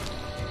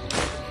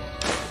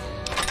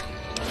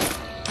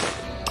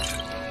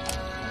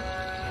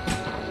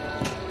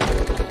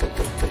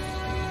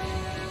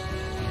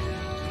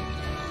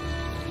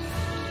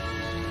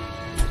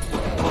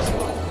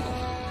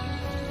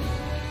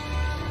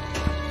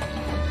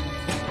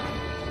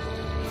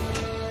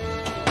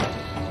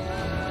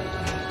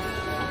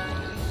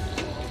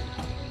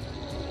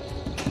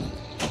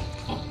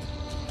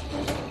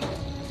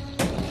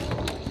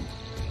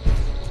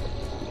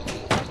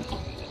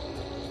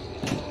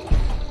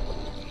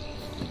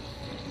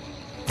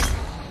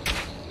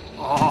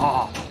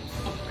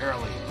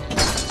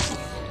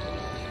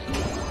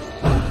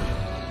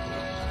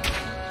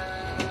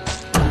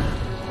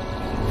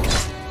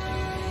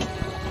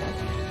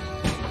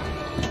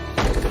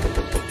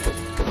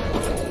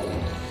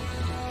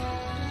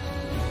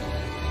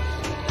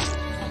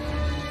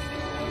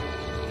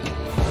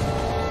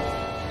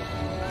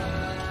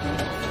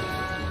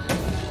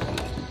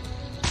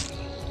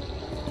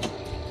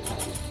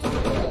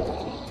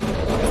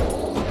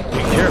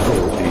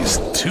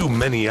 Too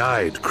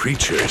many-eyed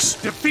creatures.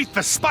 Defeat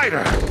the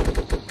spider!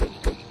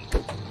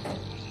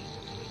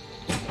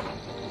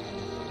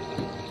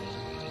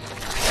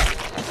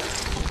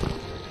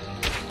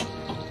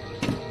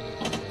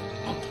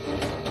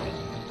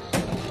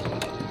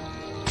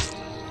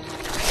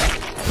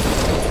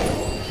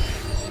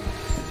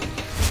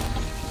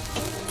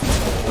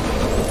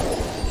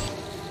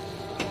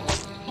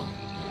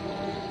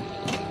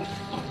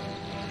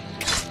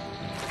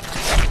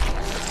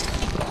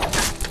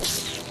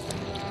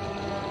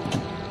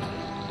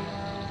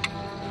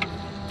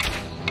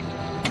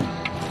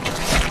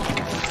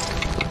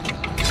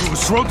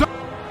 Throw down.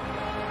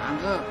 I'm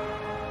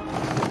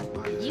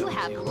good. You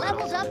have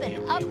leveled up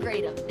an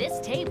upgrade of this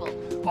table.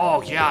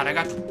 Oh yeah, and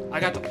I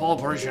got the full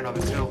version of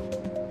it too.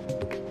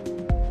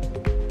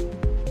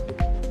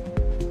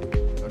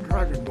 A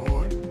Dragon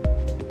Boy.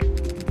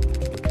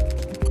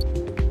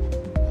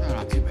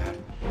 Not too bad.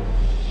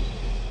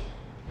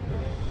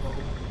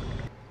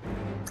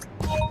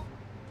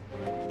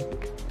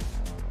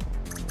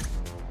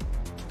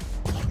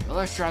 Well,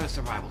 let's try the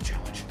survival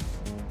challenge.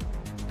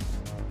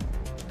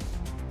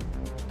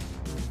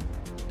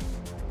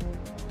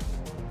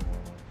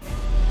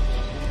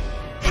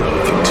 Shall we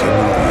continue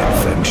the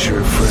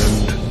adventure,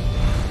 friend?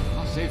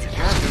 I'll save your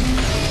character.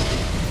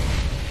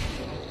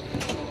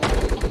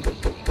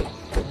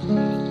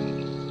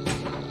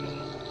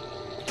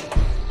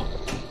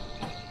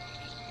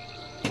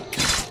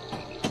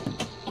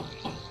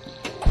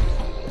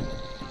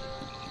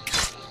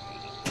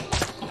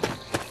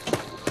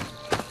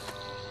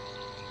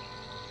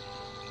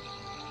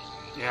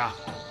 Yeah.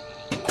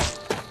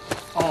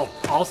 Oh,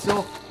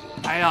 also,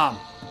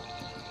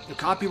 the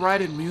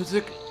copyrighted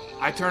music,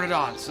 I turn it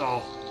on,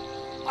 so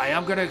I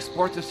am gonna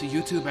export this to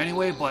YouTube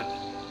anyway, but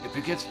if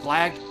it gets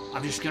flagged,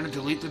 I'm just gonna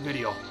delete the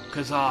video.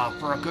 Cause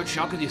for a good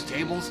chunk of these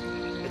tables,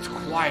 it's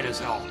quiet as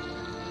hell.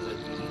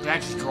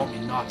 That just drove me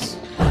nuts.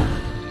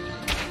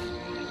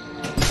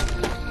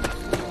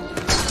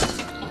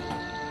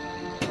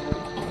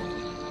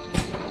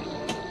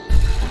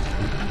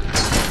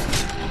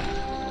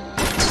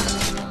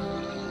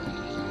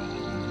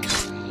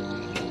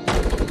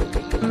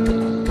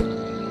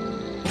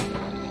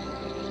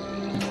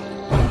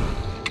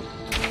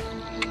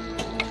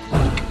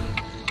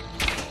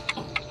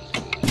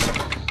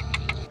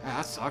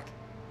 That sucked.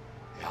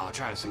 Yeah, I'll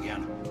try this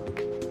again.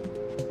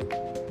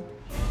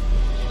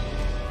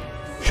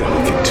 Shall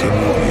we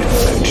continue the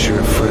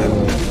adventure,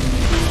 friend?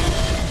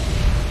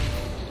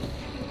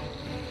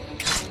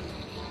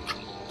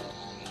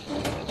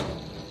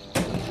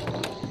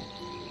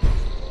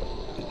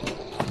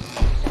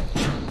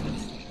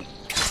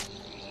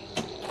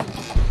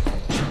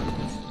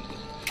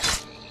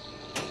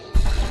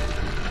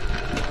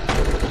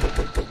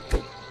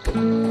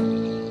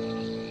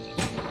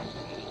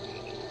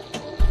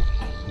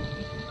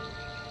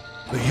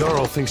 The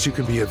Jarl thinks you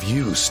can be of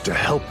use to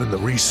help in the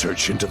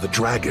research into the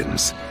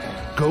dragons.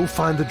 Go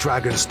find the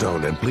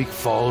Dragonstone and Bleak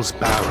Falls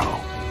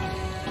Barrow.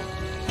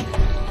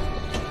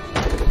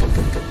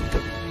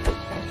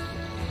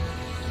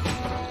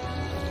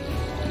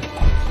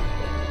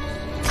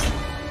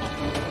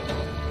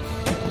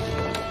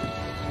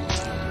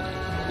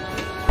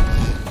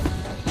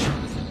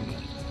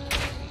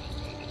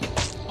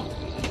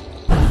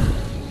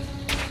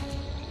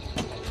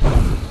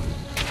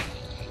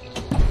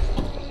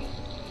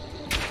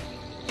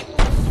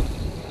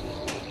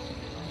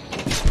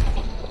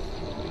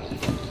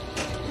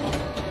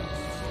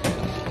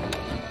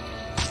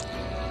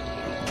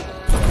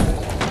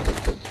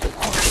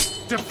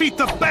 Defeat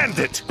the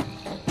bandit!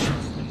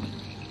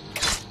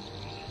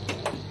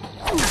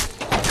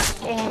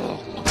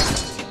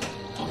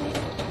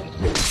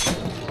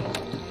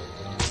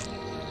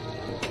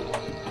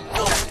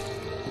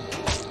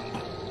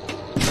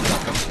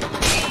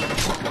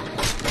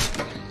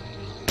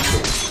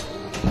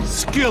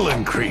 Skill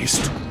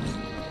increased.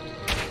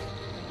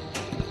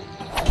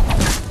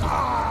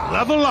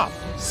 Level up.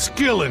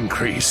 Skill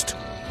increased.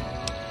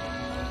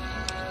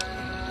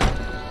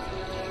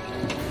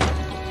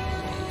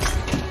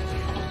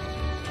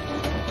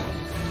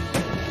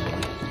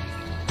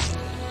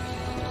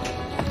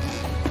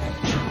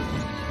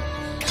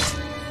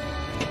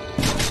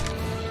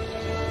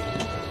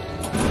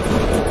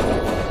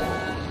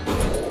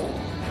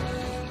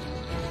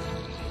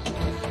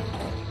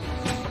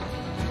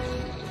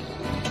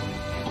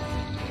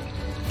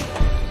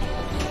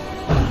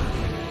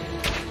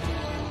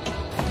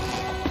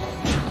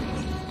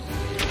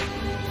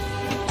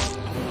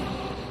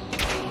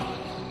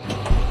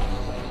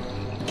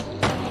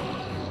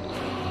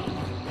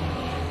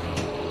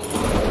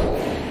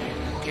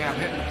 Yeah, I'm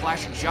hitting a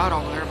flashing shot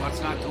over there, but it's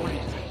not doing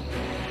anything.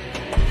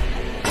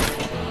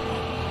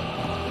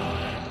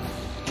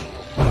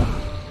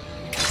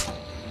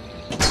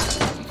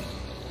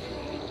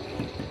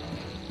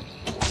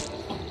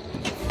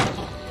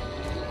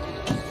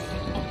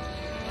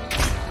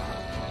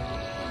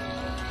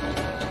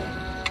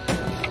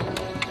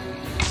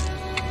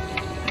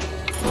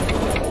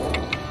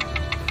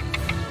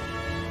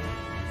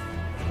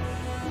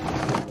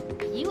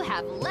 You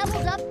have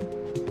leveled up.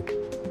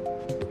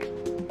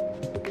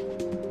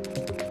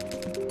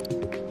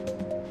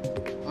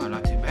 Oh,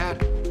 not too bad.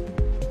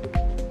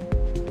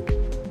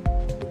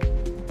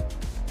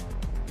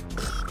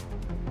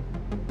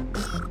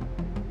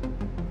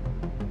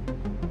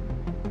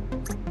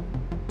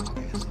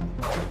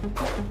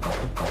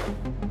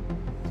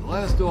 So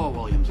let us do a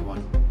Williams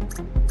one.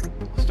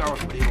 We'll start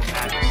with Medieval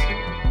Madness.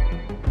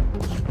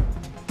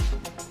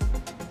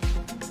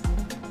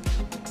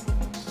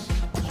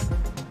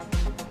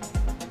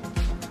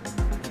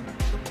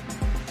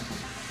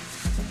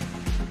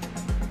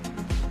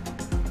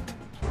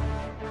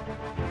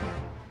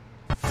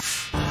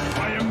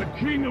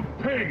 King of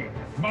Pain,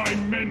 my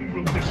men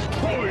will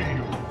destroy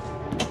you.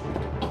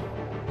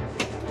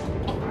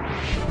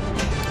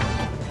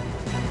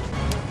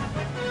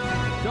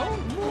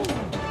 Don't move.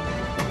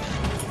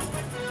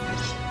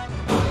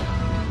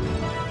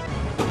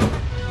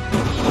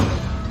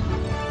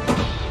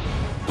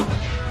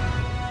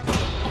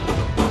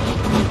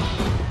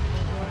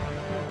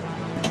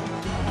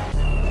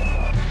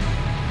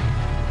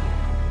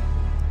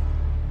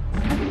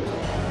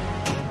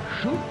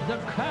 Shoot the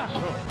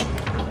castle.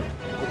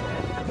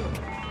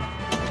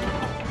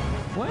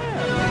 Well,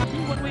 let's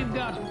see what we've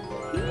got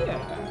here.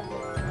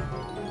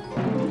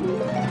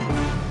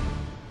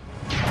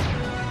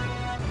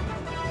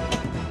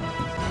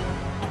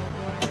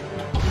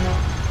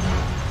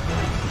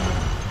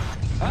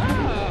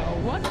 Ah,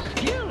 what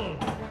skill!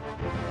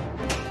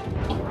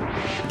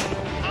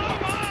 Oh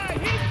my,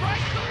 he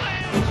breaks the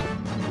land!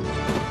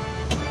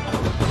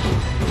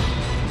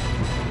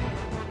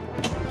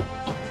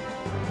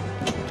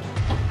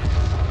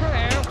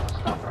 Hello,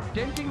 stop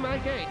denting my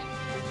gate.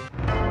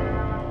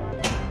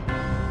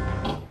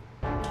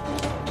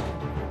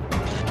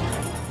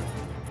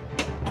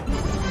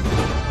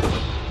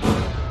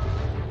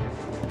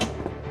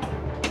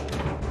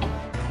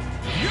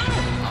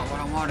 Not what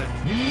I wanted.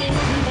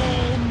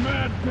 Multiple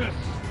madness.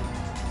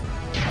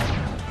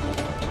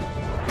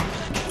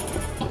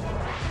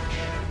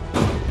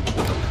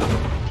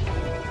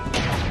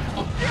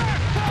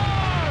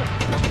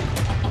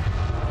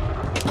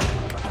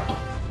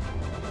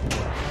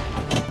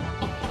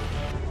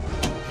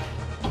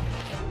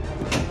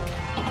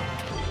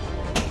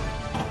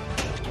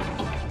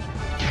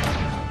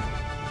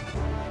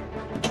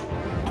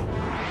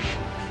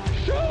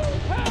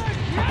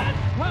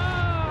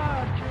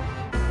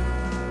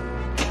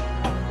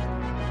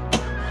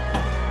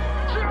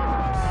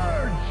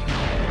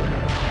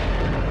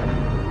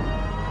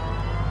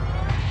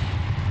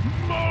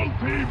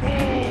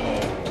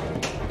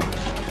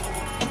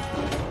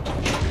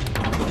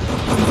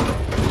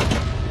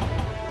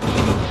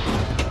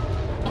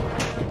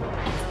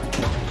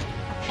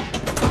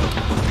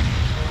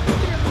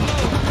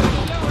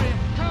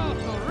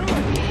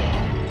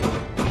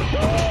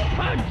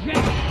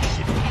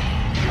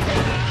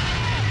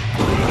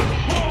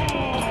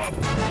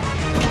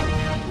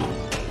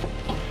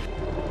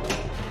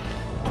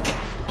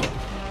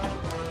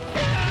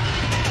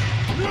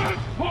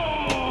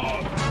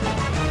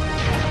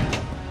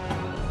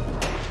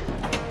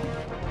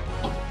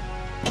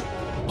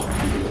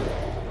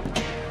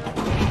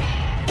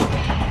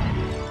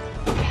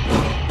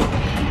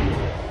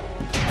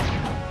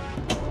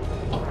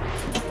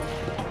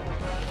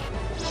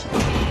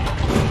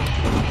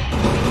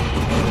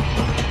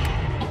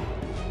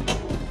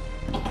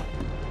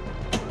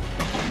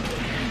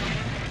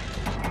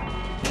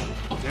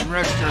 Didn't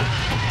register.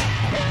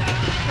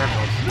 There it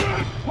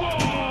goes.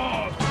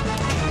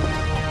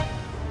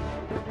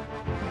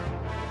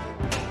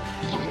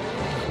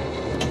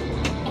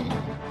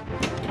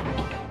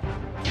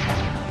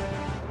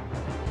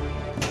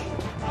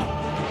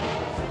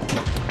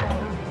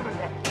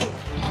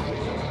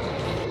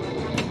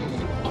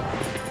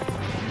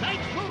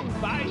 Nice move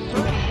by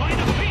Sir Point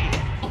of Feet.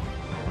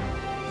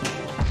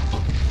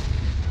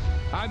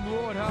 I'm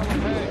Lord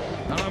Holiday,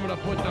 and I'm gonna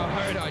put the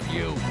hurt on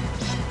you.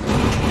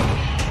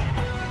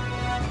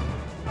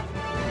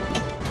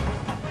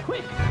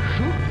 Quick,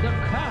 shoot the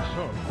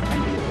castle.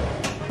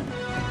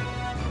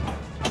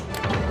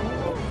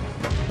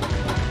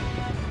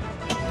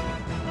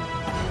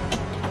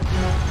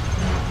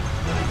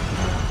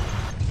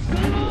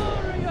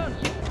 Glorious!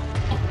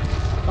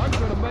 I'm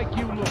gonna make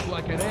you look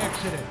like an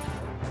accident.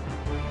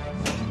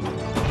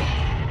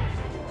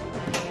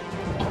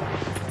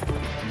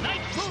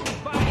 Nice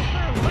move by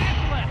Sir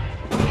Lancelot.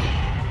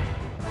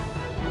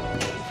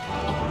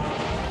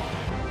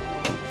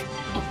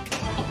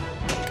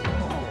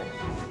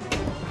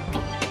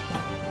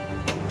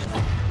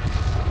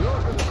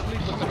 You're gonna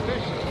sleep with the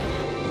fishes.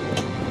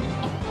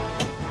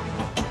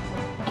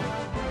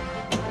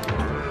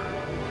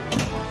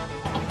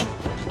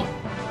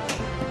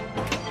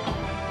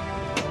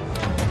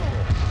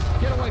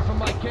 Get away from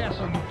my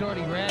castle, you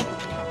dirty rat.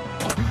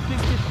 You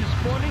think this is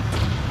funny?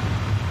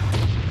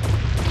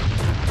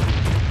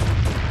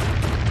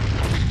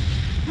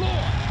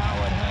 Lord, how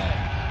it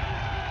hurts.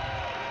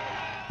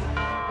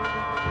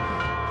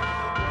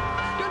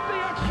 Get the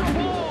extra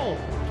ball!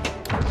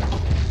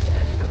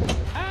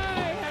 I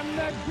am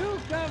the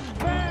Duke of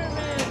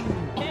Vernon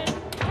in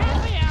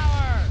happy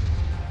hour!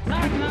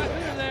 Knock, knock,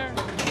 who's there?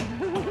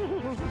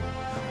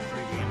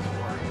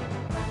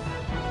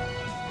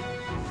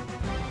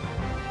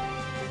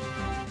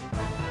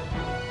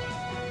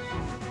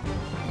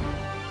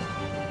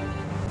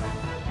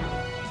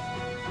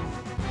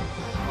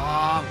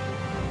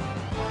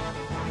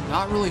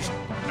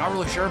 Not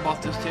really sure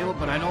about this table,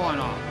 but I know on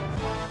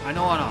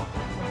I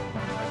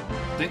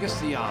think it's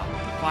the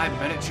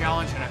 5-minute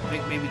challenge, and I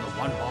think maybe the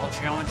 1 ball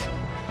challenge.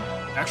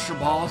 Extra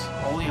balls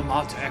only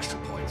amount to extra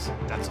points.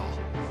 That's all.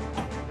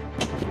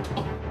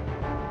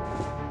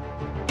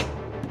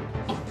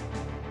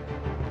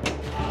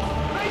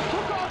 Nice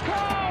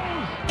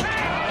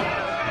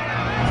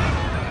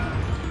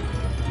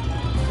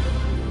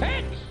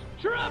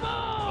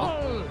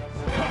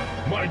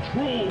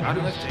How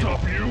do I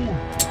stop you?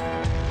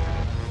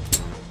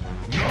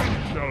 None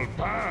shall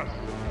pass.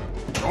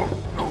 Oh,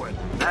 no, it.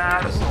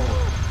 That's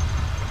over.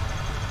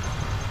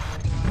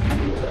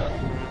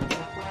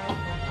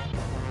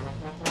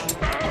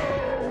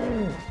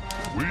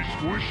 We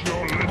squish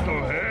your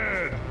little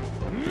head.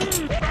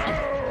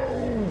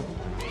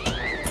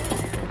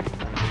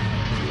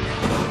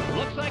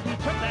 Looks like you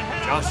took the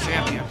head Joust off.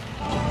 champion.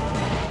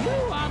 You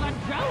are the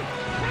Joust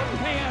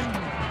champion.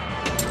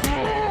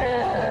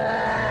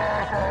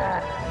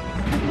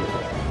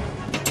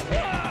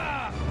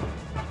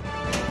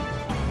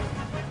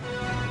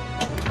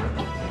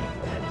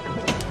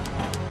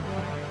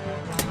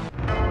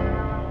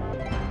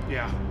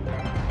 Yeah.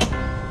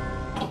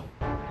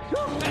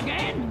 Shoot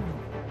again.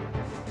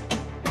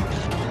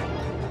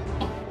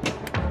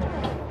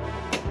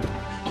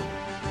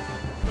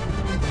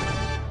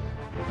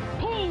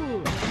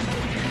 Pull.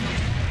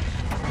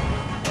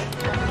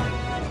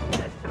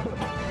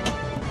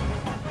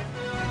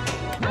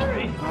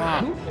 Hurry.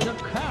 Shoot the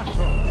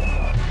castle.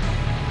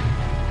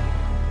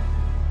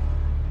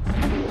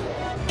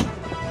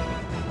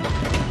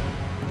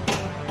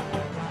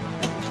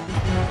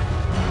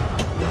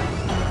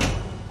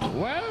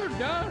 Well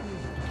done.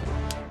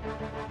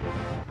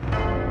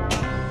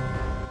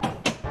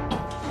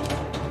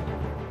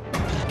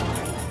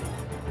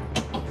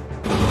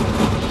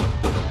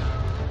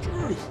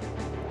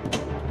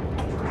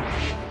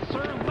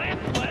 Sir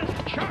Lancelot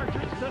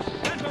charges the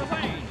center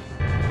lane.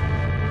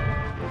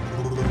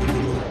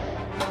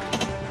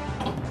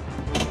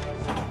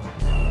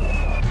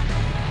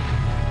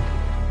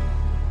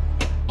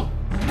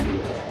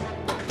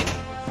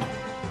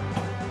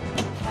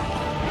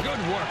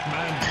 Good work,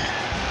 man.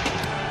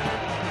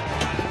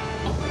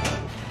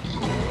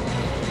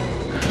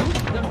 Shoot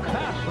the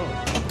castle.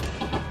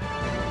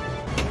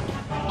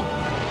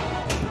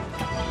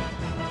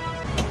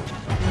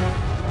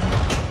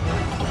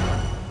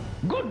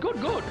 Good, good,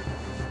 good.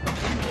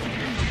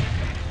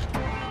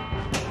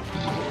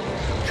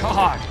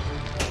 God.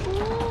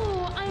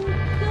 Ooh, I'm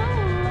so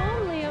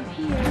lonely up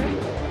here.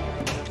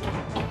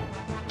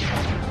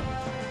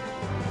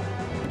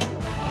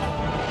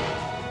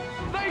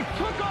 They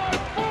took our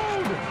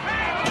food!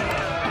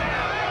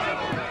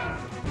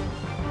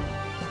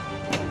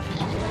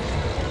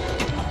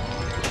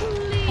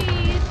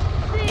 Please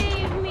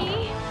save me.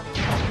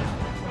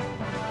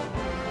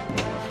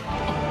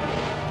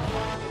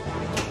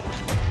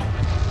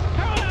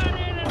 Come on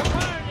in and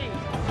party!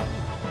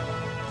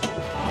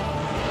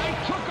 They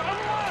took our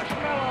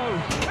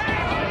marshmallows!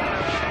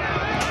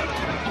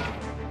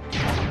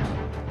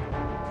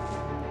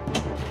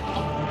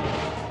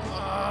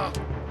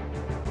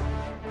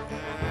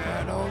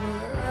 Get over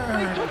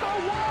They there. took our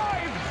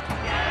wives!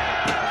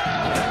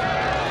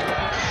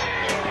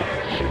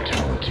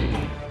 Fatality.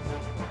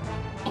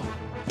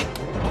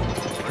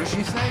 What did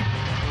she say?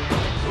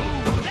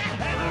 Ooh, that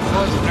I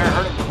wasn't there,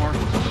 heard it before.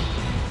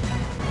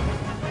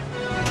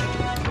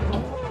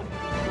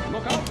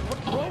 Look out for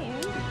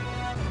trolls!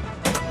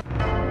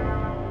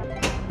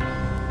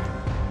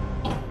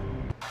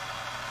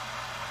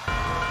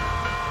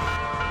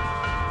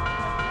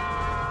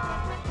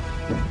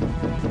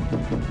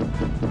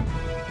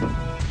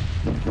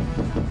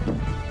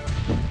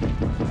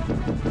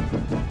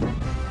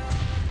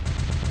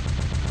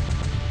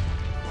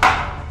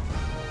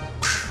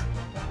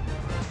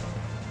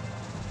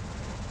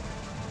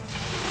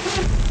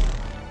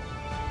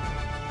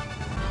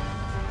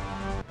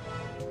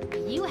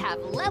 You have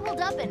leveled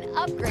up and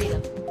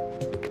upgraded.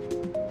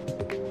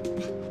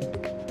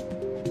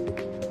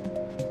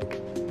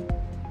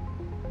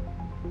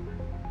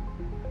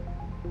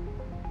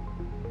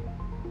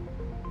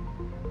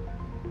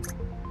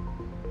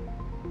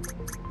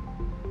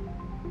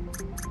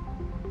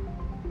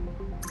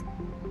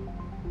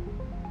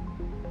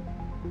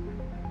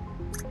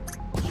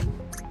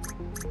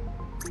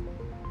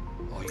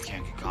 Oh, you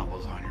can't get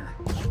combos on here.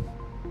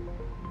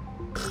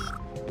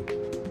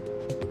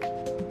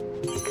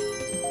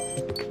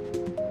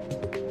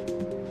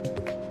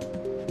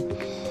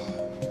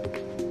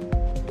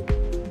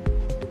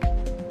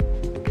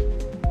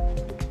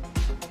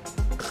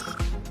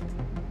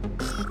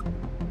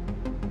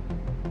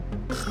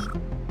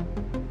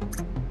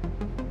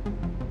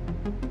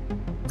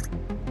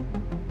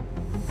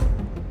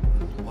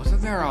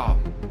 Wasn't there I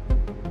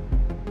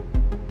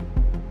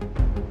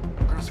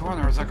could have sworn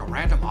there was like a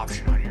random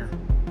option on here.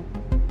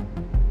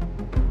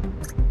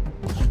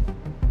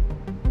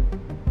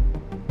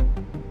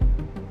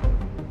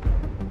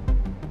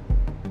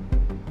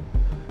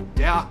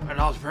 Yeah, and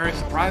I was very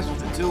surprised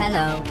with it too.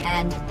 Hello,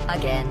 and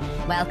again,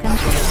 welcome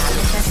to the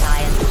Amateur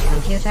Science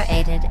Computer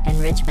Aided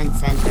Enrichment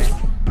Center.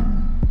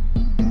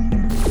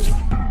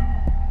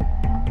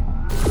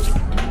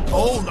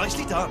 Oh,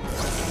 nicely done.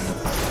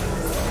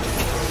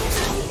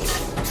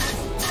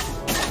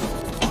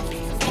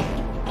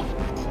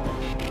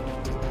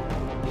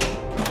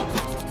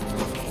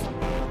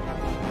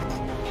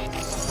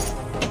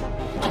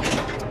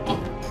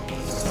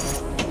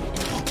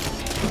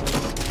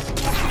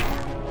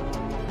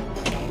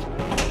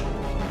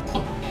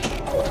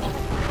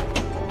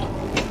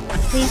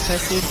 Please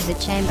proceed to the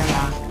chamber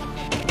lock.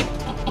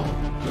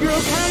 You're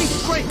okay?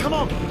 Great, come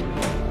on!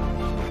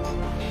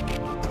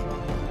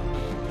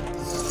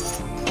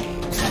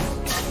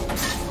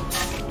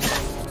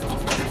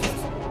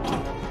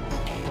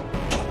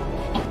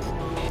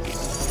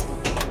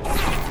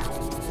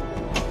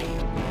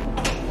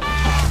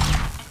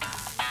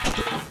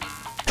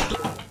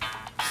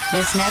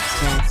 This next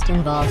test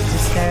involves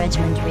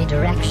discouragement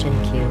redirection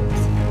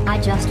cubes.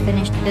 I just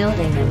finished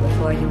building them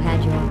before you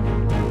had your,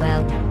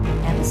 well,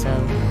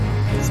 episode.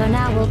 So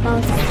now we'll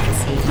both get to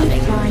see how they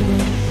work.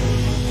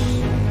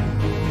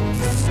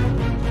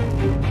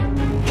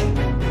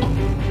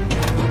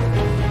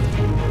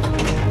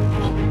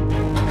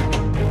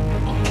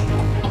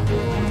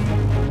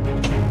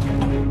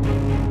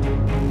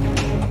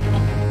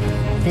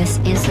 This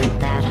isn't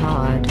that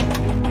hard.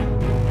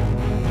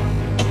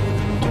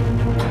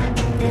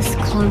 This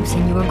close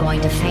and you're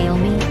going to fail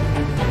me?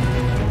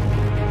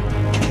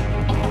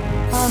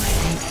 Oh,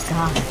 thank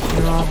God,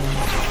 you're all right.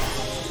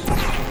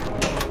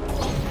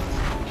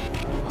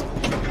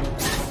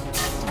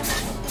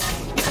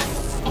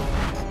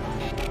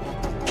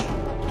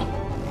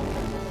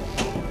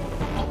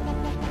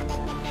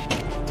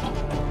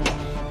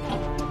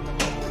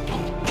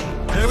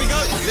 There we go,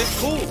 that's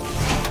cool.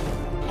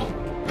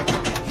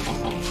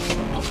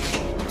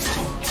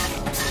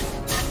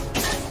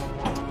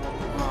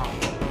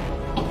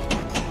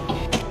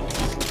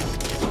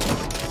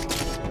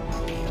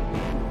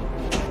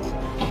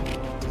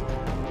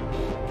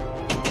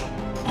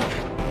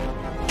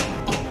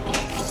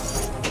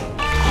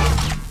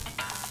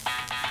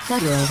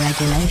 Federal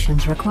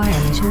regulations require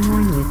me to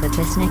warn you that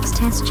this next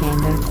test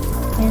chamber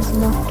is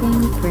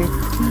looking pretty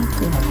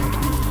good.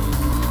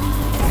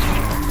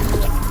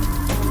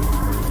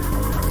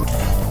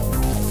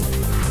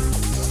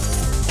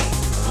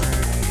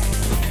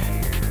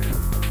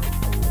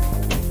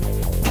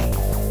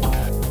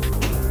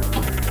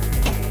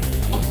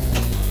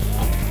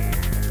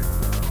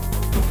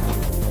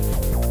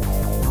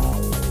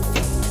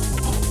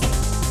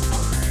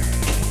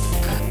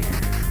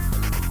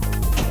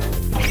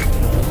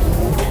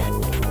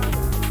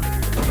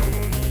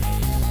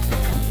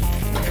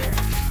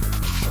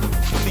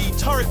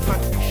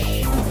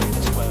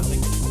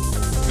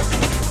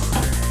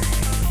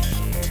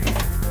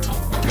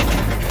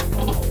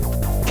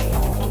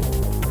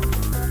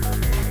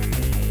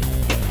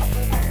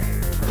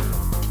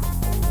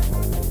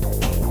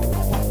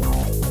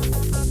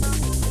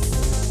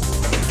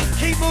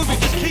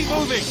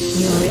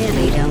 You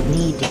really don't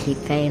need to keep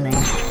failing.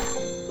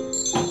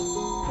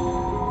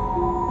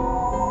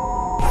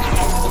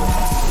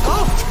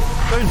 Oh!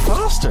 Going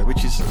faster,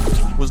 which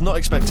was not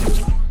expected.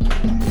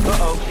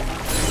 Uh-oh.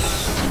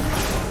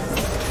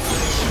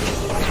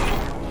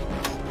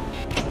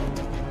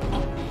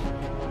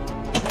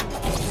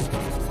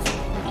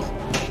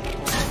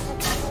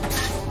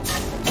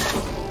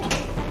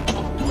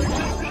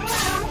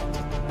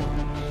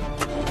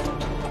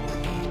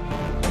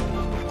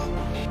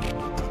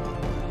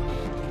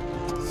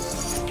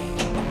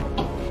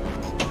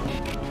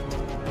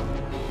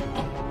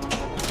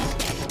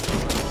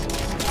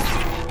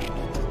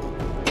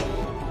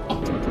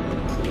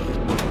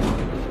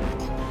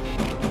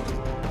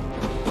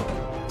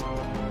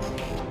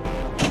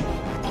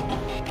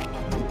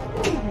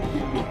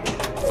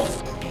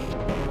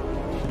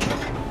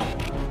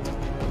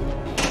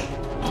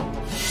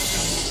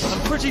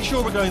 Pretty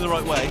sure we're going the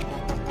right way.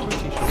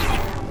 Pretty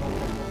sure.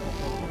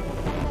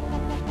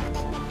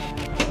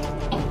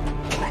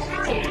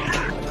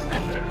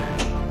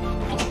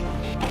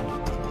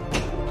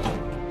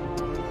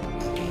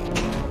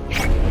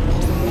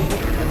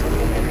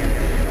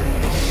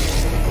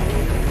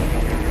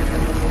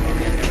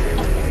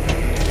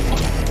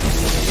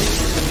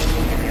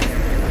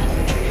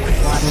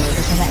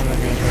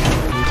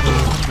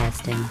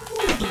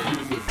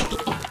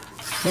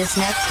 This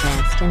next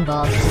test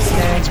involves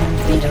discouragement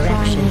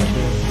redirection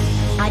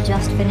cubes. I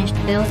just finished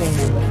building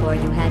them before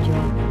you had your,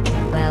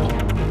 well,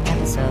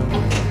 episode.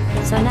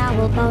 So now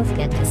we'll both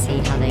get to see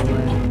how they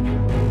work.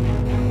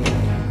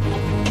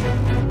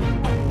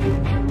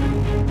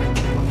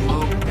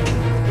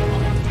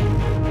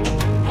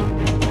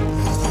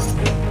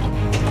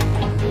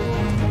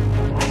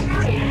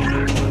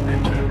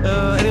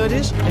 Any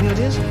ideas? Any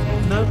ideas?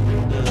 No?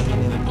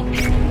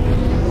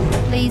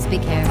 Please be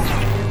careful.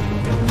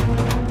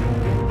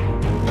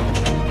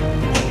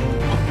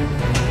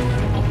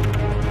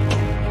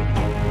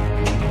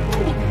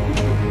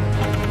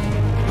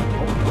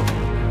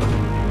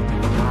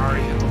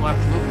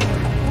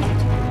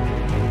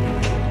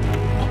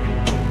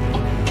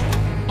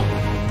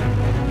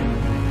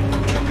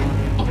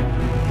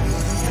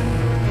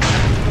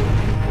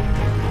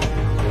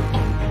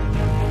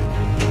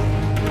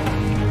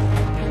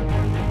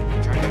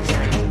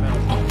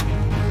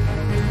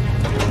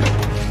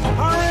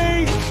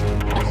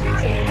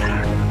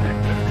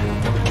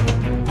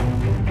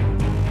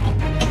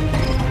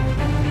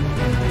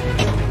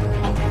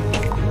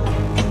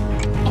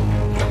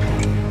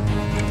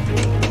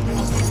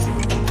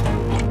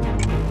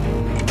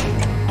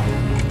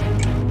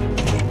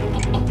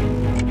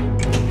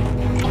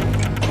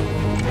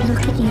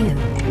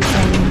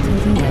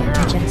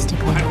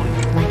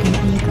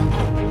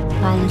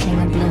 planting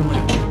a bloom.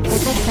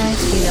 If at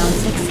first you don't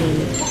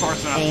succeed,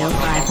 fail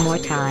 5 more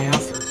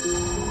times.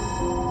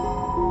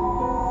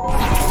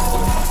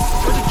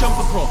 Try to jump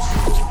across.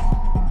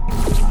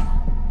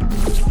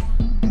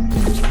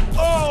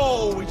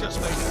 Oh, we just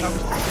made it.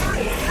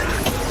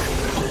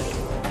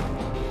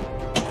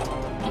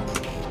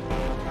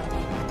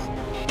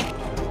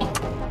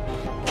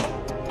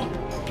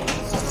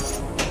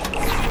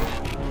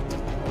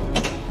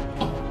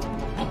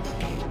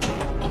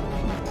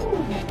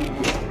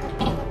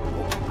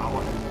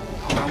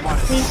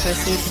 Please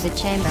proceed to the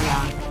chamber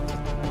lock.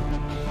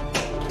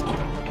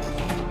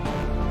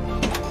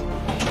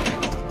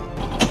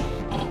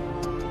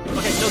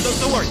 Okay, no,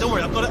 don't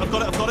worry, I've got it.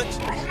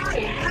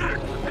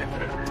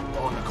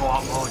 Oh, in the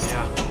co-op mode,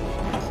 yeah.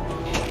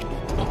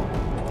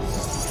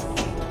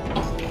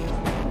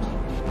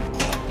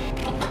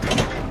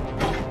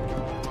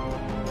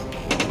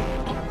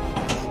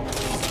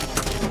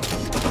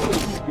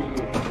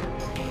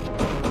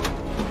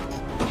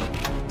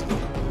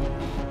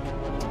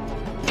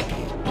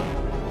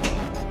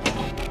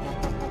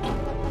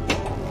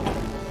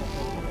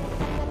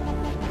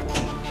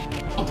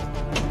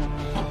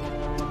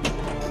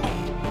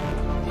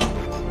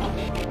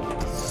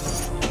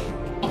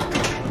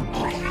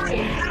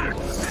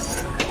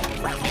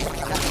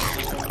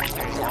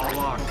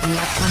 The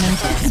upcoming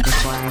tests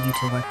require you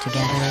to work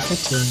together as a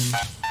team.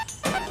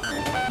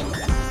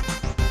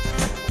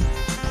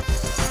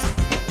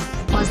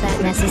 Was that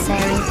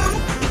necessary?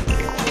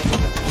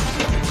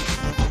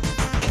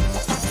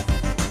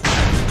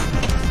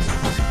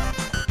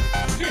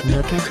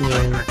 Look at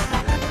you,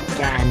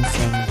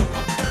 dancing.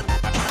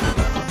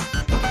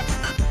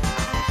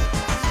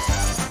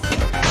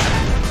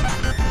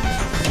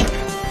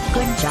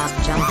 Good job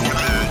jumping.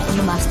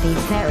 You must be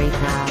very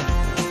proud.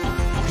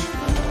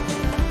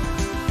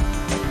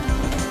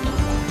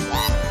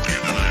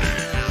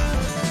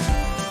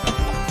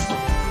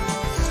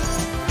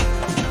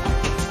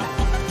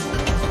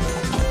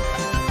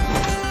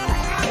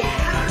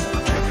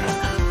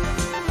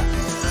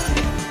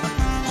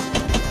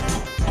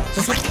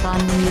 Is it fun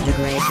when you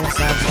degrade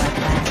yourself like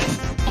that?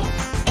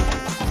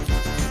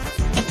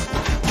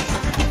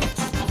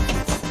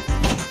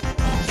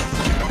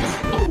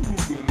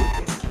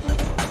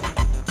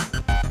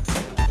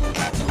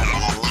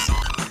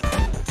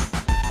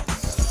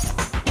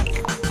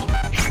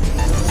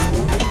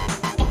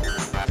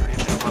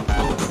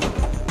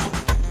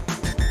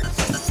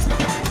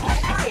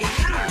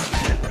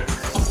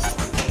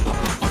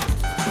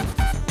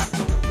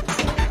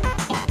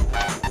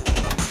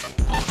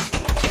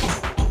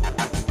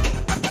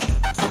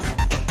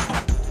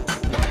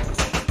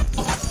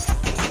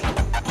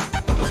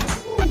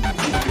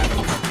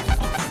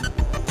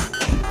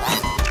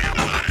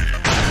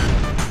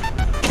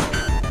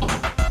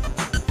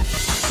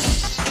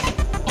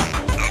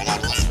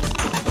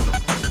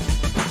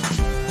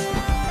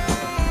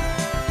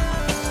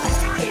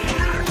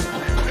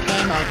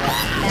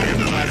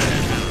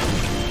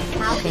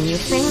 How can you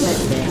fail at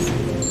this?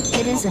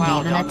 It isn't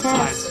even a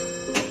test.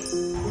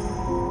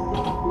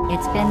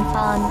 It's been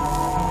fun.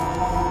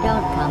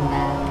 Don't come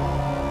back.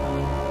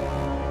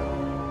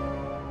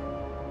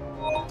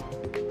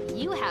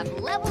 You have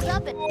leveled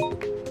up and...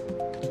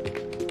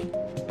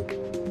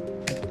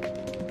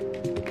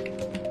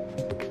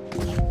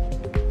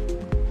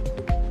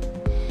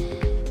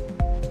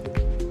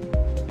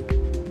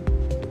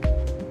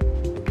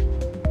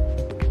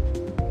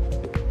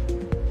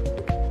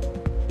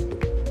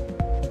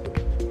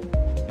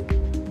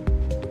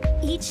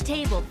 Each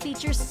table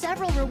features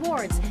several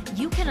rewards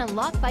you can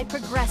unlock by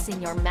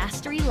progressing your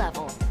mastery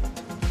level.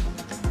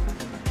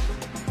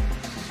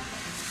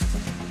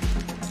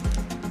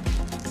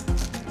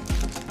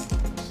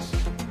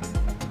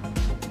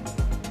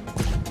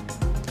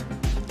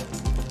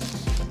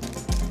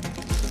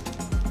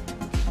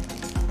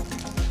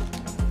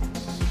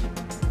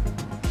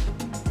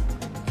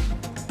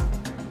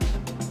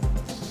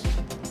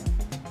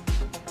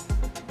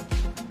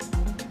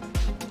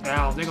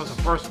 Yeah, I think it was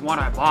the first one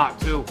I bought,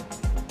 too.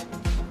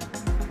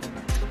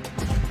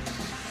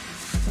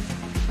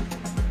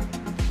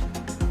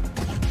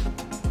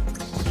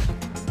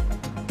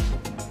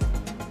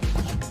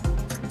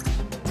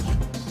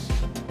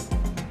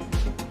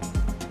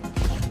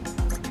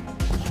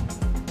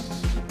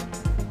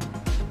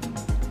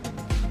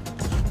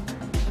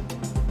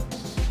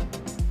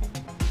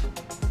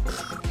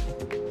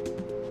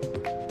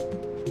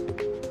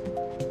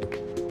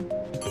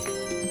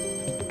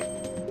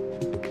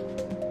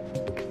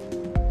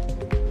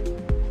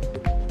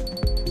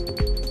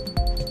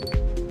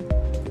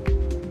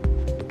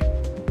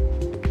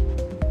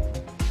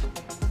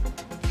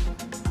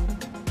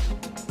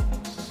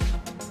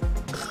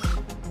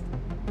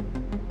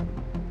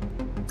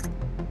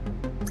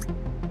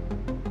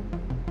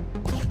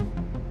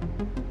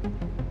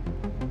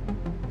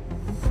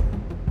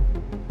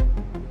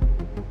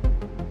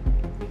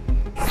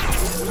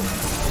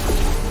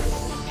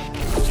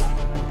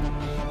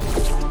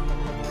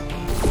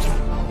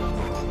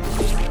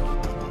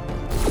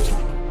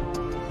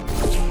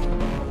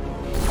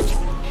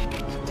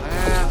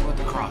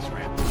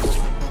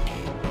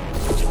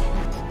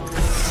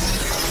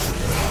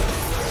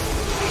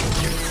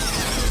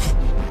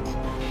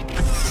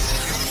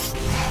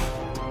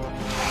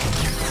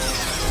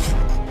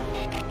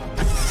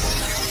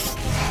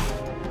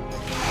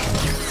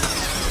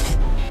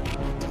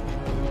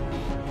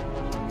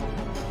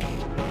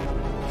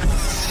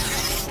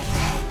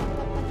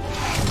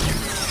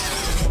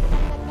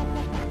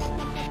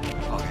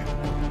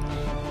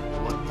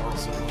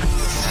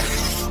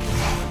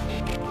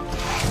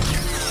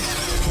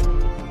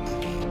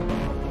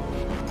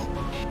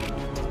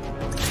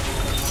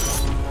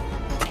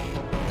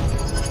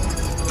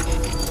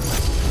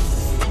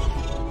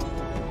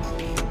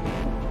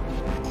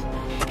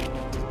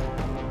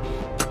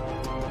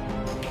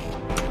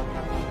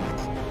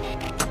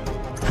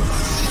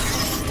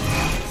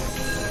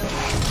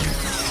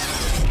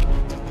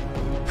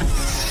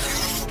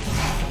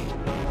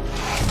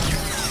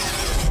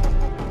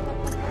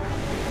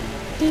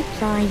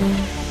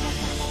 sighing.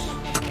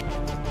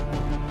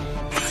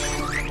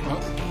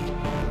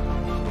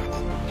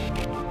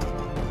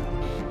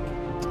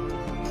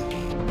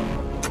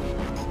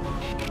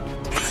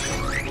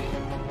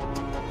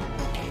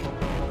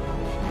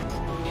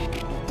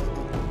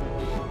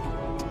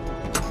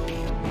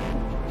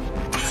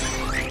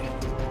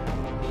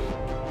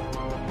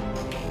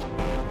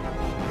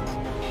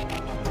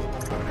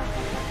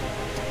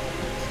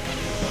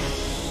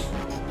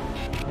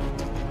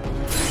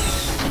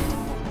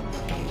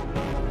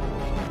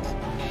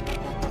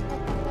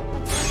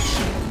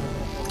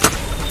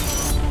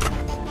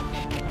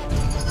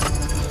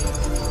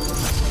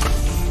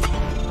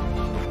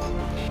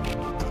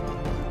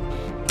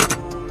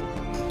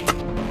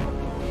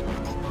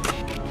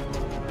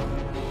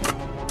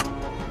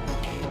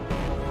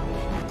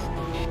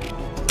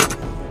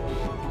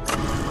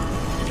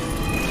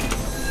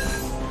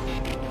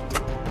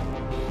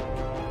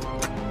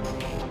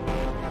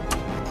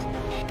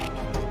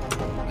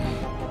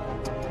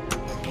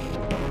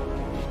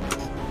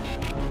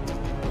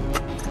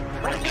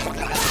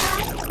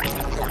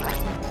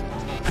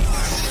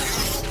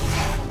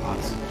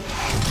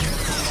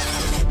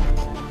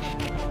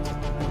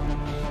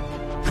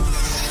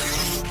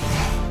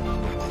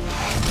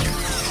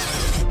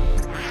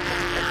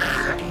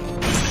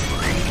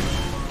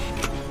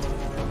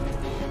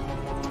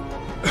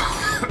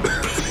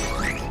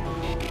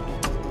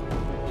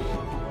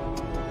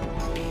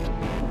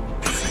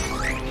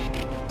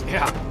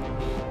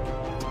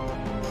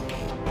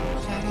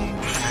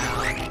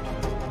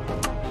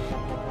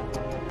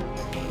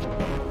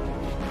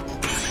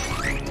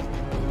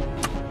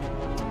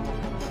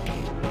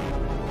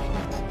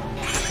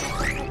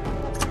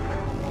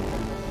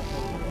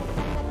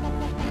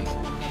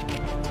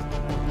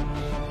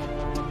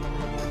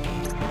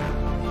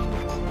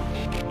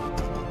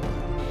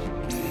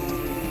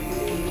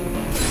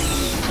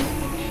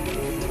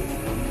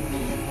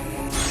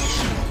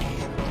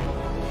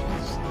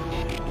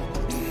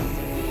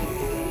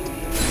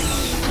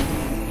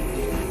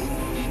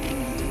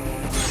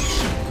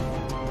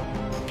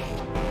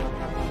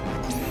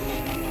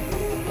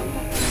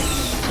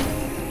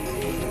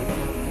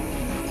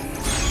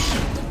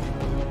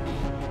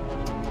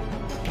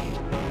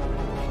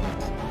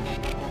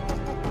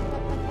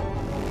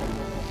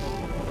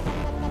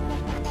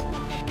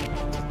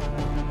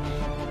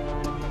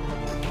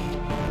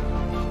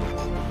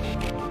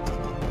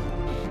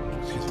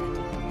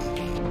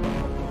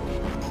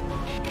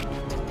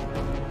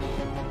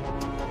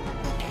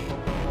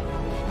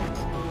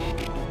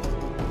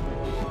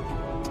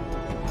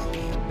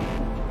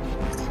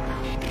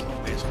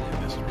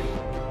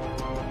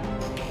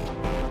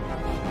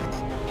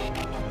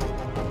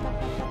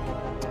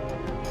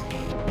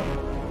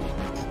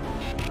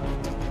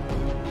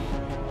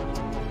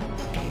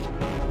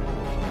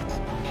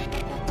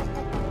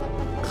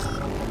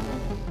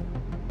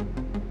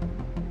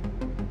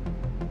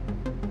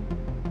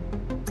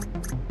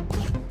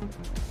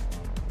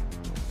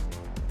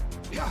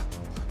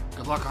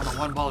 Good luck on the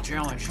one-ball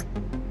challenge.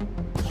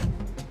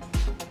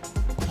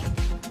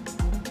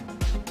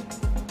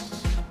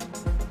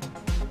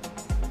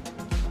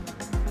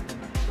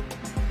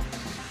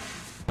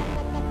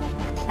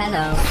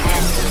 Hello,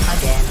 and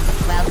again.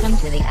 Welcome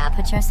to the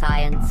Aperture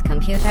Science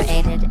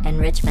Computer-Aided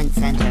Enrichment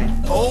Center.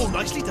 Oh,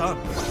 nicely done.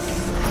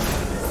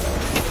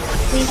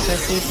 Please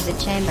proceed to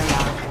the chamber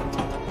lock.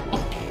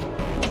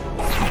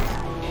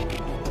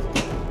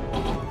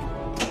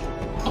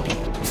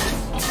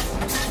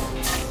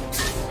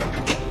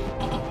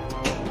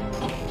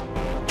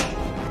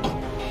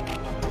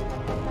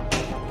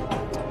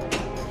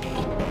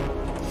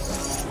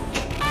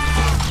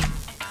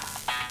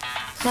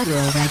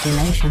 Federal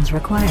regulations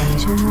require me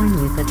to warn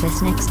you that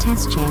this next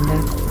test chamber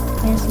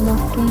is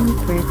looking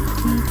pretty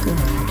good.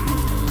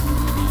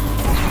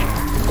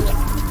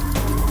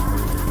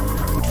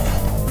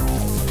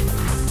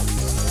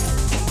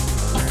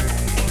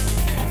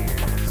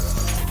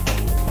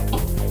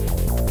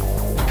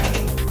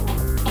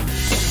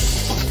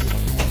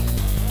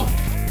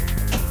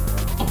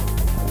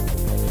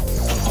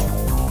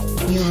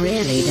 You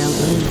really don't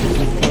need to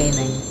keep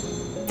failing.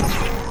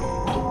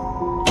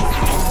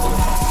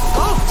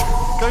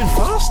 Going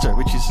faster,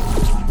 which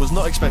was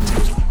not expected.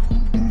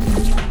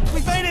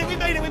 We made it! We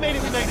made it! We made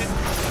it! We made it!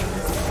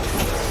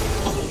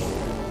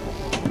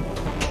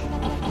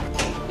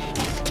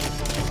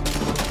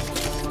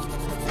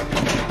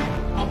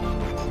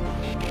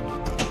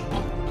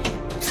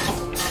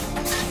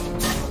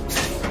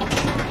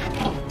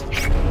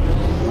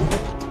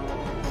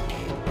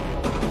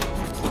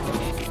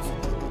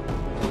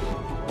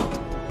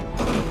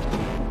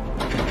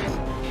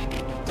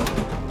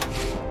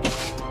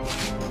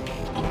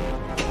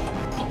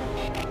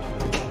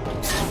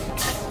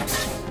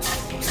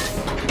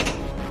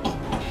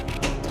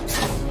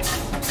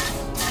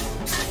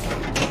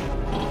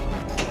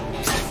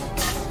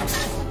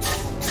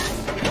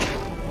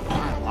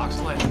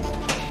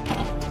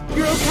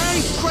 You're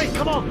okay? Great,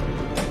 come on!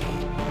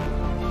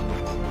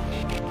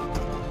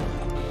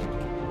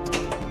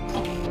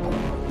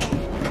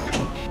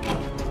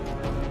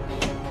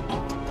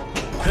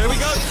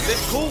 bit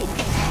cool.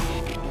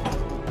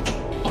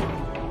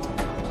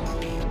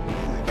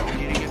 I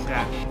need to get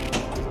that.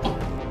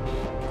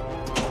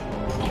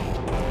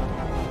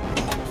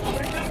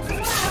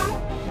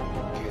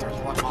 Okay, there's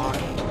one more.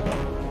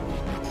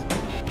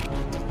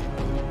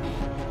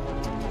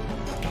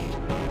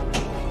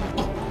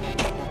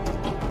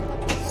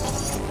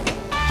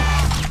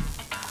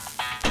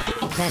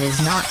 That is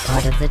not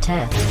part of the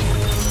test.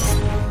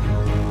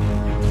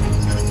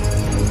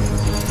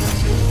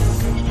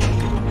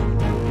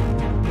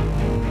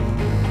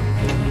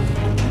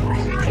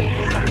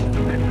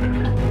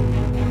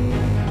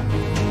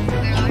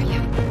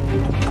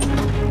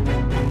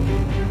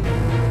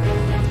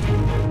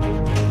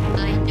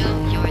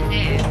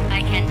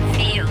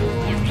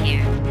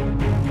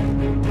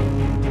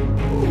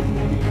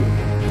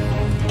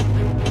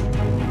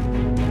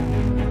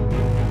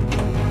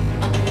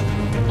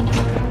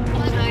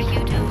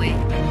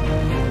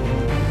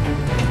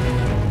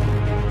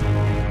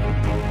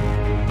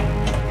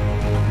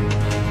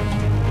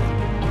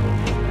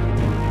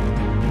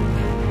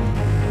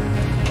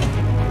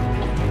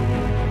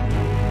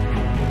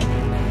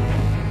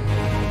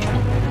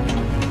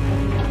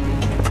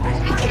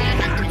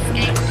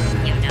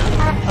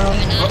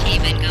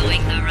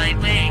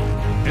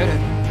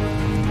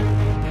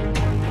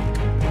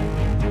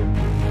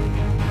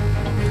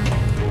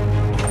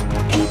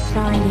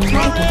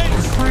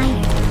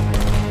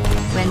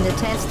 When the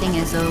testing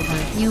is over,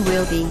 you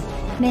will be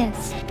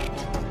missed.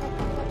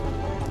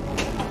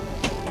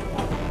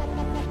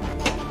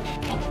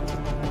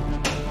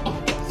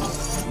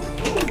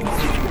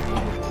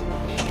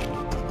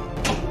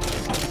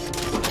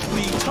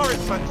 The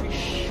turret factory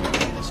should be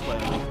this way.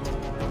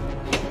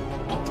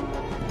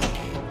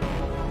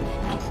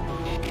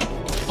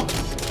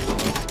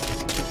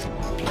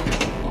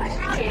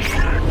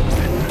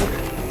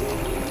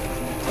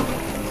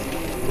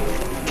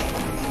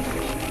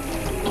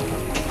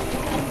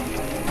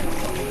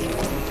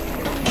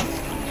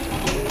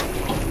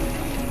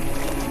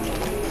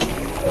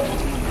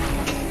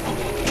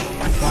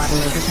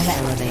 Over to the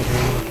elevator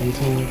and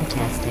continue the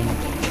testing.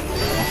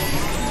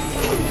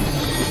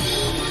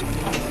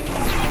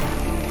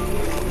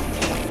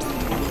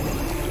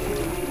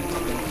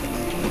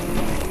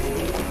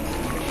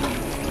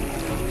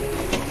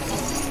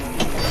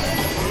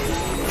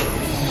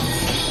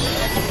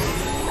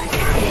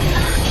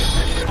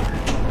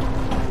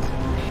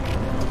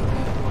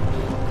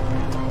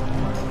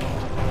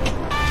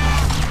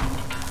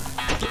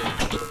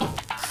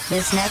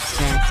 This next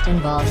test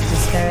involves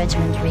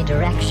discouragement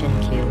redirection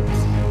cubes.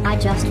 I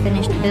just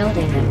finished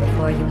building them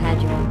before you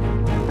had your,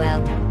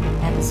 well,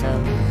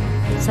 episode.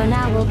 So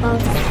now we'll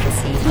both get to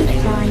see what they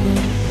were.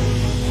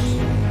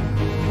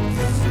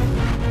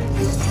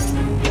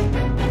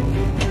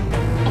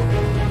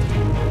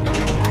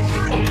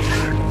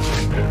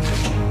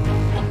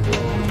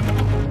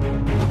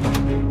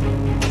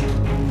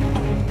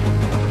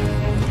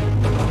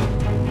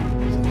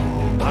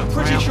 I'm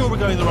pretty sure we're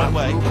going the right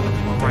way.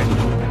 Right.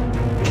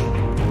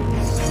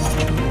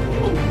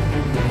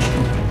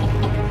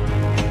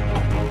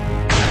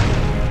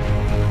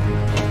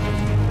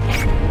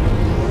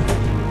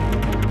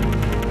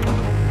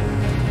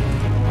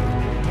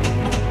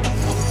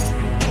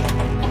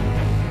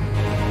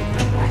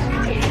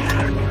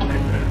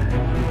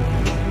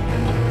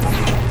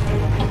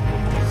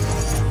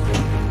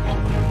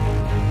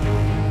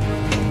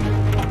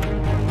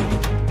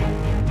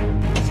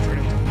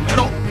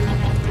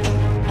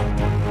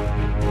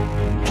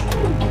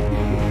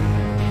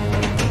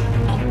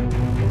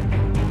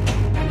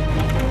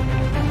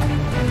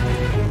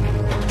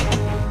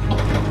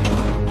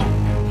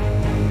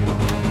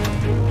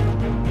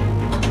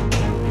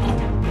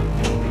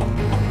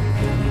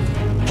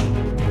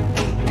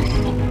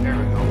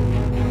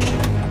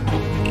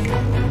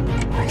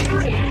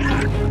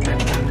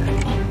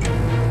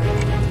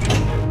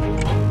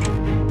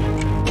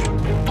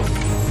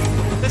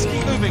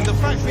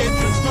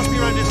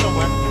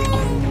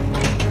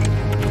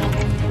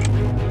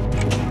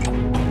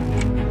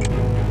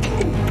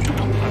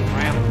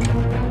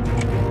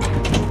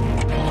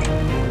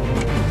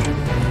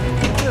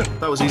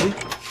 That was easy.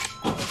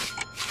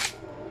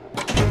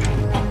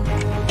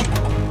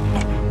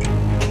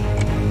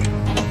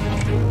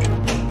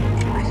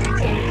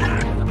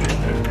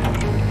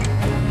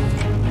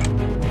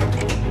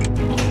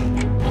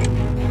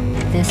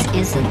 This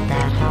isn't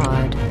that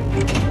hard.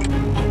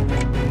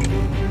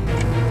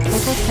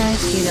 If at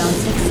first you don't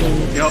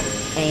succeed,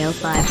 fail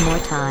 5 more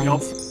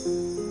times.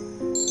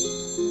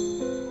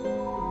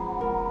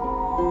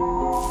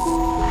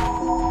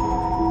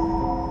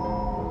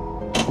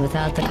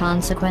 Without the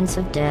consequence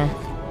of death,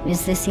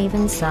 is this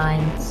even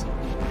science?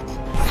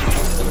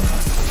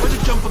 Try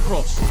to jump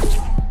across.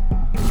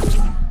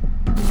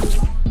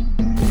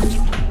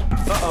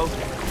 Uh-oh.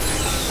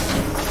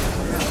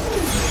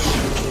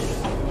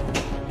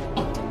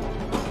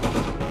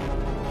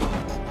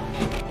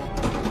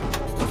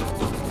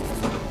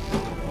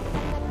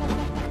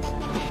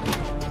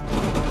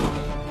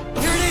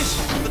 Here it is!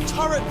 The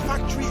turret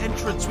factory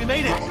entrance. We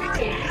made it!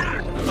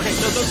 Okay,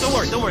 no, don't don't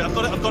worry, I've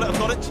got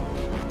it.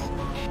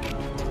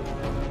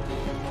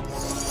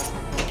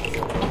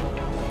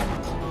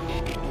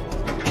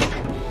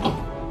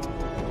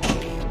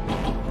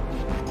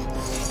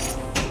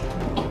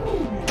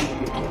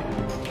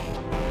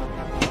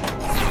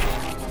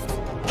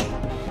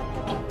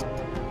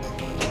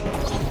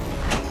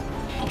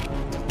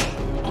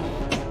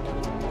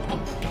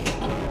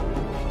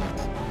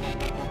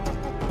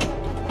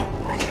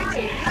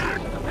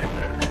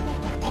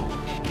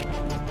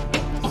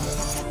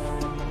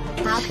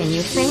 How can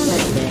you fail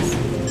at this?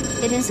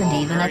 It isn't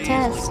even a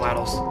test. Try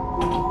to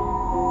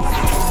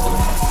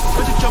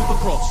jump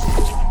across.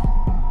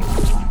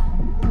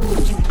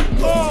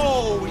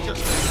 Oh, we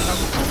just...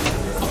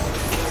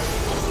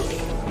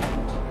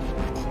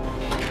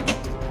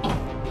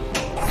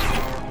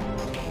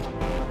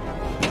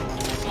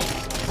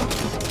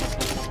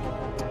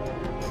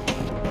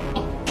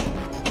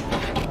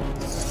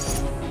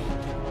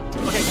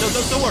 Okay, no,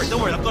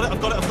 don't worry, I've got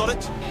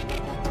it.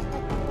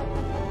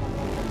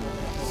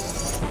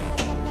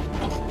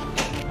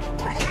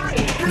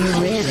 You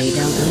really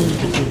don't need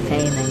to keep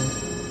failing.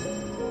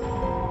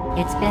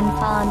 It's been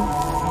fun.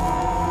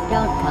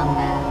 Don't come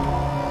back.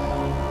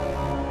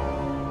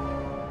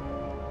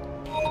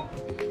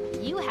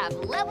 You have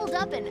leveled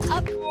up and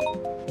up.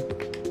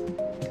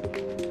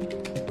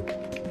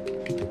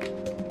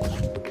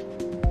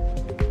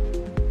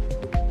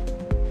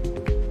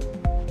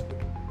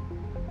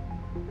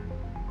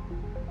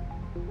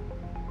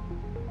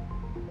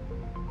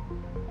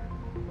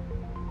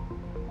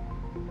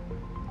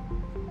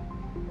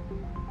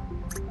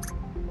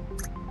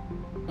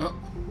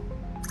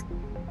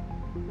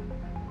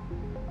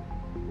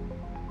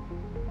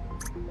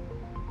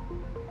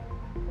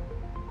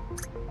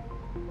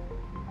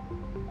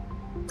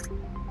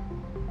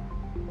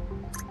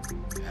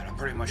 And I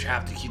pretty much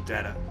have to keep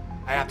that.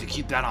 I have to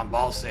keep that on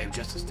ball save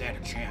just to stand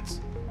a chance.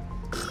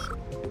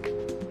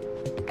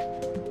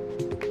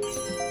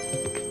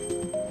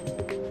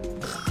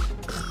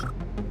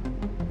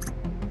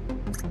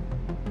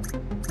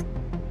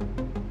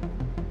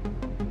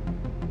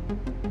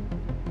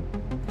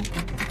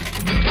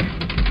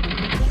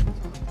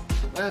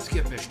 Let's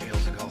give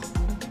Fishtails a go.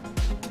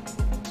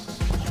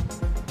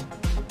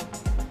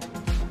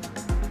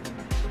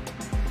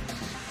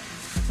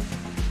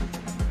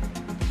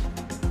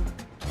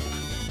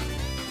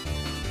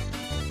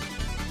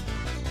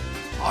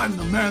 I'm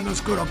the man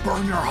that's gonna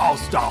burn your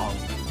house down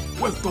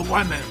with the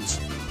lemons.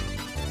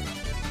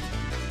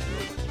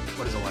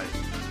 What is it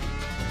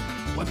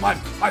like?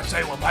 I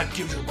say when life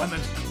gives you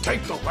lemons,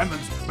 take the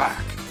lemons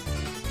back.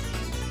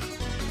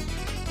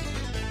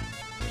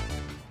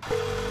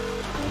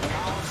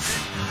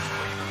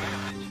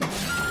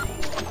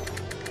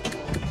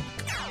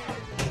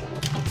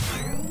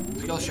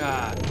 Skill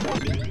shot.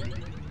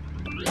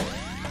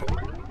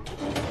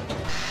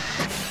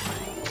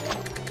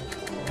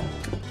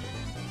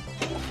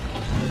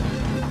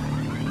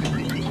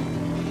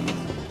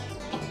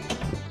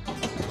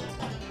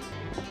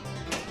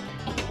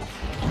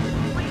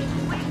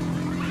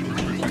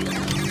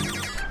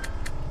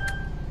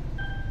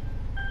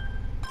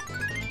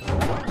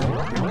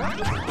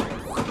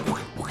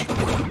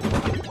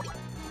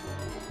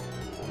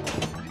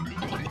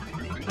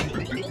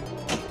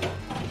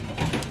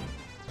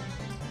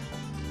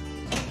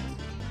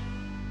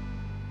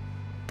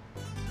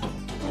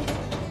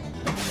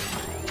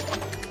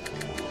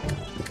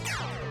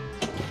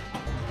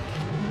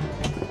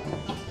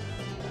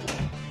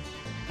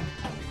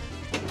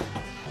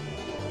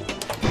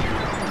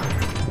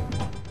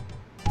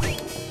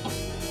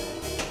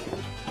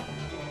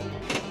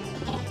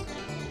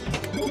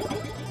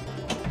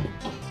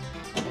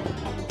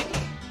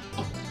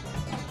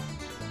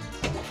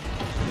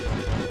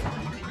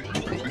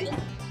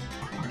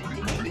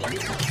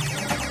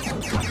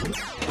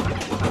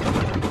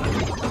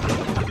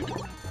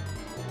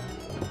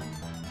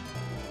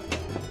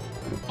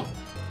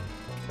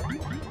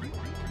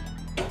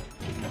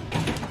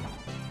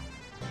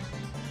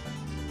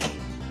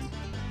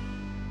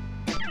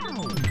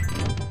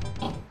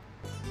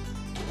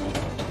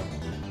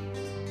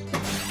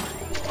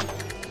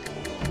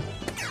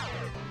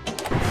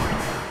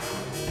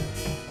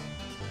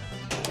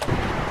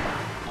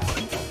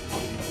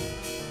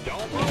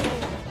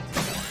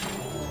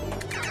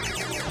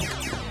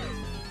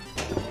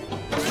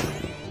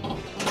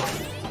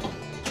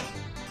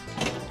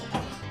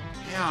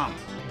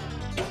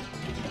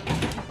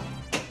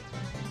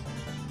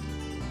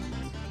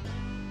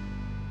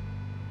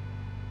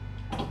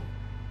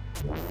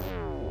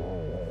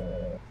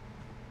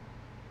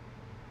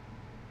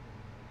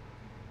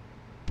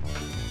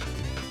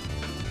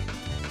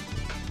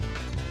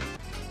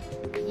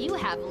 You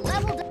have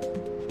leveled up.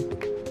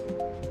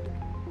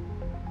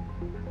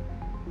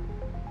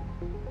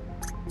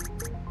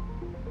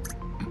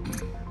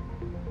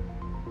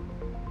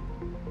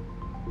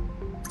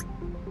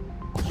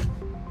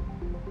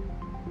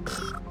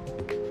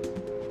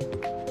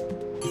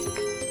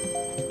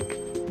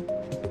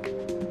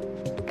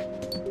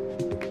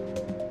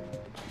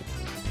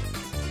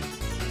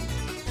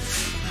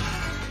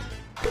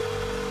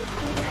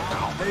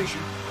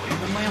 patient.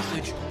 Leave a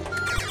message.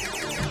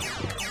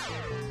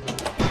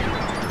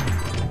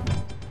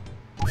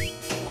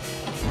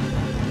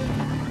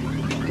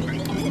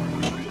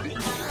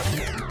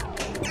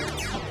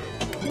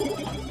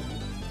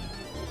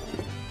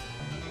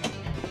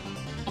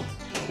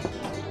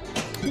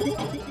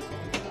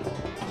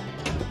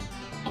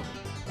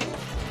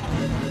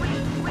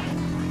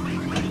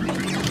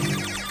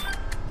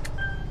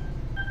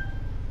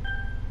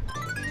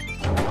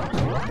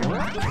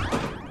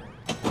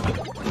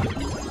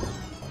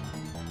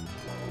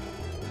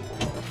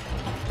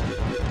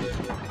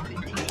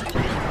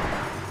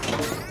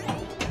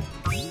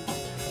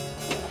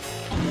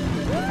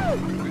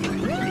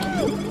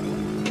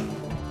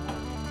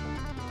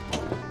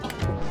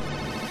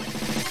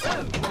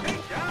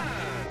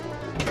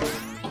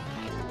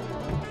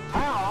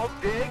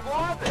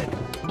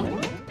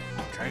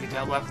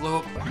 Left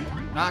loop.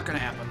 Not gonna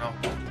happen though.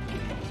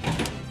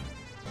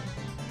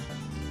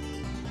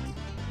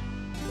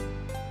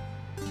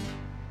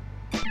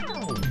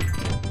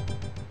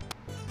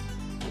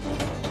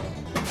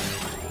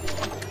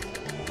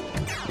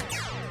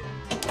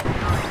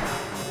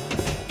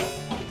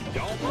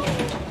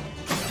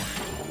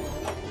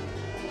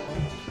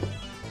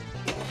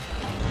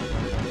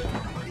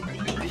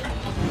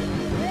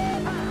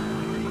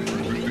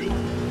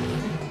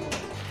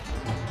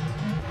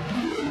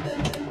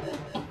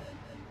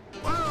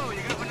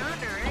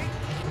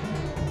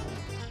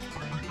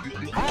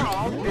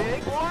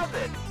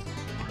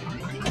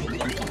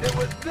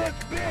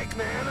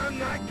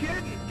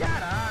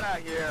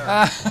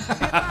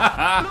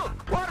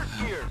 Look, water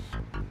gears.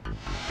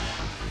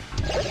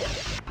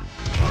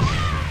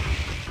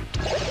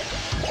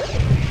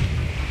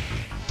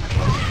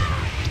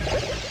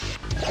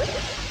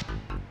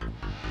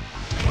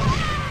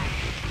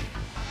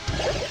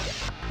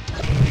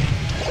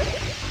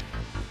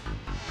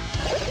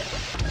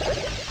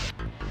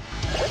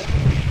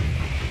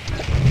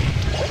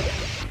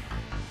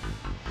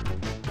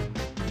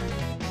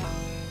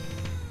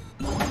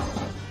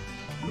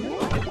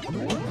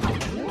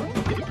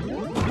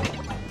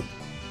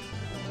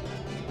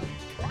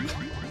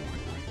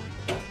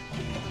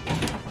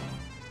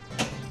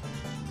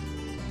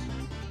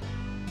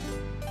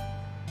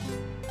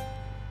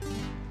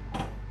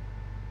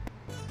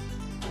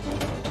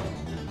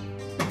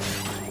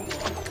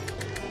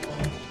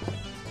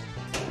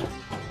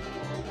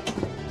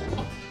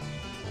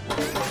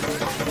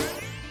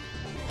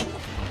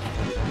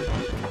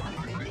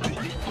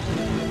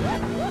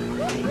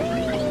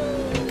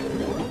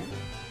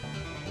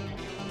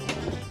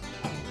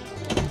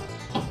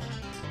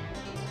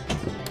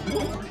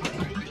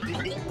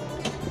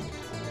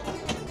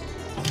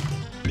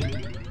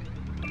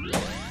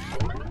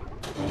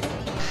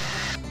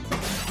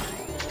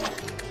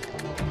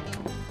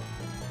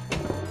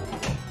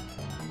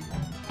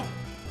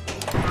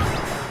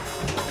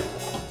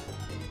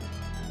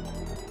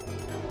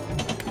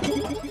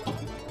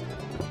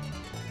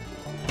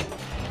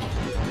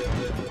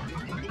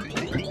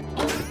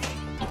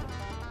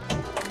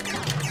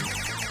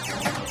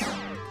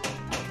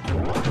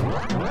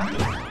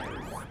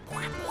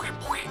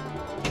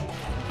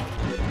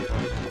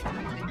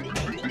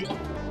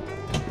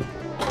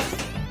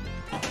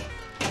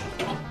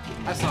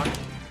 That sucked.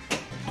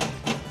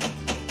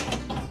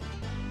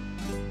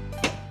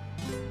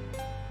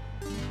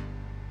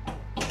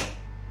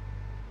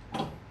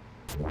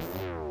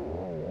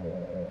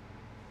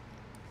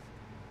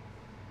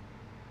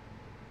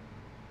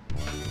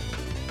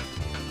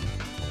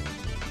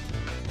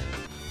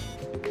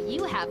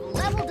 You have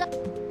leveled up.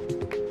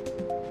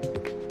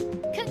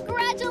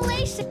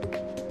 Congratulations!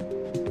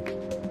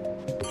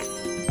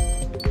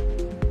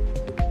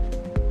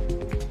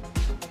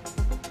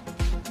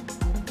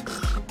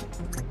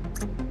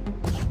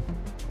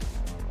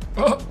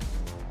 Oh.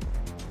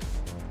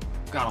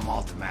 Got them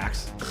all to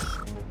max.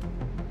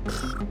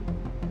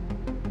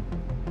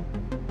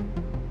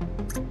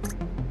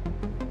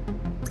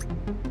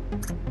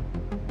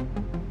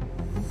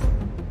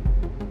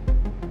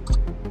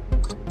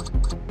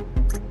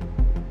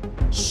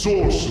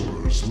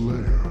 Sorcerer's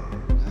Lair.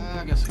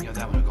 I guess we give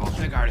that one a go. I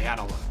think I already had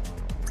a look.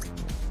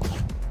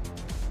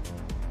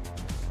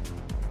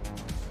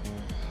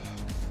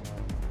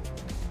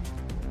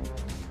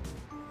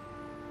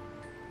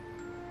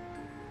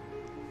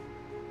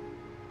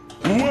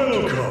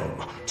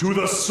 Welcome to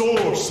the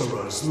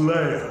Sorcerer's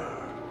Lair.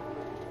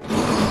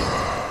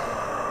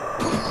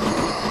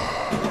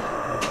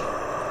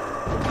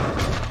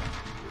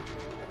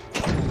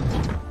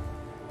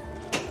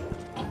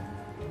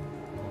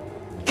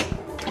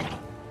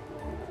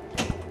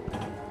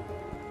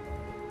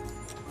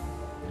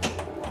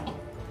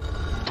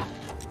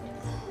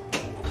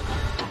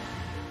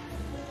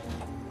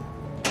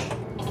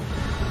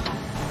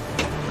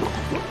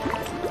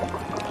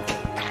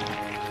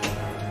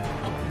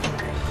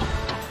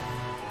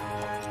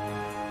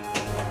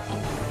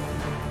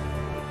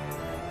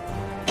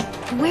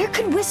 Where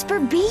could Whisper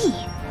be?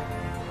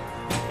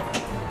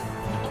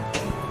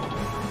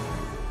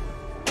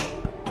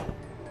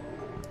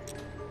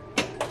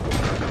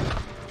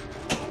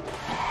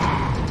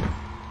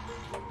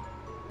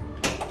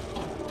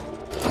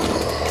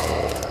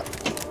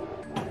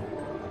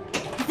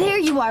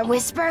 you are,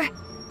 Whisper.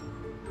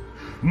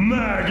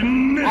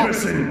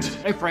 Magnificent!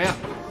 Oh. Hey, Freya.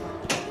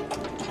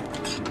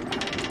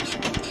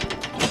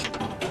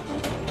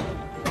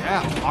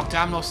 Yeah, long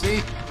time no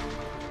see.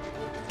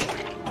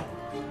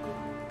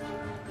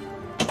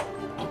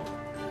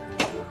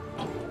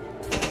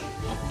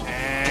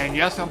 And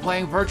yes, I'm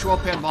playing virtual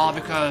pinball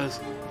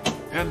because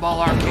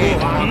Pinball Arcade.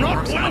 You are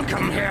not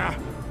welcome here.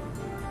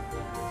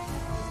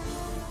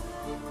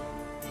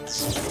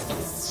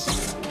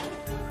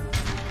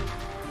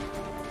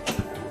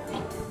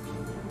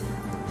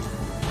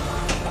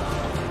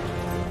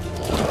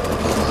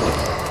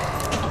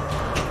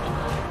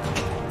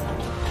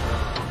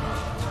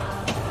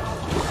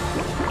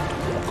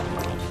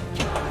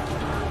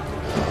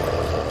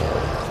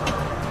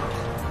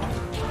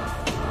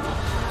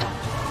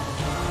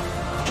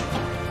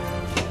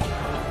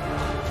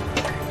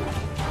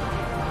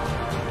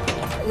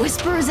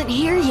 Whisper isn't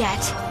here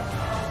yet.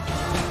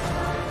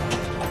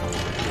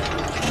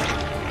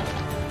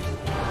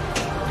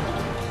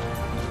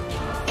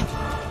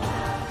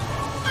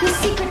 The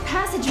secret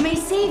passage may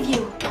save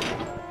you.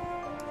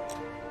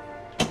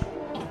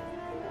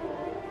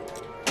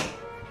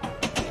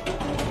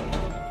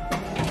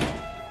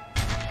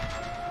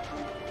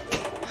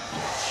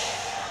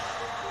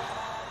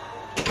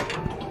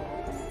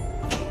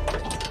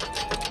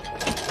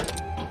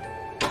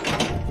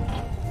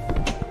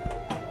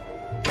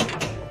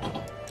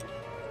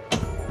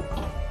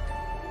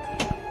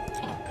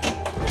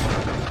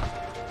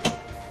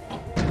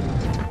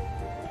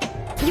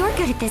 You're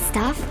good at this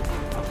stuff.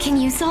 Can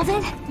you solve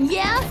it?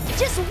 Yeah?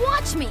 Just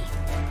watch me!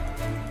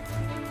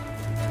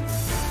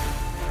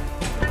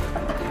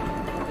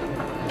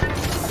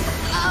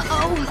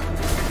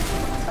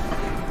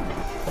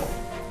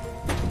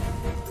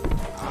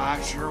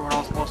 Not sure what I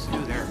was supposed to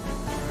do there.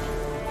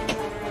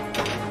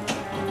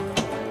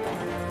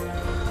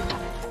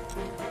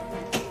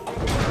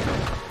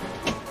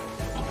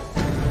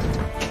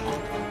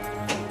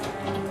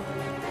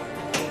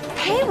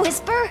 Hey,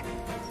 Whisper!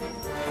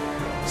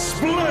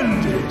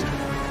 Splendid!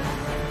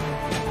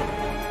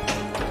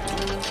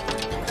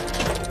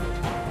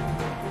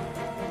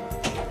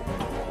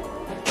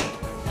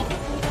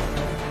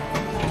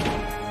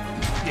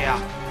 Yeah.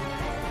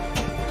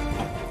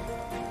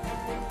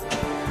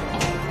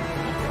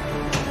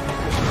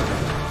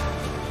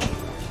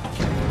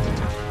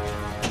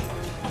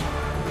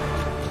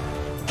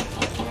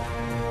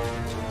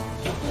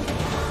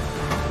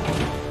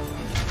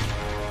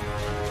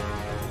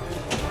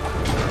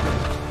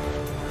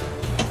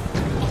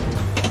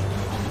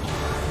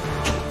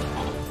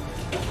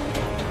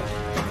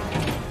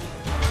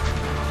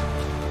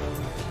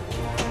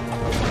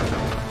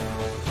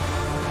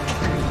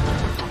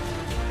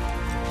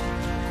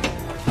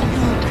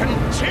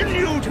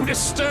 Continue to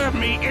disturb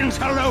me,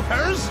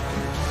 interlopers!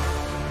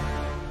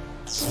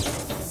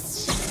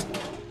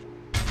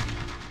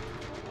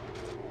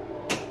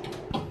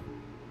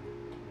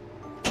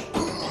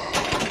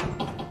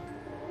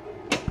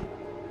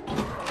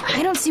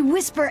 I don't see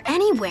Whisper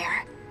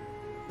anywhere.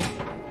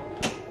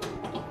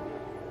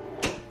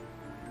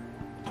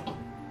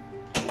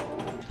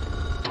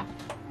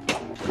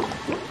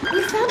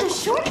 We found a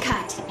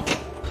shortcut.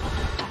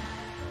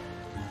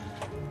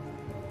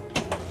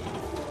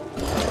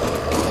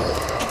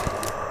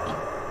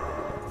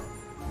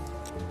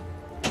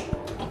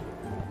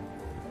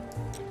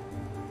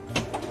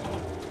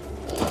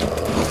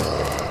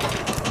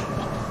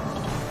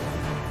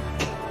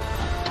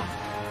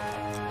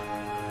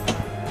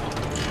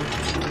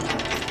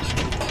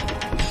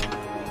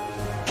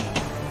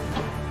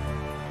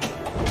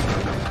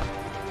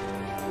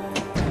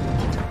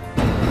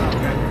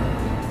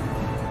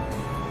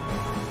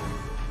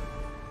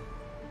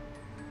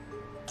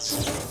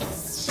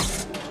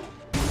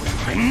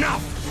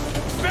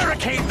 Enough!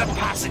 Barricade the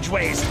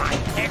passageways, my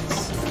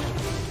pets!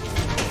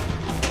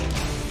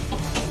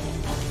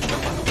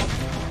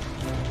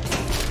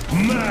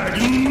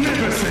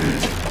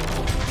 Magnificent!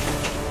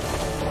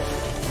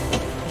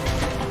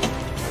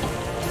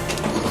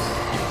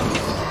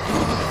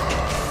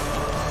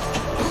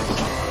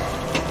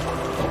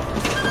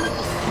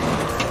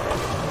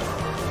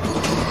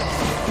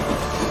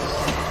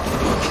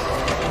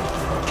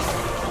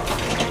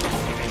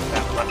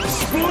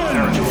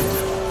 Splendid!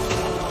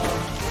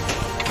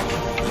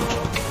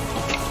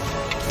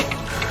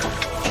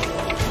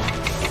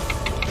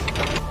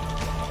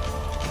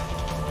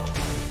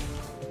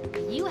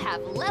 You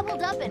have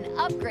leveled up an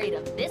upgrade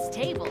of this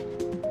table.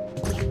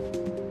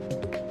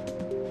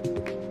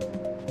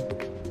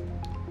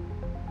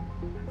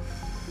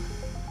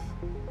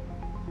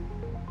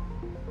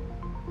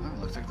 Well,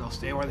 looks like they'll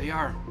stay where they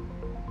are.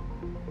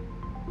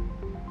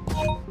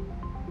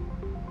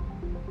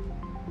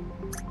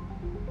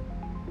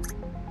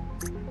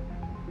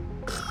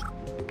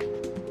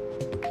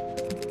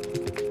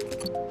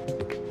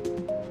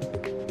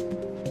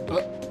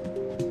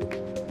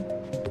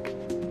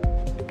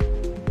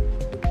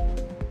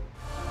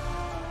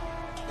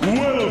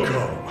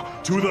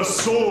 Welcome to the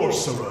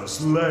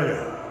Sorcerer's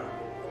Lair.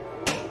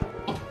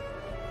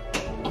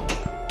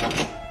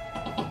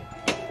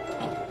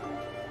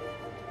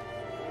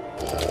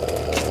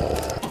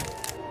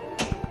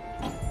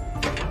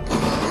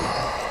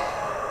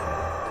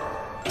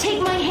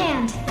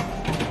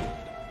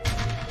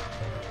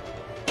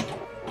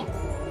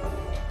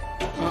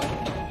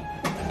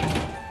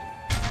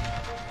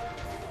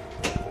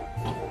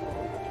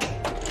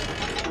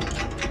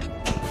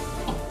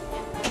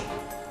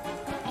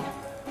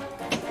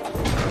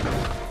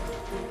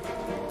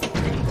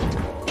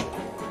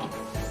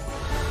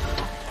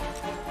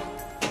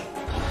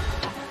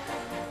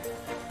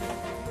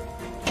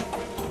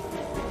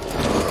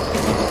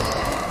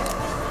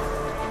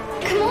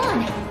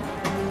 on?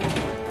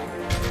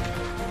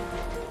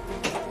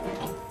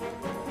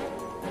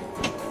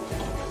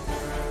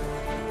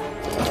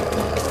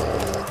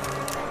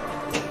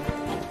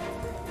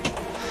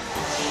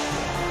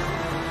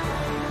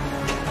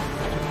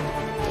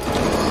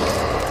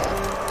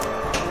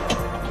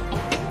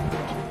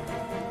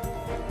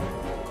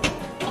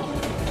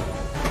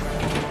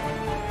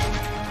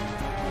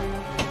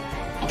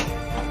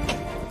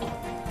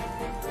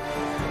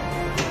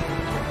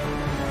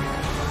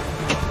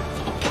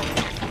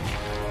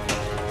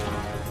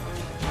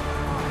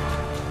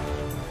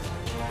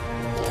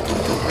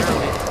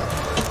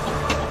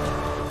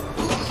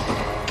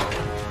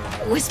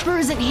 Whisper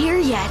isn't here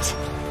yet.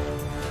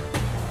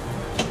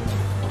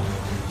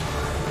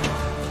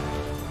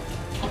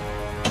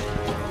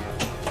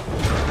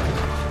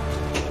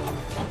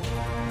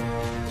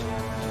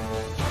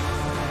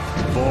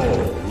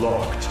 Ball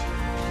locked.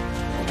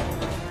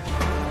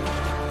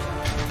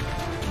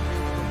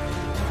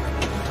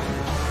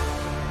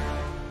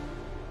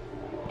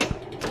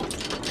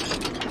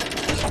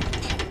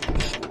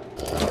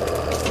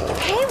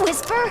 Hey,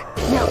 Whisper!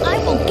 Now I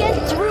will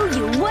get through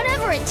you,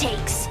 whatever it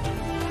takes.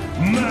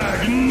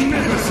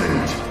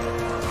 Magnificent!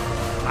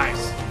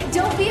 Nice.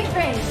 Don't be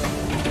afraid.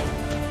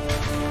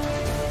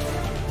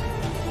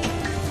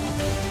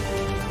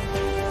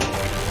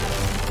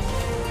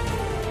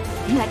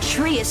 That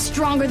tree is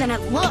stronger than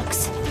it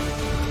looks.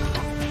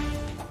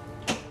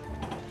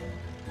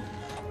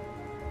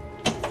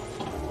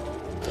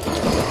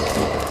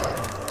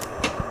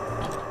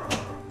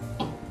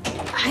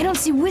 I don't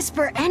see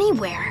Whisper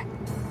anywhere.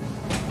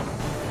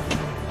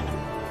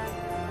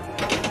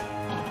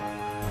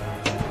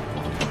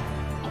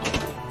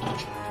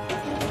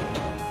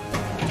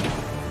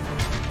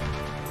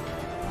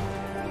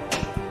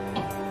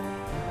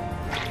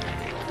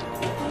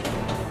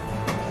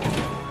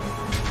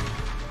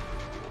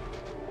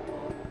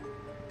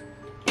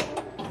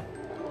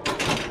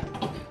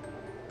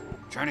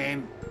 Trying to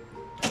aim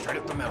straight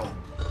up the middle.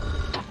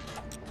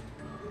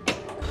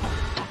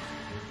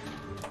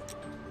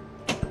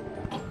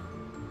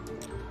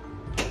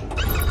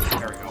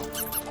 There we go.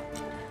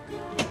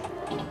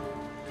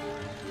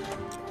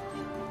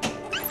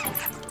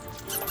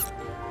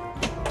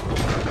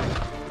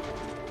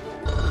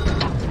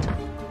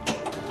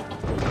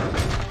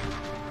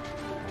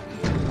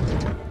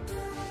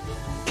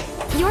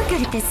 You're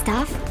good at this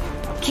stuff.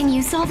 Can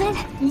you solve it?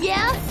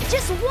 Yeah?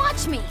 Just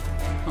watch me!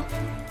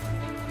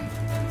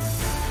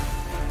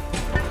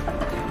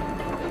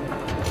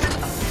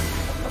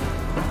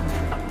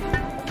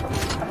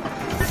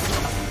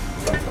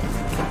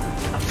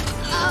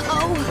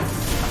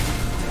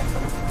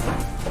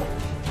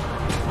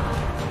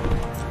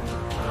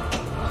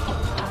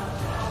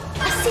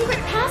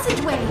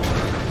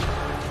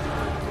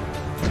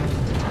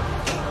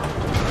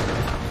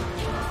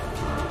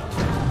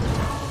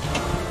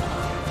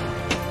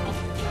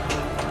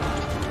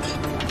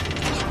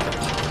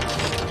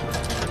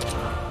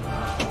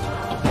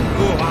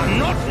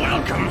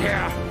 Welcome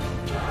here.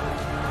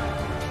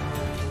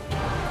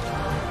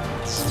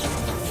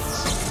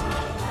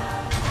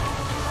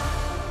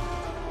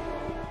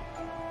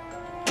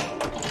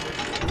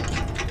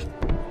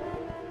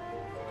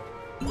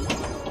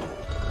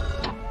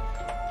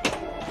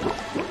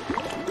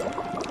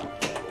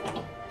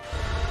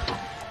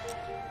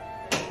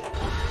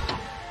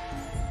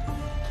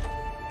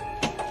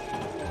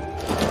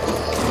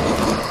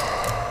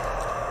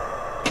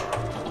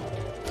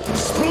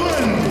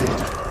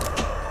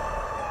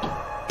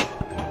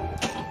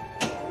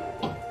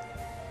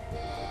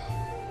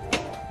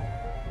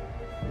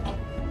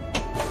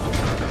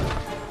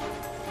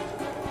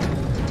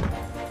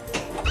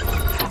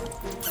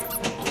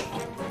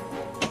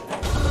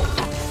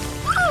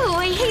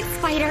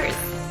 Spiders.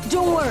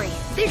 Don't worry,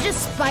 they're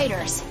just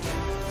spiders.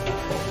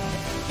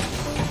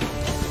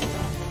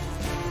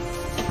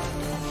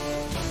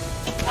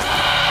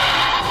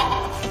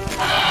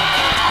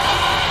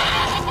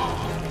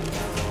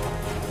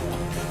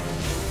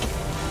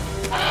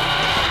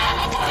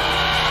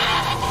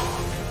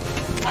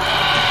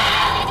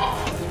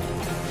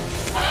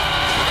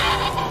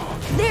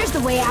 There's the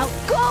way out.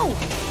 Go!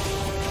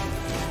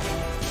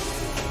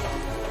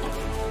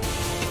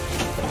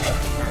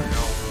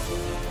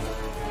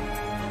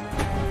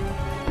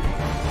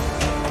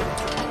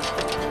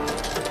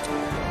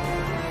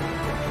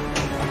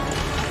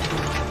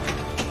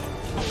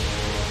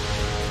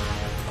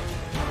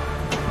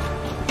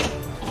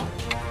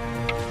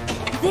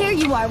 There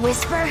you are,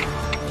 Whisper.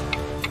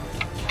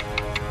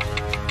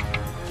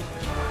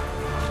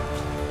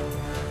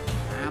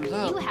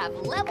 You have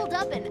leveled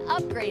up an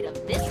upgrade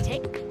of this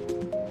take.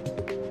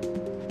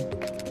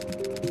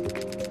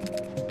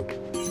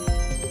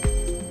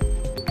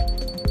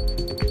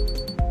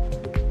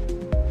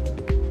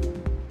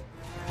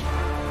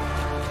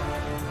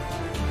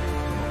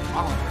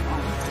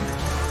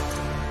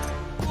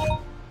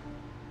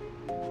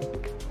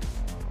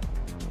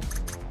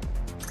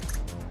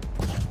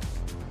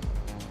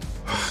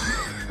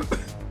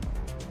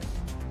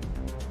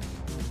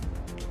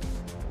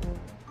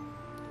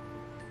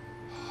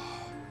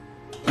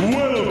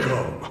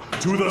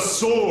 to the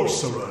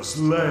sorcerer's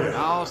lair.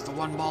 Now it's the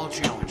one ball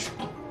challenge.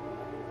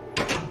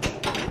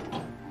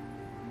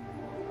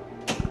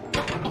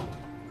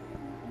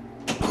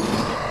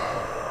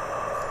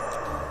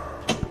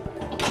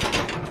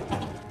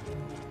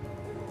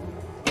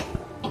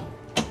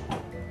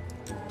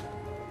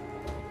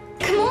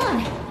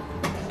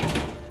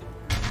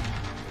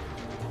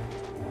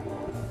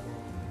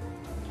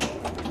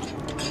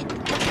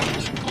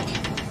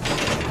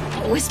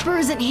 Whisper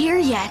isn't here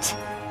yet.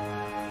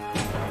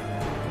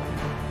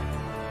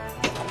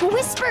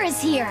 Whisper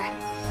is here.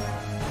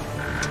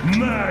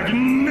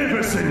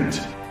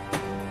 Magnificent!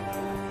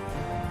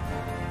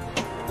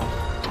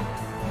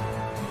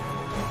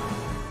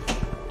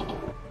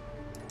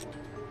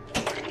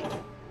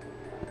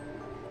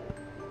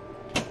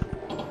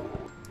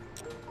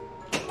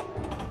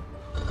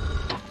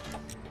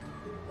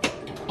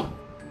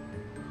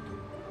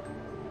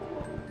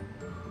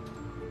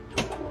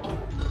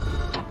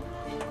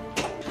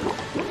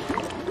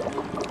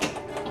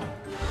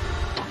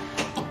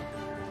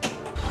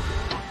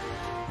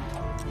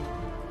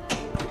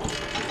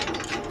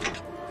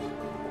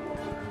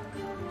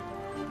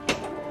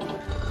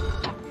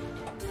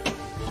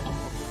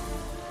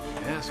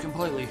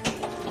 Completely.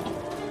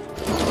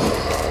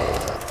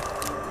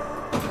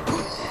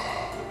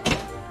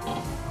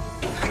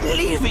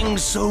 Leaving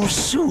so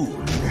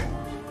soon?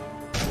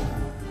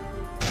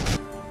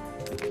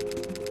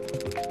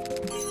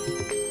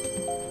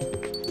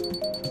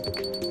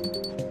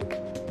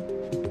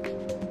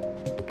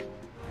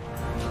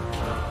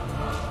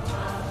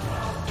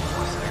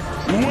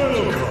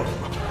 Welcome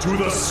to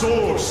the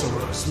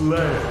sorcerer's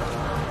lair.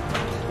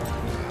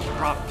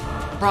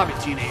 Probably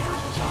teenagers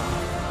or something.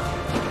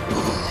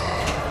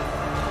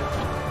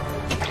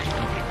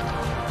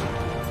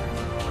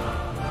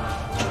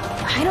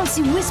 I don't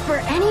see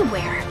Whisper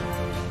anywhere.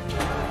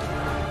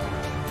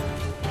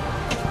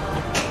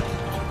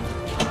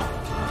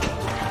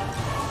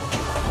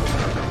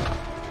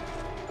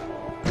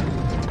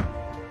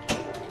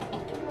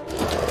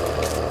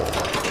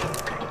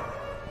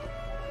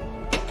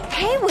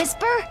 Hey,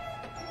 Whisper!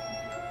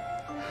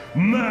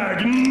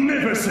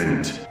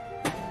 Magnificent!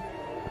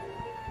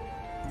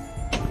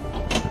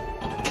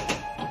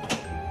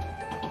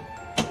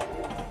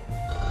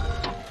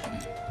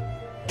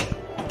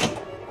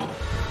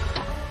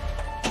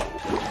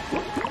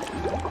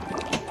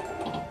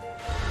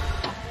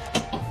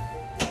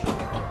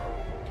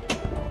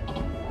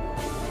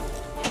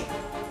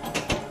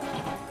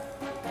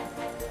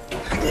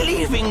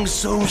 Leaving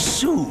so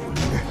soon?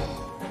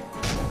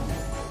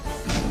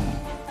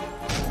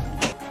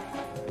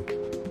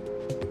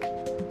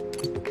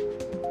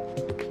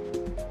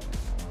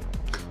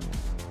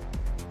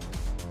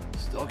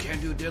 Still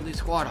can't do diddly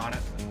squat on it.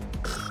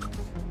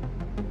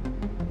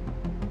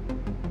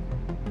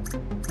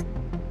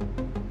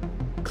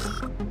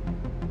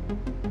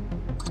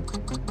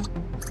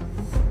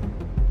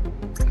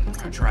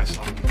 I'll try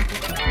something.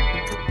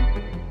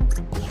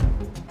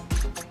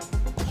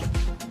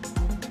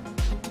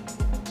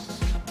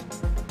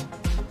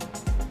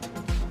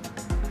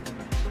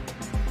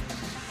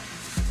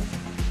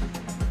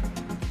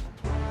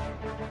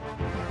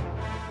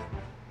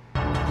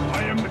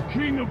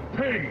 King of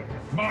Pain,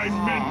 my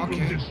men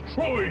will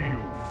destroy you.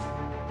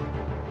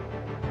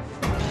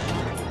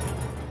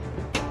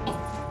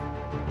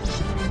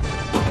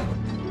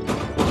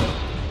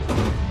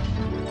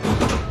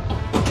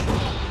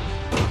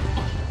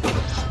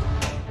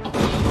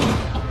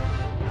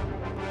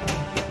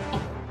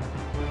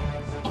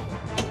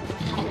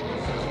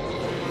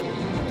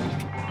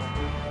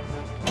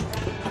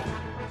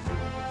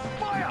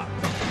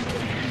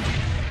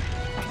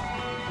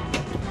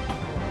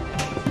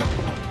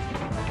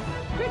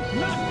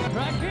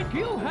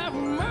 You have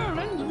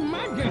Merlin's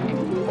magic!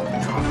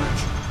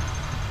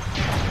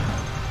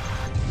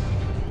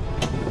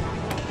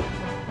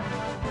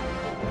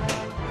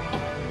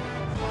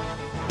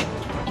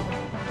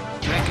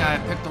 That guy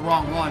picked the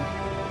wrong one.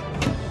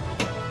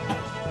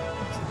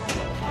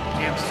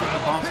 Damn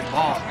stupid bouncy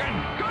ball.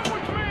 Come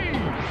with me!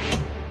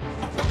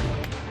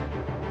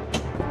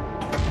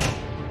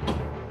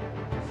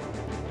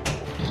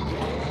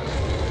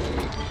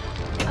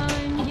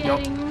 I'm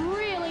getting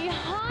really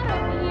hot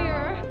up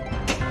here.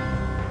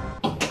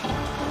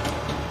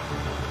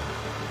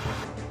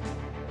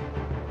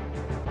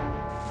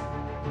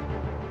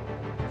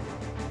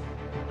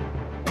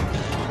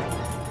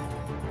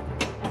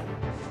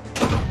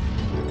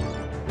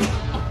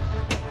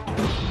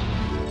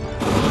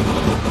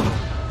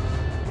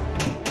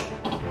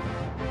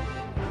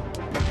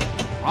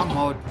 Wrong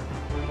mode.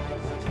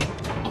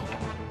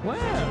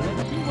 Well,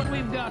 let's see what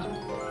we've got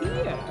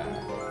here.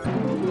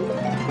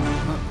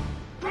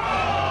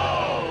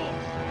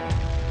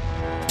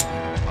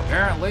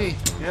 Apparently,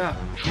 yeah.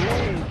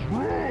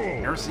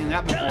 Never seen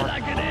that before. Tell it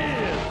like it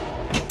is.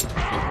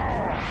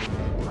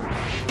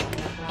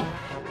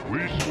 We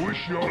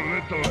squish your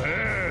little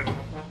head.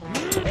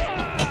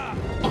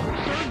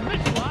 Sir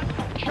Mix-a-Lot,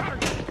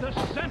 charge the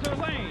center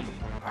lane.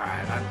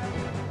 Alright,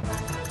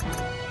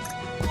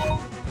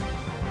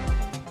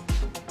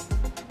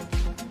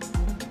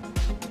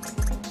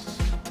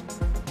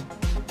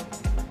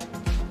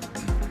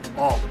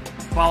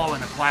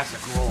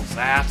 classic rules,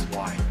 that's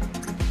why.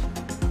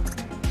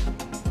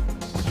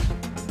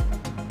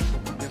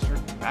 Guess we're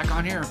back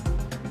on here.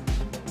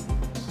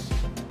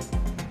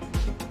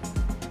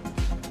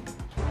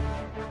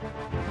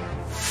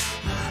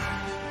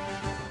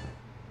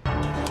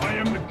 I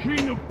am the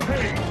king of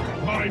pain.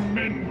 My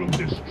men will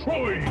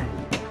destroy you.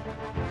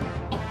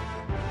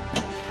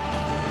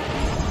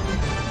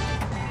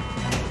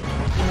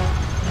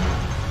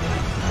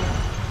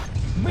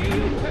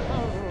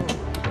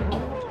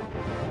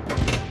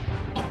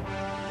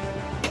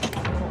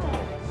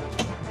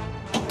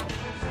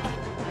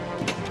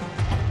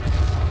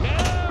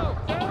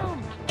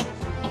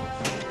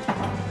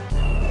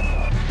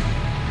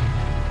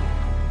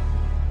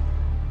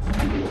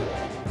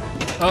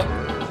 Oh,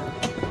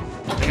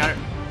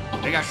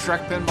 they got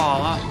Shrek Pinball,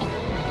 huh?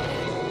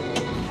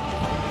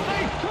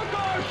 They took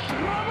our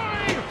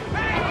shrubbery!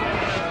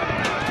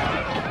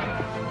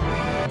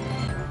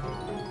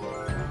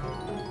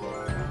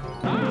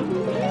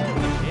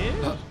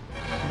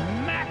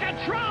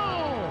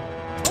 Macatron!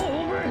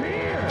 Over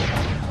here!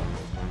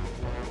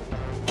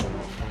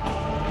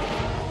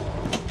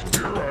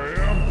 Here I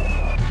am.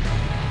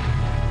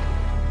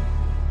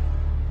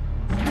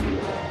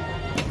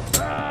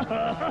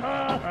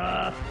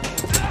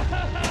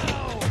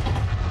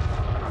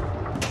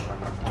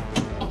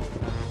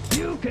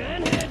 You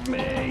can hit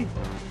me!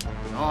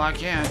 No, I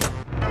can't.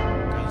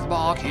 The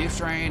ball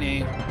keeps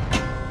raining.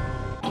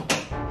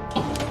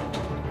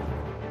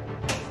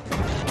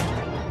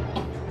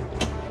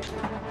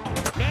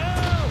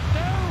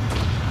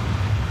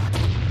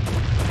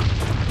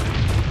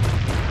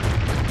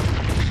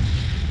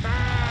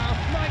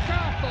 My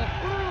castle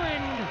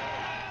ruined!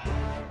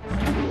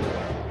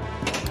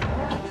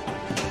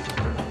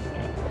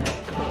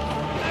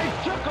 They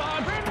took our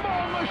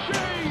pinball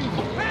machine!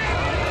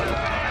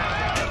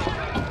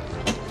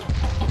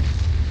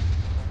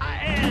 I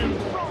am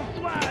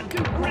Francois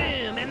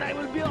Dugrim, and I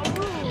will be a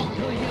rule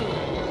to you!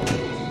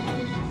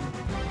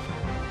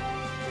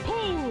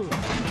 Pull!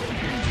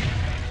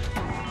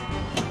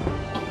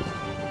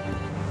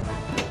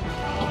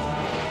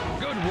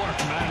 Good work,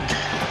 man.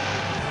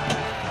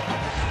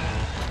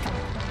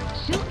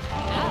 Shoot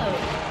out,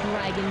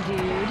 Dragon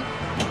Dude.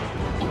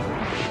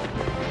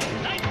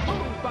 Nice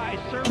move by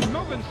Sir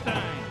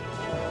Mogenstein!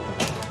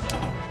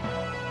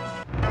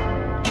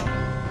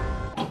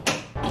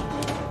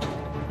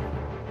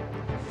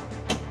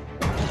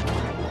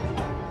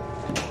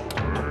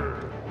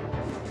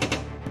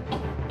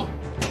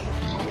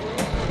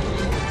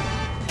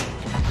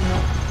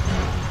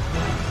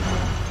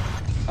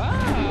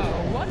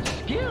 Ah, what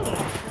skill!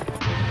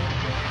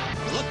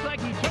 Looks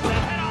like he took the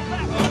head off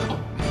that one!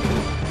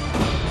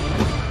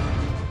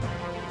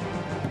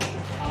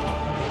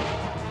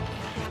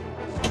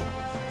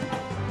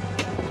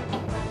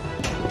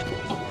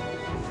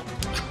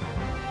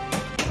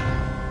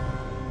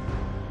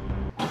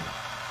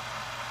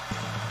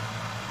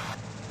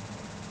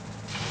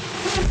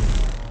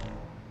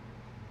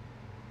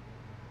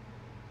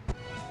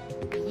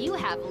 You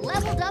have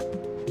leveled up.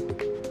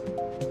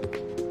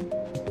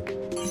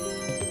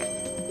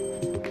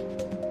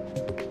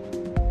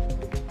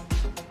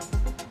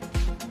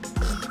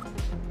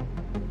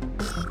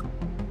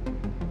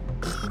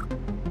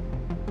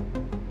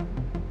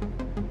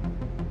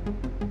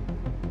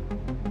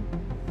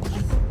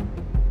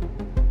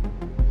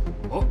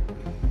 Oh.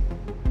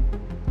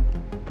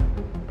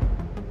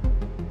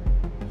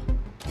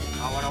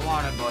 Not what I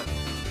wanted, but...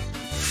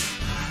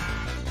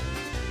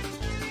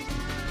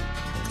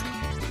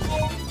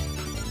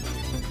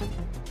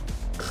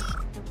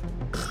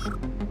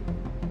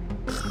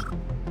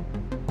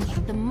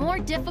 The more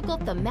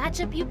difficult the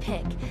matchup you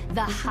pick,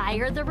 the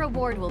higher the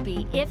reward will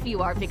be if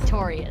you are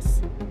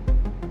victorious.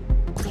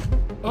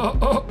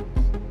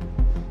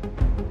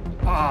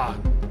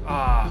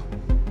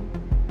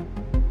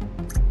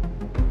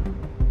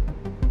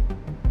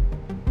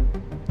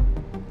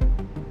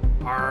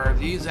 Are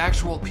these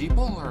actual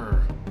people,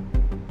 or?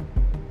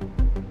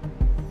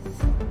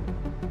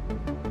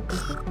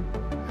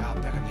 Yeah,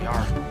 I'm thinking they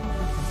are.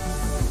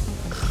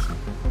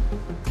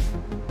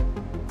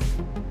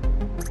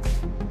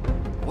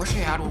 I wish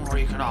they had one where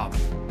you can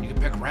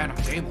pick random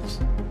tables.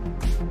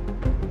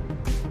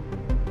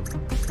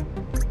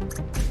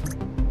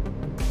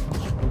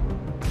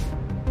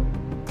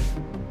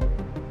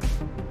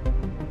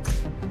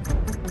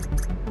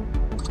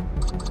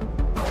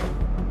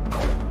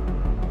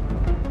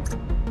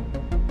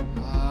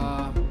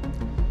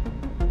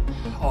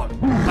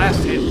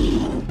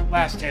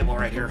 Last table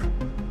right here.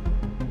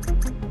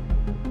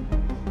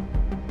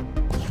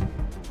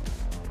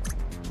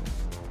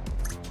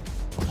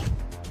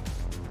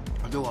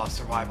 I do love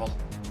survival.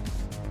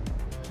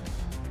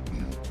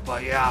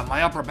 But yeah,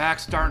 my upper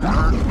back's starting to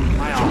hurt.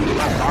 My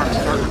left arm's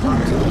starting to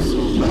hurt too, so.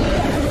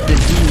 The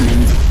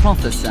demons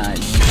prophesied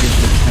his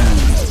return.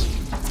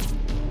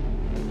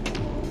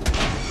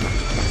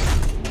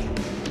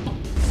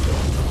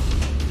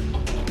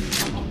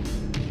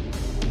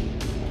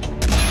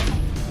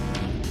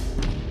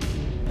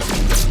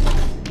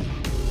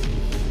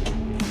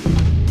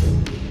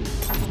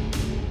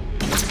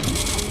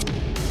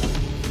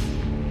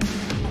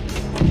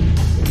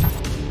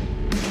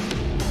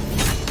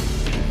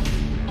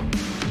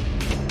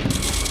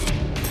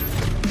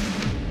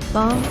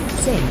 Bomb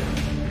safe.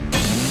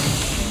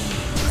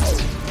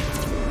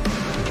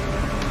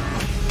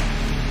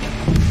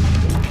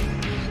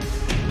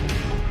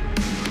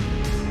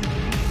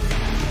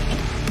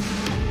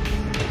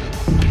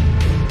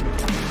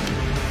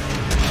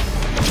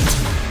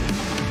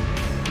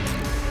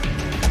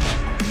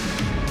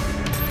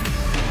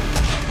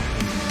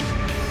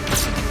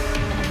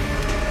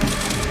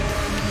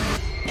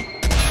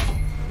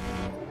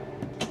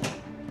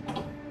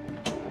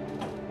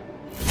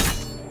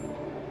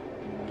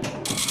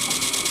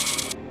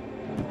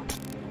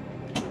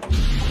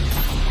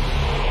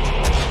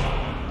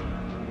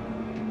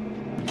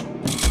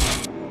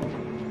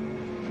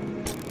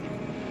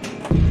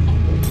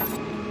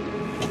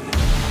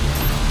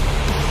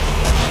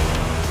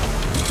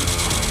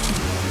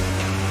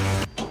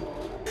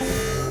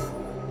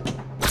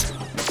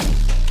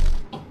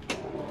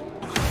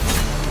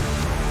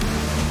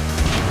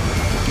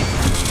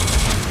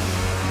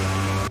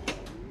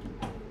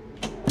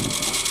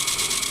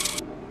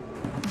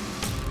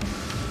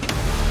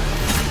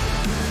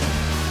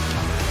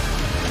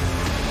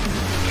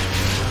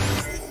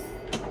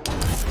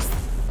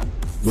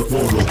 The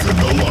portal can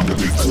no longer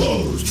be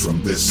closed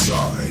from this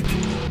side.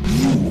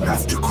 You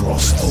have to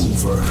cross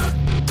over.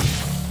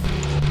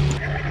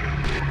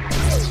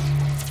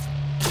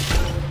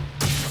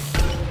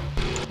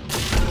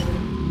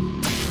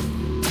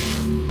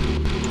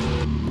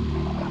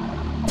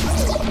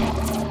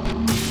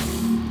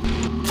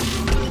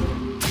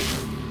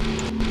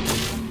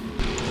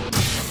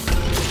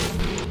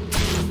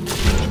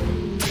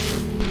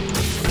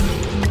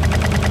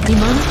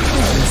 Demonic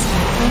presence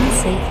at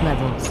unsafe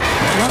levels.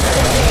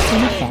 Lockdown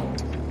in effect.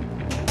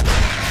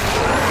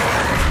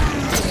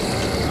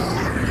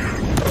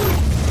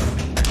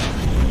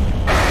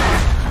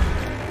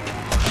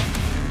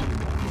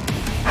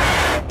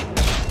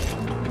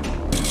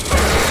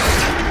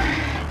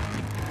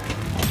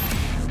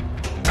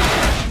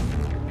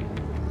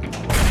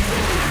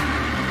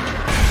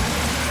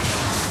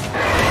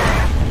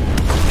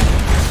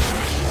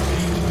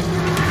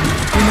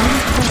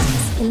 Demonic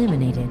presence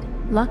eliminated.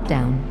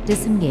 Lockdown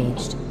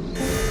disengaged.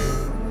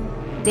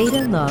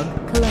 Data log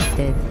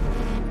collected.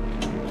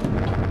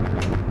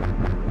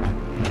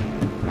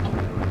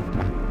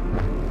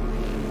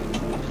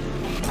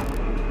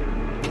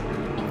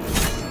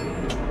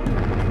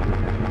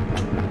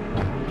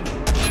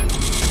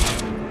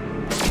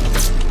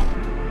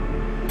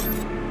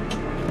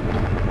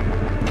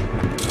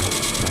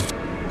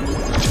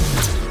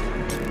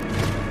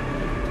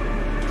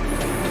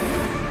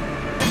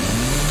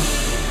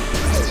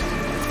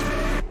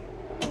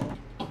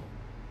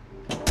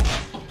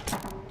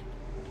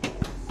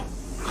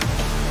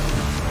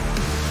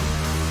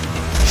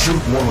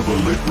 Shoot one of the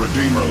lit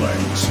Redeemer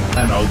legs,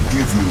 and I'll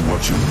give you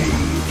what you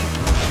need.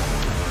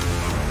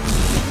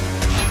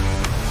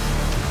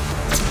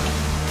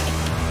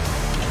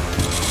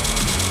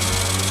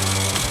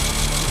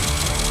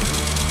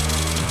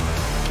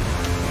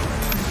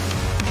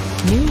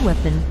 New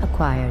weapon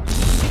acquired.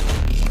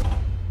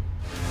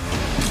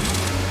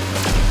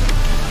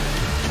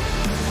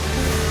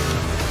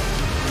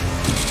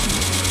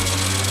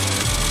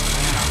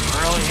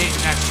 I'm really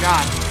hating that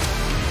shot.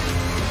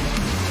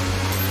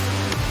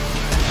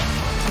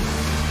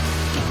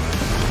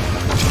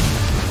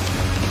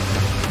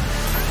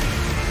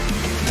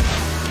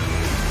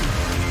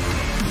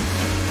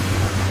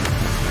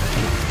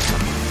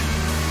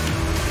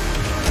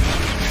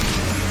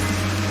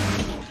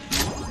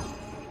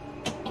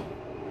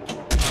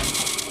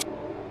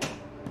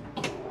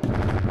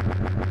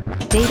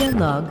 Data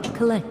log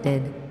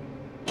collected.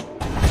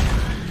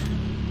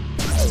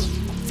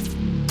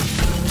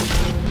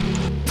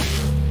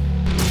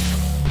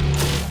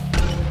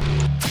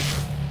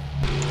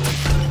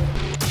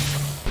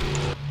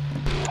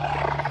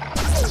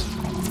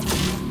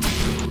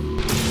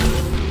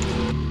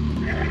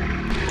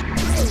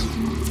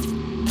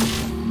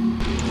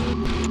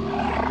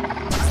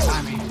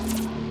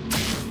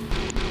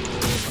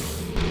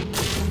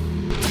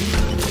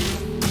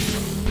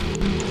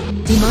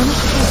 Demonic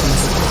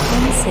presence at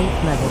unsafe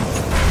levels.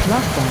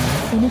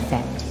 Lockdown in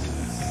effect.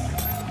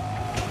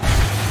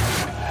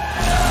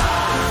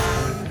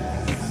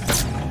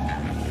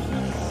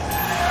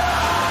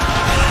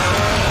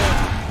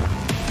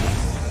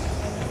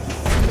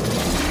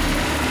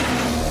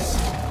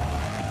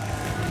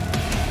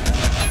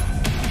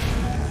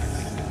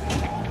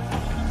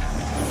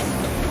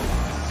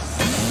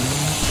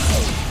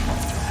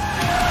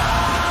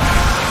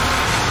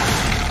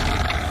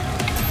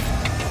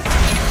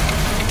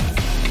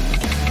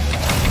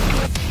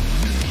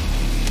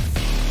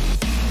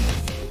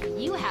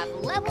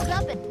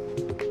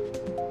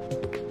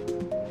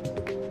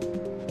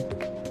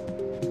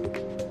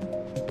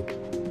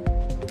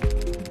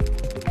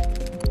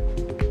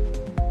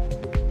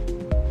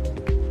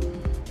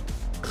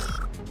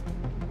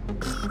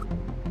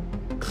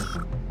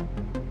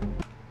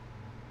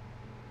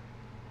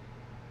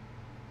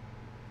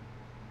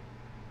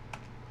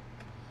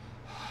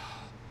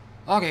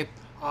 Okay,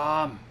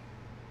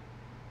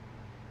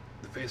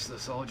 the face of the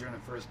soldier in the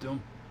first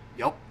Doom.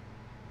 Yep.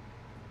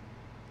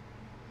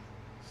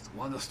 It's the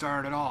one that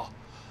started it all.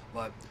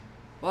 But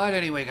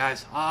anyway,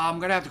 guys, I'm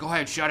gonna have to go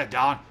ahead and shut it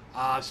down.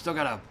 I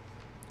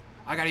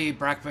gotta eat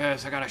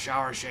breakfast, I gotta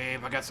shower,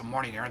 shave, I got some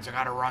morning errands I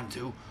gotta run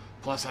too.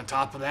 Plus, on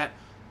top of that,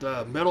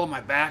 the middle of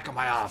my back and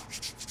my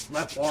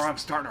left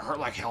forearm's starting to hurt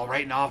like hell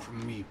right now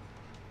from me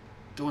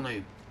doing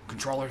the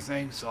controller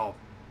thing, so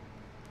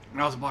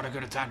now's about as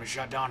good a time to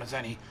shut down as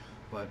any.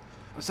 But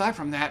aside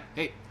from that,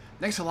 hey,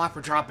 thanks a lot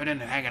for dropping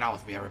in and hanging out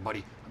with me,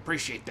 everybody.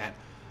 Appreciate that.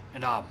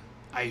 And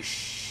I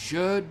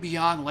should be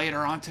on later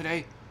on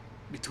today,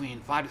 between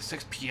 5 to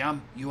 6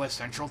 p.m. U.S.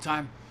 Central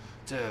Time,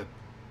 to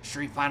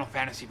stream Final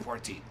Fantasy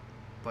XIV.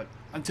 But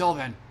until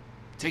then,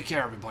 take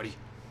care, everybody.